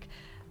here, like,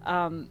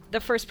 the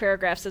first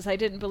paragraph says, "I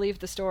didn't believe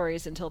the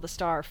stories until the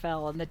star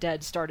fell and the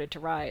dead started to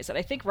rise." And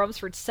I think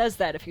Rumford says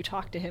that if you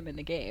talk to him in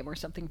the game, or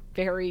something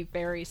very,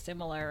 very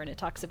similar. And it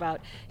talks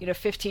about, you know,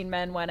 15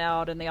 men went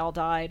out and they all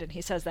died, and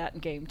he says that in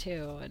game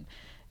too. And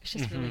it's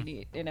just really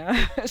neat, you know.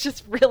 It's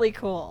just really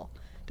cool.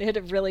 They had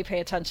to really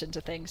pay attention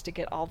to things to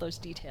get all those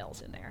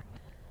details in there.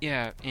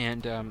 Yeah,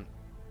 and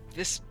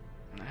this,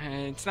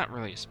 it's not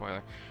really a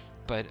spoiler,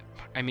 but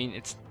I mean,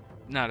 it's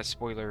not a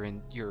spoiler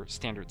in your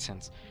standard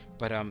sense.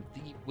 But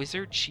the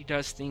wizard, she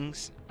does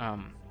things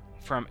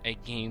from a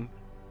game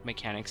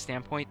mechanic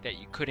standpoint that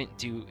you couldn't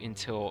do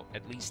until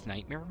at least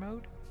Nightmare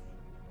mode.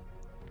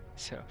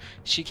 So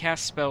she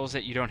casts spells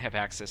that you don't have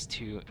access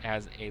to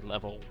as a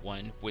level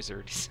 1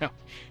 wizard. So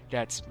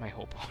that's my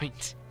whole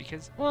point.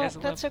 Because Well, as a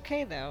that's level,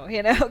 okay though,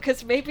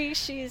 because maybe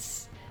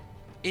she's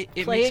it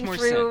playing makes more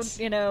through, sense.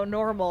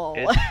 normal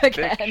It's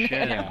again.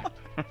 fiction. Yeah.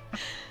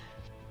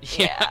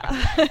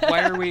 Yeah.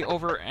 Why are we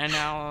over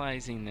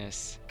analyzing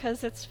this?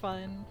 Because it's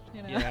fun,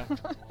 Yeah.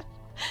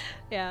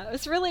 Yeah, it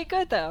was really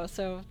good though,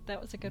 so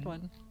that was a good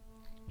one.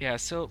 Yeah,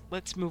 so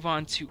let's move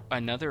on to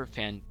another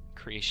fan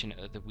creation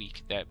of the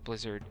week that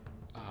Blizzard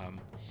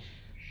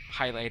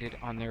highlighted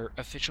on their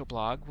official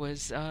blog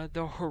was the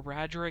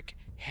Horadric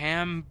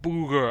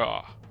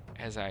Hamburger,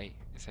 as I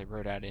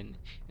wrote out in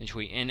the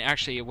tweet. And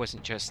actually, it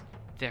wasn't just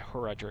the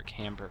Horadric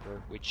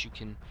Hamburger, which you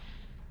can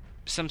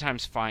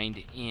sometimes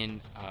find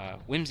in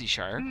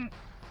Whimsyshire,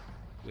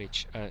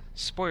 which,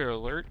 spoiler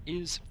alert,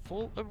 is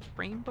full of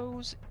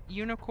rainbows,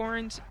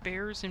 unicorns,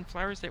 bears, and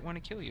flowers that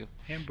want to kill you.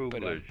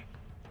 Hamburgers.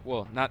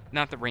 Well,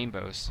 not the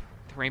rainbows.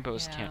 The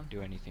rainbows Yeah. can't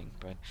do anything,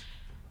 but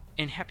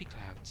and happy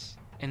clouds,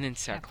 and then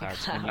sad Happy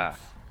clouds clouds.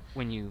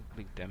 when you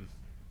leave them.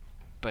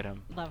 But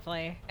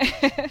Lovely.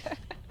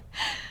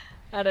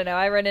 I don't know.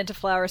 I run into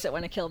flowers that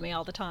want to kill me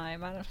all the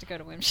time. I don't have to go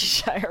to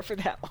Whimsyshire for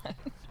that one.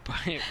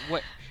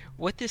 but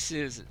what this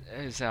is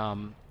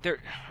there.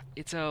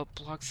 It's a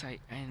blog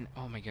site, and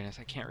oh my goodness,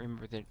 I can't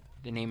remember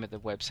the name of the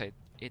website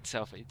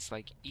itself. It's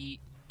like Eat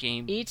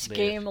Game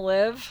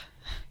Live.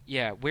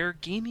 Yeah, where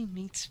gaming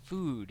meets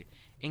food.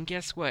 And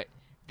guess what?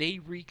 They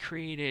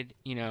recreated,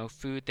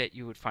 food that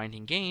you would find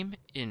in game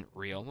in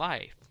real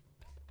life.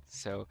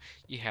 So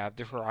you have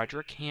the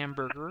Horadric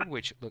Hamburger,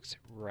 which looks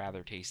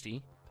rather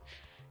tasty.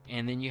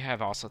 And then you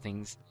have also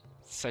things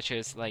such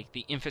as like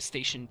the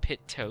Infestation Pit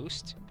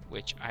Toast,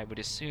 which I would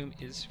assume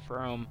is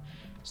from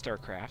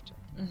StarCraft.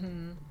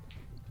 Mm-hmm.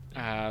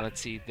 Let's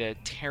see, the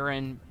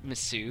Terran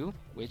Misu,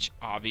 which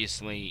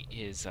obviously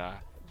is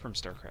from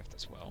StarCraft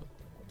as well.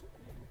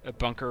 A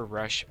Bunker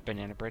Rush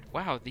Banana Bread.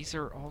 Wow, these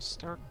are all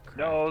StarCraft.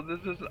 No, this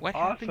is an What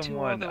happened awesome to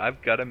all one. the-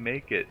 I've got to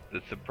make it.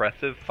 The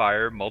Suppressive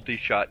Fire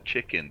Multi-Shot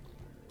Chicken.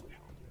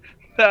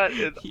 That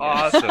is Yeah.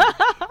 awesome.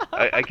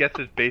 I guess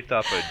it's based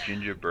off a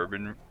ginger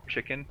bourbon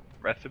chicken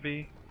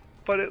recipe,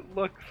 but it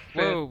looks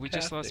fantastic. Whoa, we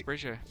just lost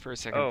Bridget for a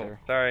second Oh, there.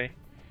 sorry.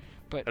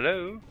 But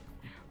Hello?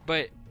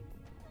 But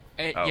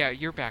Oh. yeah,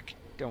 you're back.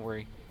 Don't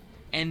worry.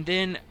 And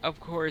then, of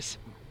course,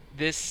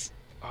 this.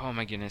 Oh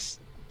my goodness,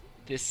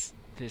 this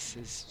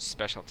is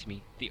special to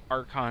me. The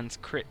Archon's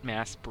Crit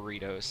Mass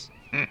Burritos.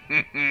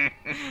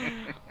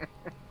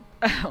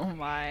 Oh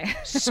my.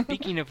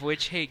 Speaking of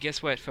which, hey,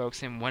 guess what,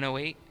 folks? In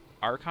 108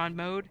 Archon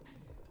mode,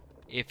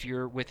 if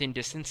you're within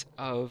distance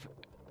of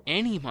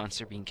any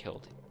monster being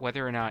killed,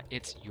 whether or not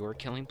it's your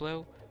killing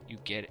blow, you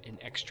get an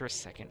extra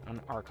second on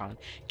Archon.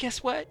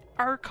 Guess what?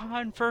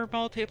 Archon for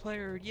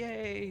multiplayer!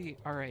 Yay!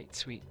 Alright,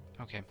 sweet.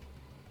 Okay.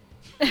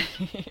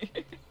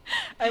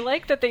 I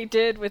like that they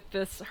did with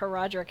this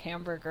Horadric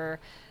Hamburger.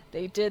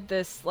 They did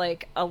this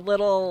like a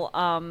little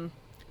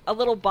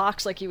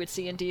box like you would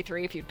see in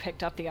D3 if you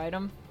picked up the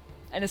item,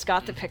 and it's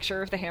got the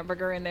picture of the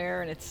hamburger in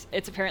there, and it's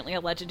apparently a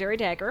legendary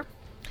dagger.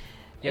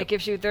 Yep. It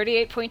gives you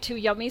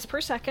 38.2 yummies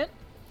per second,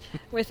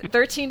 with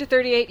 13 to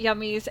 38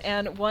 yummies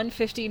and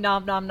 150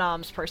 nom nom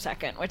noms per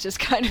second, which is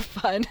kind of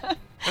fun.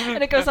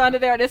 And it goes on to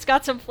there, and it's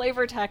got some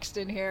flavor text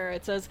in here.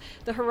 It says,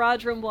 "The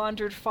Horadrim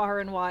wandered far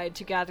and wide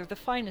to gather the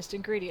finest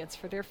ingredients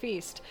for their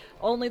feast.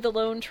 Only the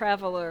lone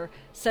traveler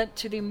sent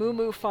to the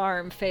Mumu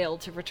farm failed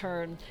to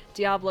return.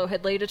 Diablo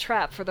had laid a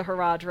trap for the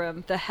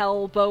Horadrim, the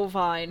hell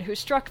bovine, who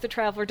struck the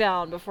traveler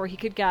down before he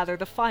could gather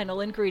the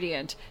final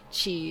ingredient,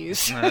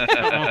 cheese."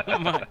 Oh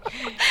my.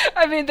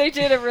 I mean, they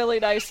did a really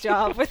nice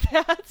job with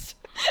that.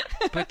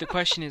 But the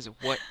question is,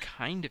 what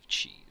kind of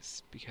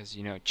cheese? Because,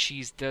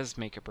 cheese does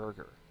make a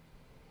burger.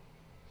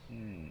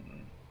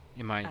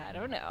 Am I... I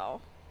don't know.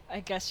 I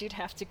guess you'd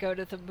have to go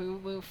to the Moo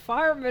Moo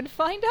farm and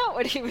find out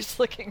what he was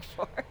looking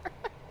for.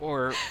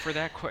 Or, for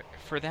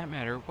that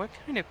matter, what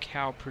kind of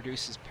cow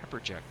produces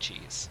pepper jack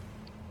cheese?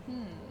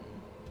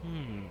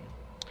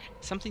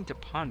 Something to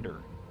ponder.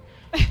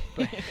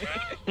 But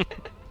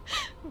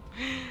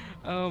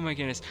oh my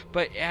goodness.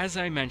 But as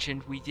I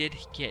mentioned, we did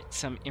get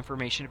some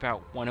information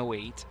about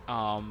 108.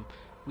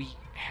 We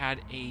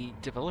had a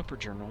developer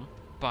journal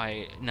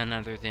by none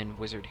other than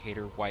Wizard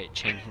Hater Wyatt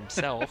Chang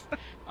himself.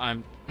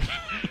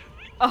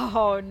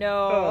 Oh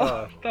no.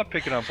 Oh, stop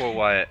picking on poor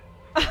Wyatt.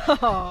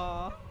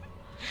 Oh.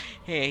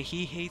 Hey,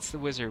 he hates the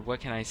wizard,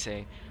 what can I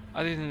say?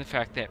 Other than the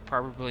fact that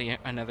probably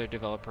another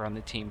developer on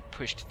the team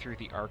pushed through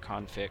the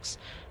Archon fix.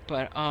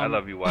 But I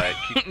love you, Wyatt.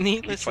 Keep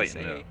needless to fighting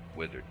say, the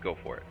wizard. Go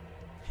for it.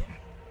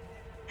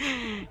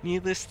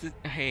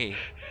 hey,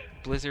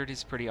 Blizzard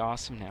is pretty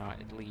awesome now,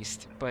 at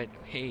least. But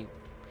hey,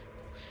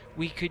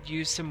 we could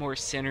use some more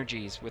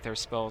synergies with our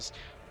spells.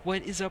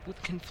 What is up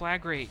with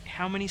Conflagrate?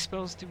 How many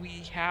spells do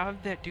we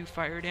have that do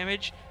fire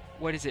damage?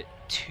 What is it,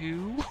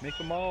 2? Make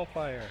them all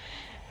fire.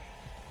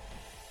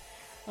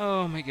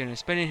 Oh my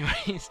goodness. But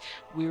anyways,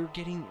 we were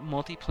getting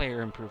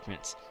multiplayer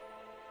improvements.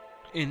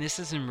 And this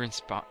is in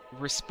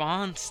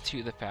response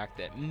to the fact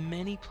that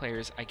many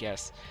players, I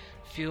guess,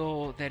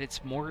 feel that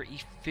it's more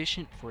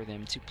efficient for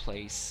them to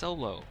play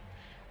solo.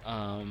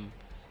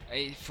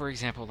 For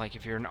example, like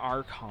if you're an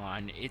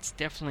Archon, it's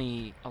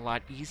definitely a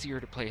lot easier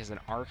to play as an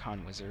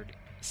Archon wizard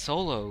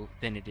solo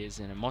than it is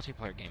in a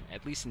multiplayer game,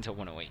 at least until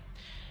 108.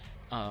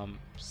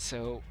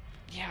 So,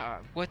 yeah,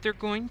 what they're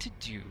going to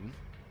do,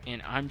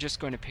 and I'm just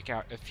going to pick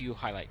out a few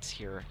highlights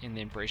here, and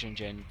then Brazier and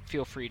Jen,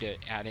 feel free to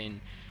add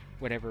in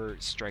whatever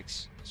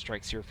strikes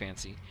your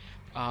fancy.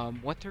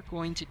 What they're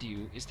going to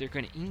do is they're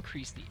going to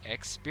increase the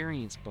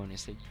experience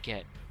bonus that you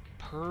get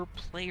per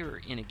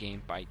player in a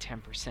game by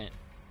 10%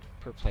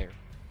 per player.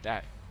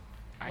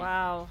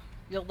 Wow,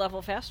 you'll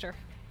level faster.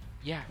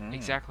 Yeah,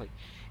 exactly.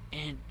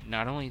 And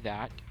not only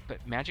that,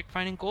 but Magic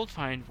Find and Gold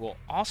Find will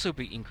also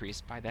be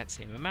increased by that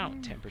same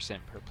amount, 10%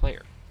 per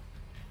player.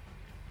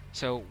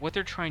 So what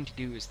they're trying to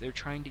do is they're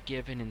trying to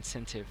give an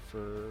incentive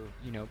for,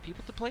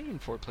 people to play in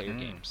 4-player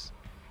games.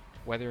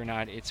 Whether or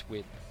not it's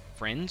with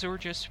friends or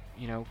just,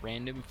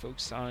 random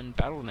folks on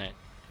Battle.net,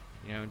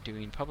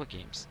 doing public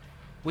games.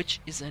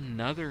 Which is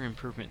another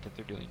improvement that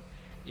they're doing.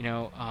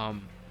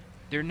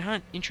 They're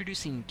not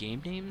introducing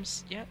game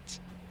names yet,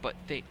 but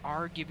they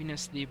are giving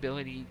us the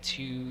ability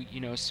to,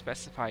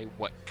 specify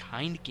what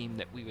kind of game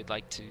that we would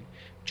like to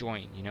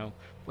join,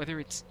 Whether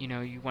it's,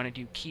 you want to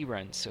do key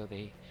runs, so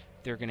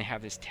they're going to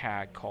have this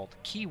tag called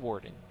Key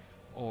Warden.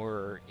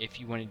 Or if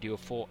you want to do a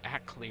full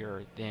act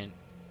clear, then,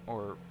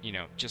 or,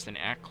 just an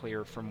act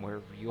clear from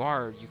wherever you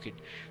are, you could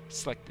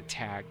select the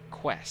tag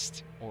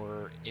Quest.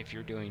 Or if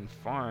you're doing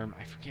Farm,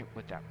 I forget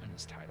what that one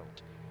is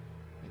titled.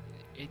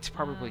 It's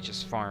probably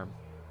just Farm.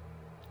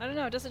 I don't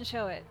know, it doesn't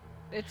show it.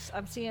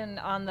 I'm seeing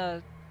on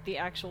the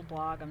actual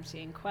blog, I'm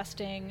seeing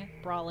questing,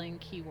 brawling,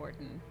 key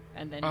warden,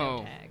 and then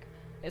no tag.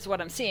 Is what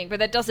I'm seeing, but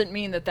that doesn't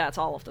mean that that's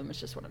all of them, it's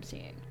just what I'm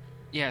seeing.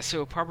 Yeah,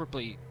 so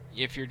probably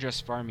if you're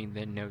just farming,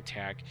 then no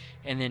tag.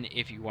 And then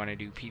if you want to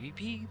do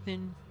PvP,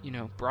 then,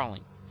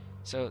 brawling.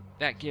 So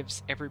that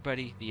gives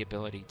everybody the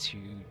ability to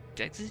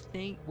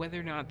designate whether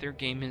or not their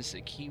game is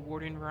a key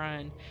warden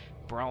run,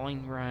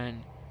 brawling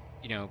run,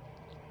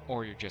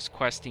 or you're just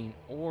questing,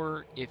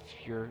 or if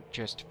you're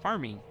just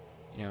farming,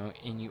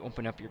 and you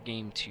open up your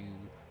game to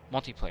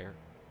multiplayer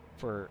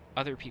for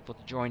other people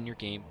to join your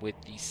game with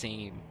the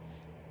same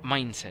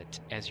mindset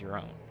as your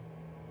own.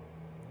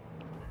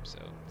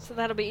 So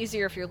that'll be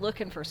easier if you're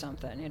looking for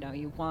something,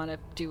 you want to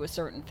do a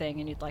certain thing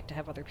and you'd like to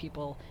have other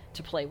people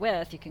to play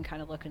with, you can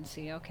kind of look and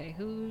see, okay,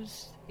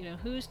 who's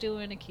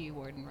doing a key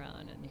warden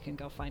run, and you can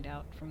go find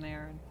out from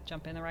there and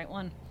jump in the right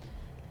one.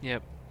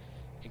 Yep,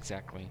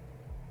 exactly.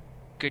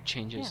 Good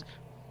changes.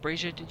 Yeah.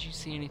 Brazier, did you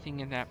see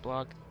anything in that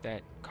blog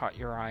that caught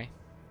your eye?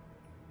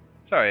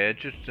 Sorry, it's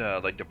just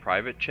like the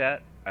private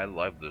chat. I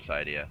love this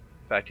idea.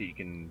 The fact that you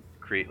can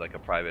create like a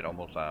private,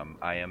 almost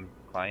IM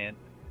client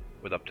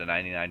with up to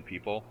 99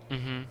 people.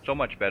 Mm-hmm. So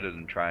much better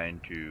than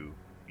trying to,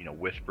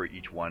 whisper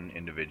each one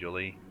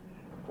individually,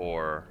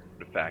 or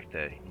the fact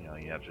that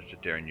you have to sit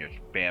there and you're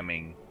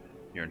spamming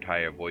your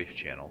entire voice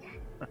channels.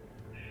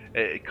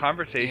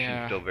 Conversation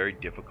is still very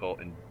difficult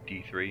in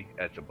D3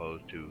 as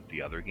opposed to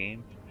the other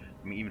games.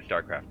 I mean, even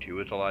StarCraft 2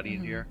 is a lot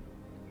easier.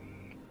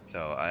 So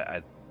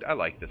I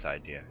like this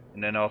idea.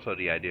 And then also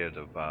the ideas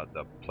of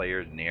the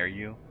players near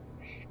you.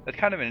 That's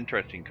kind of an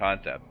interesting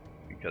concept,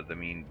 because I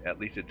mean, at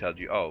least it tells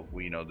you,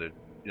 that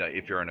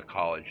if you're in a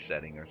college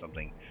setting or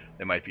something,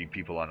 there might be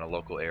people on a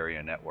local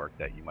area network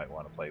that you might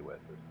want to play with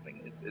or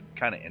something. It's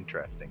kind of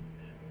interesting.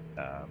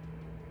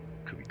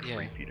 Could be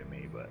creepy to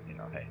me, but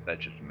hey,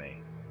 that's just me.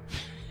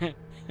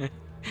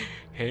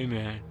 Hey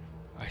man,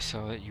 I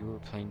saw that you were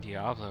playing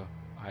Diablo.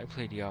 I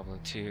play Diablo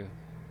 2.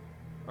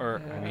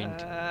 Or,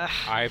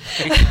 I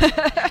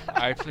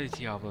play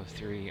Diablo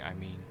 3,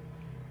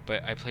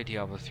 but I play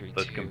Diablo 3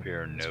 Let's too.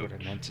 compare notes. That's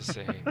what I meant to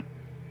say.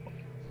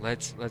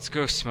 Let's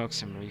go smoke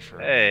some reefer.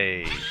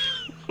 Hey.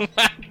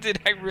 Did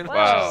I really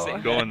wow, say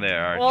going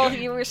there, aren't well,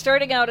 you? You were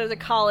starting out as a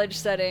college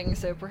setting,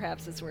 so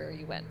perhaps it's where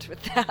you went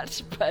with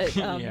that. But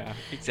yeah,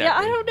 exactly. Yeah,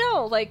 I don't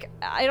know. Like,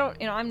 I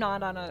don't. I'm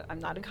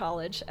not in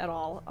college at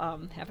all.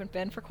 Haven't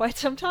been for quite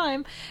some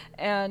time,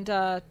 and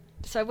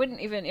so I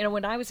wouldn't even.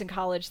 When I was in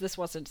college, this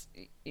wasn't.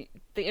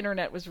 The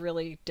internet was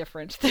really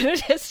different than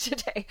it is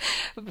today.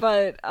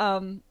 But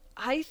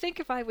I think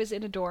if I was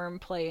in a dorm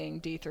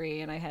playing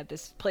D3 and I had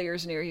this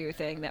players near you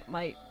thing, that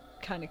might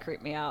kind of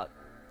creep me out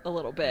a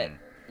little bit.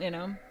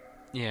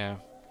 Yeah.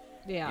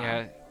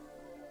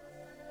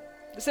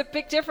 It's a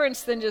big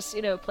difference than just,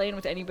 playing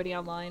with anybody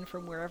online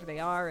from wherever they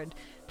are, and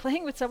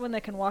playing with someone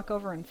that can walk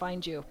over and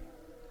find you.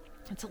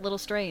 It's a little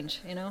strange,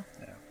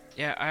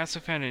 Yeah, I also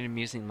found it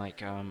amusing,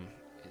 like,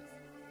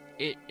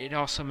 it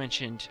also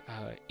mentioned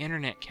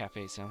internet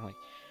cafes, and I'm like,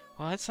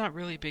 well, that's not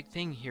really a big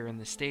thing here in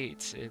the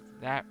States.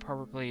 That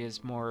probably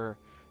is more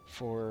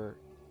for,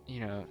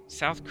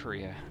 South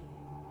Korea,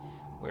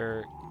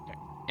 where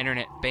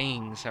internet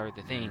bangs are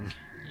the thing.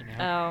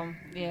 Oh,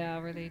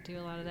 yeah, where they do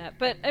a lot of that.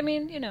 But,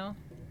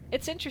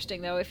 it's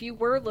interesting, though. If you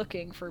were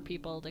looking for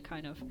people to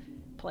kind of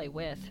play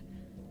with,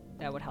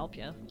 that would help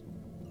you.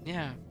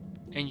 Yeah.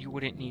 and you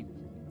wouldn't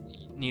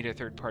need a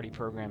third-party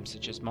program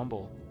such as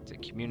Mumble to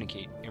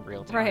communicate in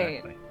real time.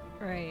 Right.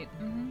 Right.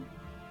 Mm-hmm.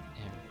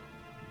 Yeah.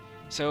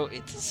 So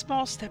it's a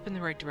small step in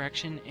the right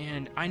direction,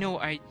 and I know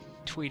I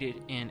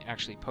tweeted and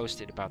actually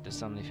posted about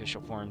this on the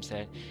official forums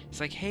that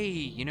it's like,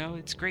 hey,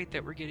 it's great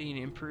that we're getting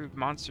improved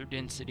monster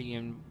density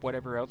and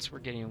whatever else we're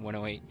getting in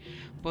 108,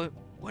 but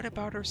what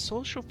about our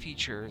social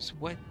features?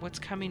 What's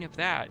coming of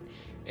that?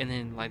 And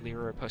then Lively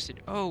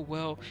posted, oh,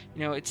 well,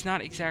 it's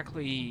not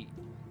exactly,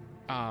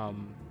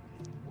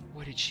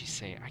 what did she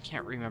say? I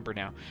can't remember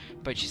now,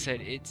 but she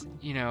said it's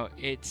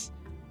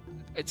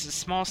a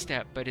small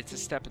step, but it's a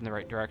step in the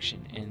right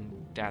direction, and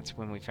that's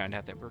when we found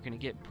out that we're going to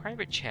get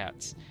private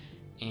chats.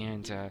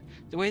 And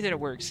the way that it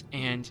works,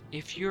 and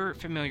if you're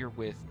familiar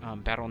with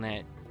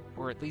Battle.net,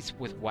 or at least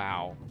with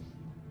WoW,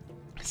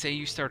 say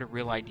you start a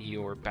Real ID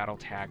or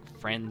BattleTag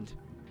friend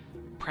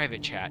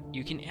private chat,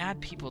 you can add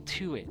people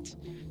to it,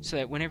 so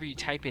that whenever you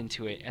type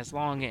into it, as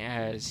long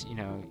as,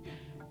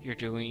 you're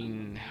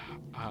doing,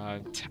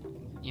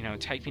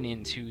 typing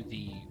into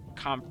the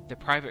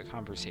private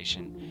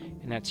conversation,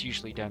 and that's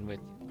usually done with,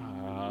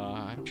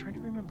 I'm trying to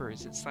remember,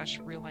 is it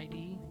 /Real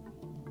ID?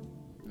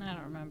 I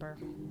don't remember.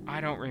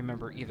 I don't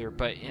remember either,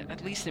 but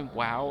at least in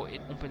WoW, it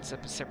opens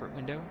up a separate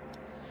window.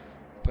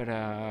 But,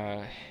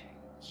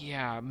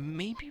 yeah,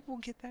 maybe we'll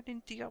get that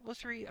in Diablo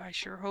 3. I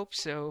sure hope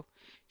so,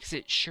 because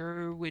it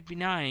sure would be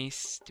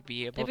nice to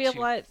be able to...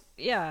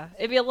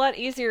 It'd be a lot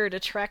easier to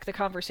track the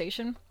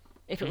conversation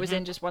if it was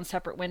in just one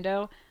separate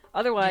window.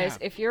 Otherwise,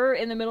 if you're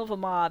in the middle of a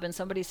mob and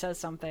somebody says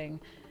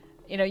something...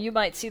 you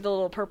might see the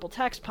little purple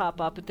text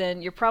pop up, but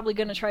then you're probably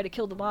going to try to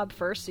kill the mob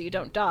first so you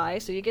don't die.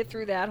 So you get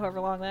through that,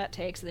 however long that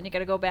takes, and then you got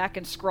to go back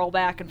and scroll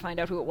back and find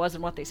out who it was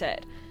and what they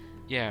said.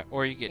 Yeah,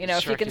 or you get if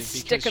distracted you can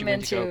stick them because you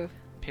went into... to go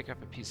pick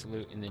up a piece of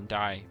loot and then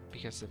die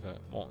because of a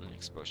molten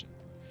explosion.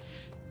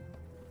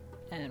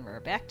 And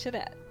we're back to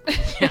that.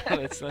 Yeah,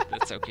 let's let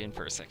that soak in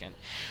for a second.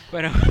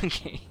 But,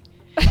 okay.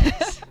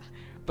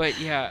 But,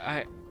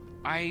 yeah,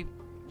 I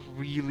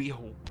really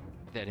hope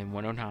that in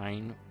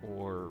 109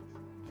 or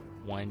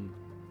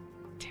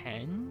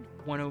 110,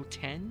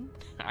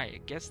 I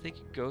guess they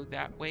could go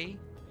that way,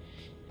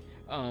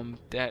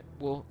 that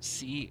we'll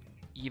see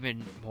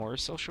even more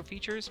social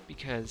features,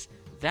 because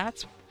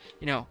that's,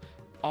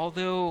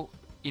 although,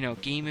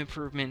 game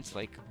improvements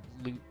like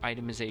loot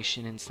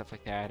itemization and stuff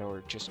like that,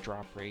 or just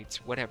drop rates,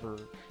 whatever,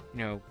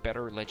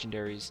 better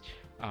legendaries,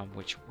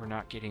 which we're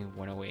not getting in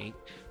 108,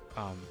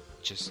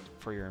 just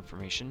for your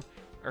information,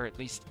 or at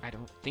least I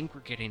don't think we're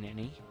getting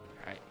any.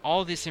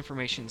 All this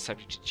information is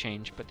subject to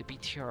change, but the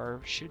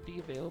BTR should be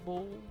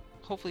available,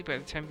 hopefully by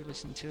the time you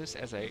listen to this,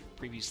 as I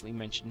previously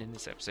mentioned in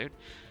this episode.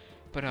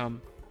 But,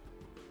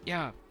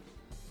 yeah.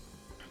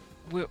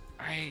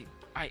 I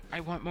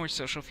want more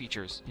social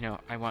features.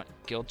 I want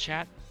guild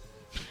chat,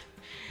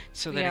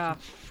 so that I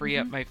can free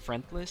up my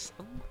friend list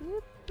a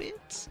little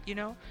bit,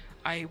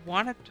 I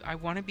want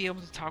to be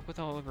able to talk with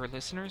all of our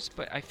listeners,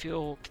 but I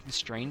feel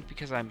constrained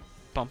because I'm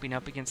bumping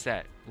up against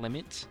that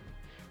limit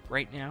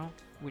right now,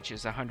 which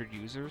is 100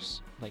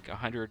 users, like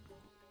 100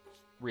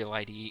 Real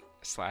ID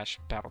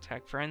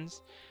 /BattleTag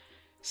friends.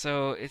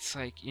 So it's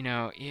like,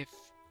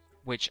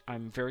 which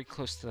I'm very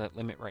close to that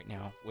limit right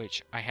now,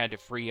 which I had to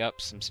free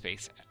up some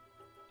space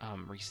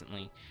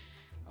recently,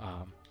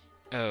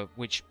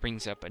 which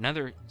brings up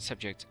another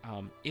subject.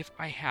 If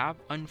I have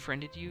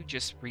unfriended you,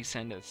 just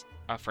resend us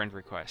a friend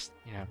request.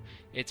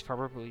 It's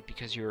probably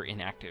because you're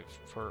inactive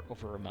for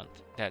over a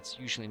month. That's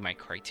usually my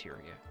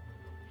criteria.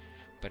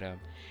 But,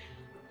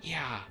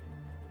 yeah,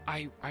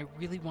 I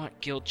really want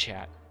guild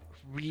chat.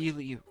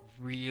 Really,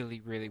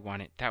 really, really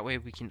want it. That way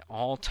we can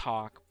all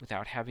talk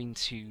without having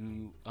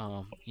to,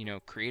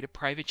 create a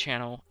private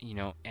channel,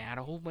 add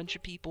a whole bunch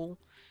of people.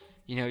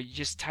 You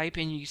just type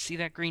in, you see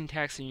that green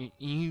text, and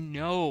you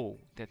know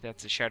that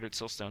that's a Shattered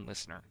Soulstone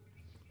listener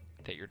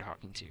that you're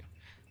talking to.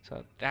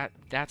 So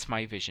that's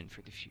my vision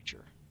for the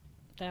future.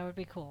 That would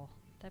be cool.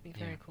 That'd be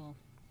very cool.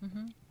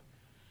 Mm-hmm.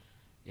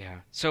 Yeah.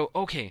 So,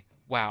 okay.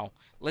 Wow.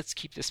 Let's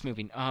keep this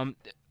moving.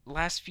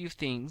 Last few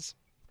things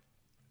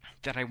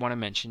that I want to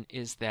mention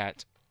is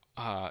that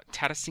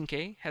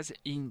Tadasinke has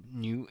a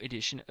new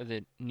edition of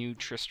the new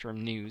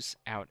Tristram News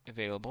out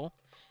available.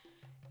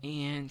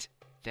 And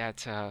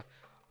that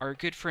our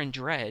good friend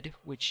Dread,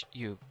 which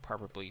you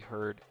probably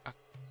heard a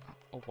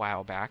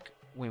while back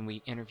when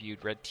we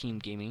interviewed Red Team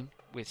Gaming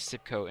with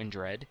Sipco and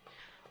Dread,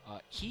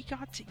 he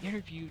got to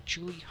interview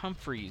Julie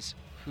Humphreys,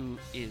 who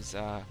is,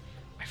 I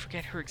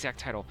forget her exact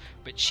title,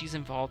 but she's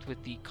involved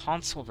with the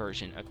console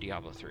version of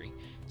Diablo 3.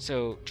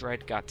 So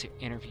Dread got to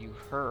interview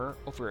her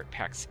over at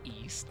PAX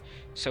East.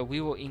 So we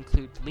will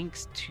include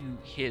links to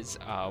his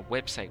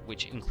website,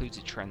 which includes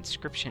a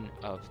transcription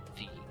of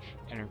the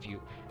interview,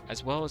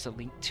 as well as a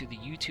link to the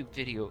YouTube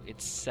video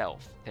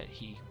itself that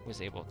he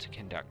was able to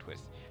conduct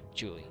with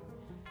Julie.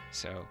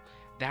 So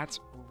that's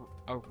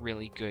a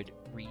really good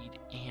read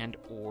and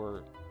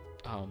or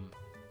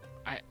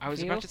I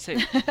was about to say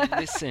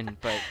listen,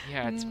 but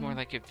yeah, it's more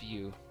like a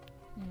view.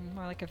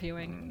 More like a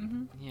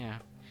viewing. Mm-hmm. Yeah.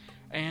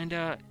 And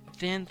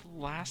then the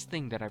last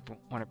thing that I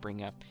want to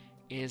bring up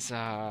is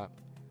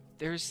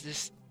there's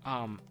this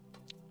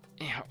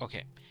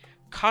okay,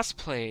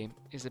 cosplay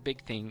is a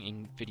big thing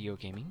in video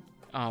gaming.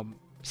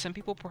 Some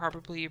people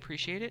probably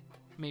appreciate it.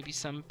 Maybe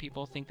some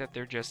people think that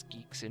they're just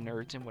geeks and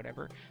nerds and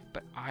whatever,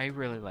 but I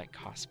really like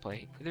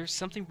cosplay. There's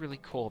something really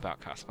cool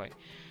about cosplay.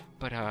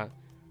 But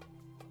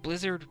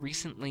Blizzard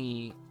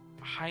recently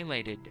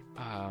highlighted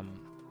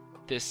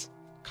this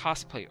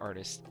cosplay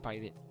artist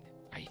I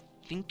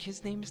think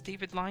his name is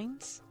David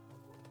Lyons,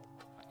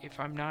 if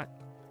I'm not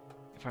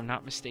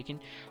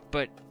mistaken.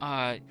 But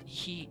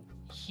he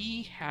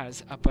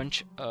has a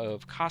bunch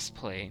of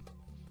cosplay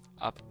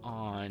up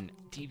on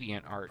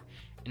DeviantArt,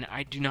 and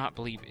I do not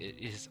believe it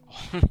is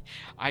all.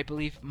 I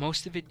believe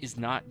most of it is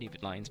not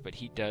David Lyons, but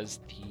he does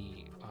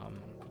the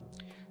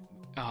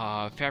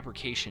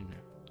fabrication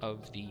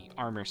of the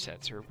armor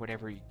sets or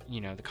whatever,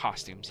 the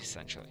costumes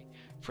essentially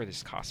for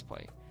this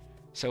cosplay.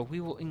 So we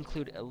will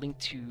include a link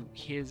to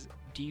his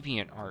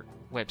DeviantArt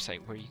website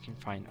where you can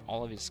find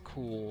all of his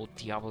cool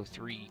Diablo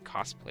 3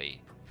 cosplay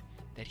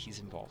that he's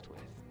involved with.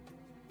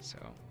 So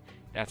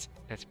that's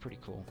pretty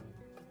cool.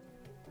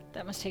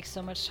 That must take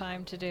so much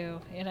time to do,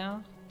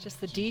 Just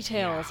the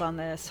details on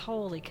this.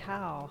 Holy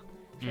cow.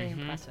 Very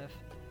impressive.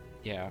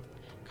 Yeah.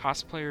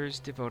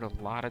 Cosplayers devote a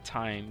lot of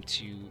time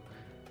to,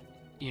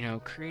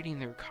 creating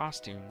their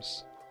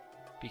costumes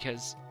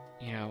because,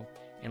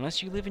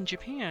 unless you live in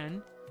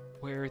Japan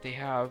where they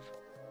have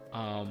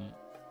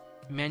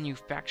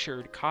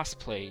manufactured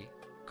cosplay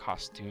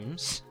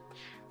costumes,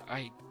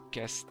 I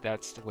guess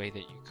that's the way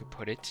that you could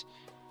put it,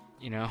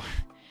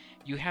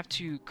 you have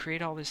to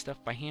create all this stuff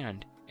by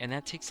hand, and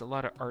that takes a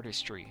lot of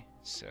artistry.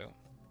 So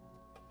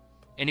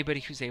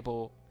anybody who's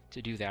able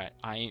to do that,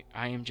 I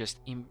am just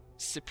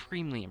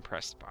supremely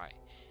impressed by,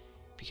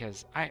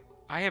 because I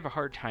have a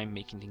hard time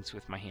making things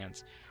with my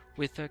hands.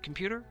 With a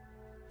computer,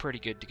 pretty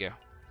good to go,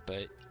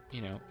 but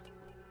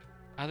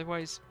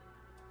otherwise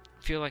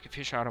feel like a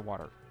fish out of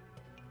water.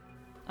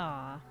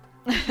 Aw.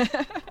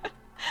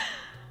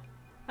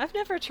 I've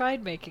never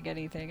tried making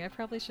anything. I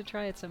probably should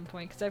try at some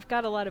point, because I've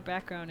got a lot of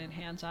background in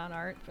hands-on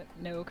art, but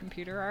no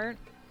computer art,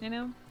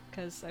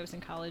 because I was in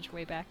college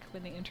way back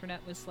when the internet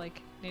was,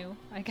 new,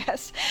 I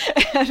guess,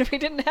 and we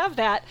didn't have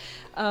that.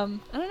 I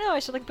don't know, I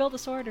should, build a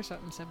sword or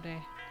something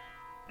someday.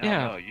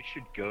 No, you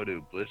should go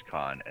to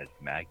BlizzCon as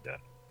Magda.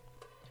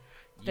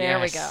 There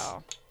we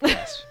go.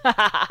 Yes.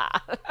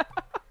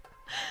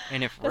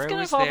 And if that's Ro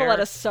gonna is involve there, a lot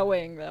of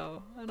sewing,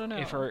 though. I don't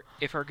know.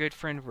 If our good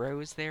friend Ro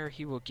is there,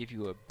 he will give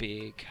you a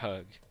big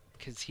hug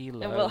because he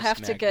loves. And we'll have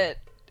Magda.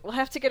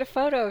 to get a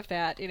photo of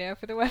that,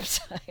 for the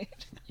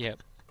website.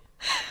 Yep.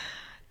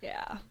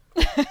 Yeah.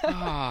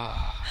 Yeah.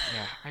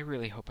 I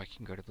really hope I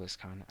can go to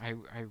BlizzCon. I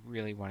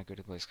really want to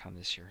go to BlizzCon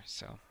this year.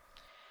 So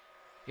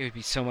it would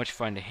be so much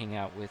fun to hang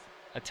out with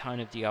a ton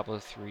of Diablo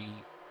 3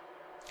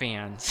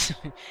 fans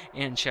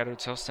and Shattered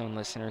Soulstone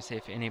listeners.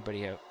 If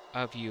anybody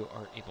of you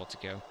are able to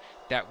go,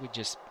 that would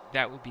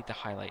be the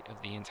highlight of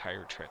the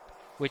entire trip,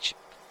 which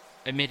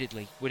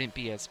admittedly wouldn't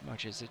be as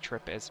much as a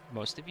trip as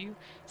most of you,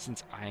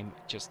 since I'm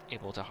just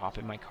able to hop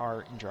in my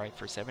car and drive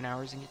for 7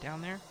 hours and get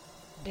down there.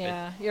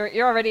 Yeah,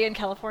 you're already in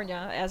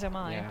California, as am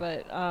I, Yeah.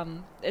 but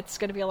it's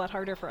going to be a lot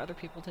harder for other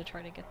people to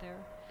try to get there.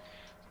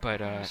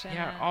 But understand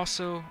yeah, that.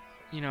 also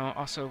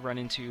run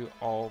into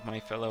all my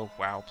fellow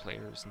WoW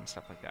players and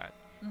stuff like that.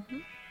 Mm-hmm.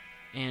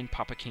 And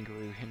Papa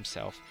Kangaroo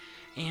himself.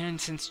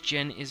 And since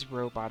Jen is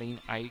roboting,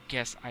 I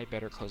guess I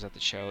better close out the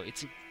show.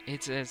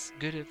 It's as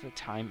good of a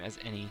time as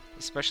any,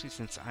 especially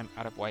since I'm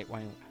out of white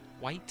wine,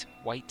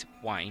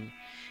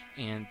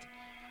 and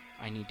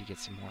I need to get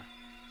some more.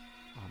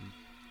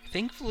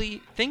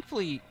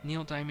 Thankfully,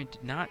 Neil Diamond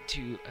did not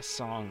do a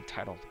song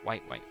titled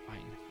White Wine.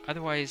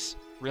 Otherwise,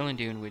 Rylan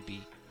Dune would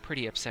be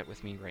pretty upset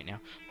with me right now.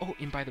 Oh,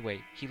 and by the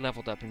way, he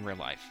leveled up in real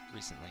life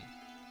recently.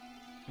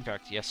 In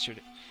fact,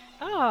 yesterday.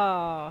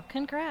 Oh,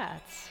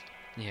 congrats.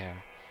 Yeah.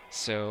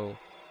 So,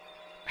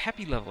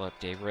 happy level up,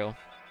 Dave Rill.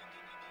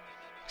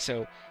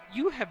 So,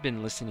 you have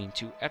been listening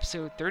to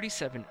episode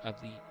 37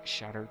 of the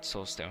Shattered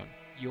Soulstone,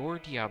 your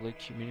Diablo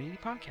community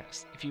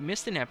podcast. If you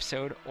missed an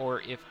episode,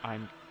 or if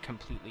I'm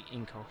completely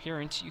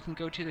incoherent, you can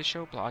go to the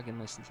show blog and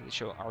listen to the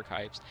show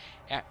archives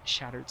at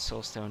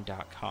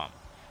shatteredsoulstone.com.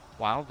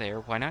 While there,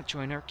 why not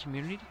join our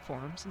community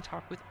forums and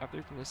talk with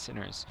other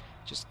listeners?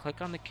 Just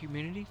click on the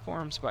community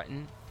forums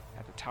button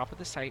at the top of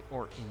the site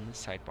or in the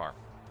sidebar.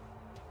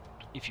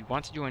 If you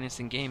want to join us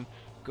in game,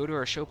 go to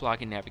our show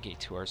blog and navigate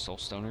to our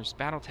Soulstoners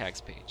Battle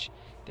Tags page.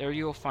 There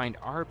you will find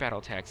our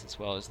battle tags as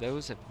well as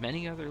those of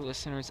many other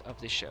listeners of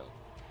the show.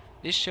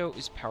 This show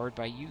is powered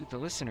by you, the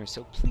listener,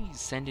 so please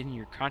send in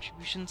your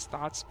contributions,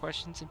 thoughts,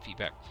 questions, and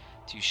feedback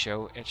to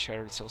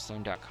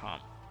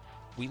show@shatteredsoulstone.com.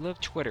 We love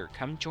Twitter.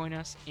 Come join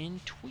us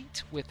and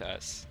tweet with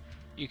us.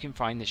 You can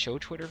find the show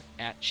Twitter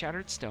at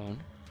ShatteredStone.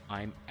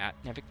 I'm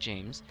at Nevik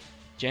James.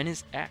 Jen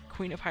is at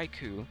Queen of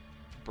Haiku.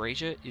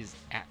 Brazia is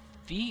at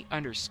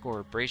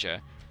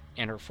 _Brazia.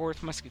 And our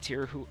fourth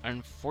musketeer, who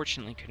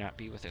unfortunately could not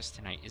be with us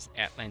tonight, is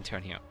at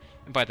Lantonio.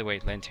 And by the way,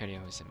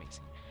 Lantonio is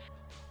amazing.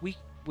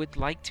 would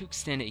like to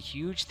extend a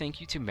huge thank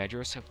you to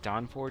Medros of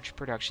Dawnforge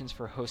Productions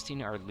for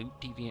hosting our Loot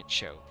Deviant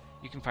show.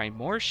 You can find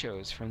more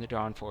shows from the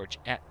Dawnforge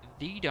at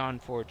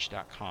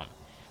thedawnforge.com.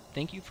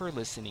 Thank you for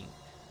listening.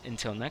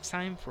 Until next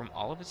time, from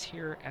all of us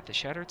here at the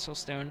Shattered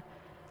Soulstone,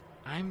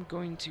 I'm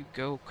going to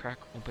go crack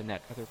open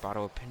that other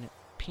bottle of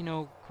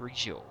Pinot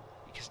Grigio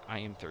because I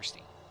am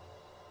thirsty.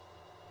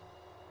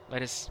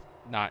 Let us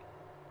not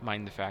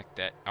mind the fact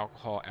that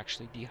alcohol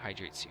actually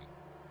dehydrates you.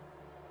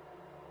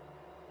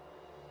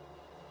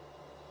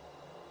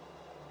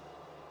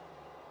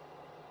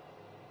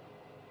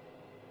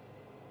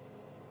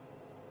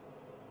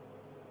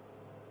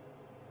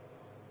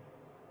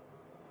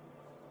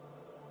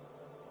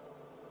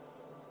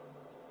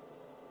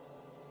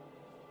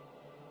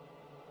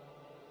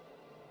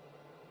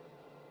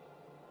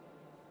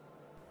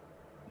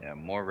 Yeah,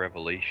 more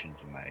revelations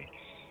in my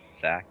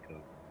sack of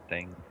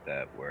things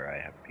that where I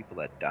have people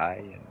that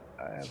die, and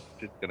I'm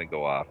just gonna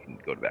go off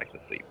and go back to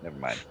sleep. Never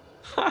mind.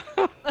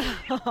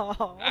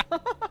 Oh.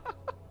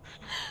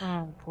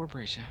 Oh, poor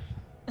Bracia.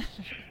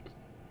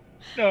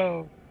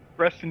 No,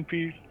 rest in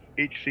peace,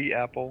 HC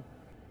Apple.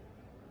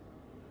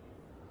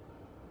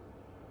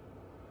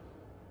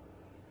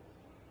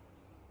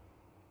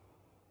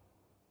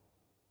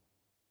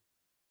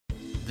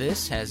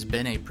 This has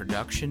been a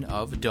production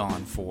of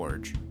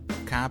Dawnforge.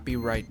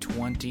 Copyright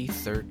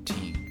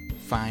 2013.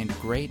 Find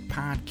great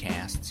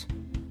podcasts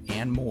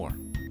and more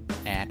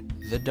at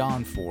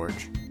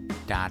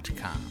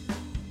thedawnforge.com.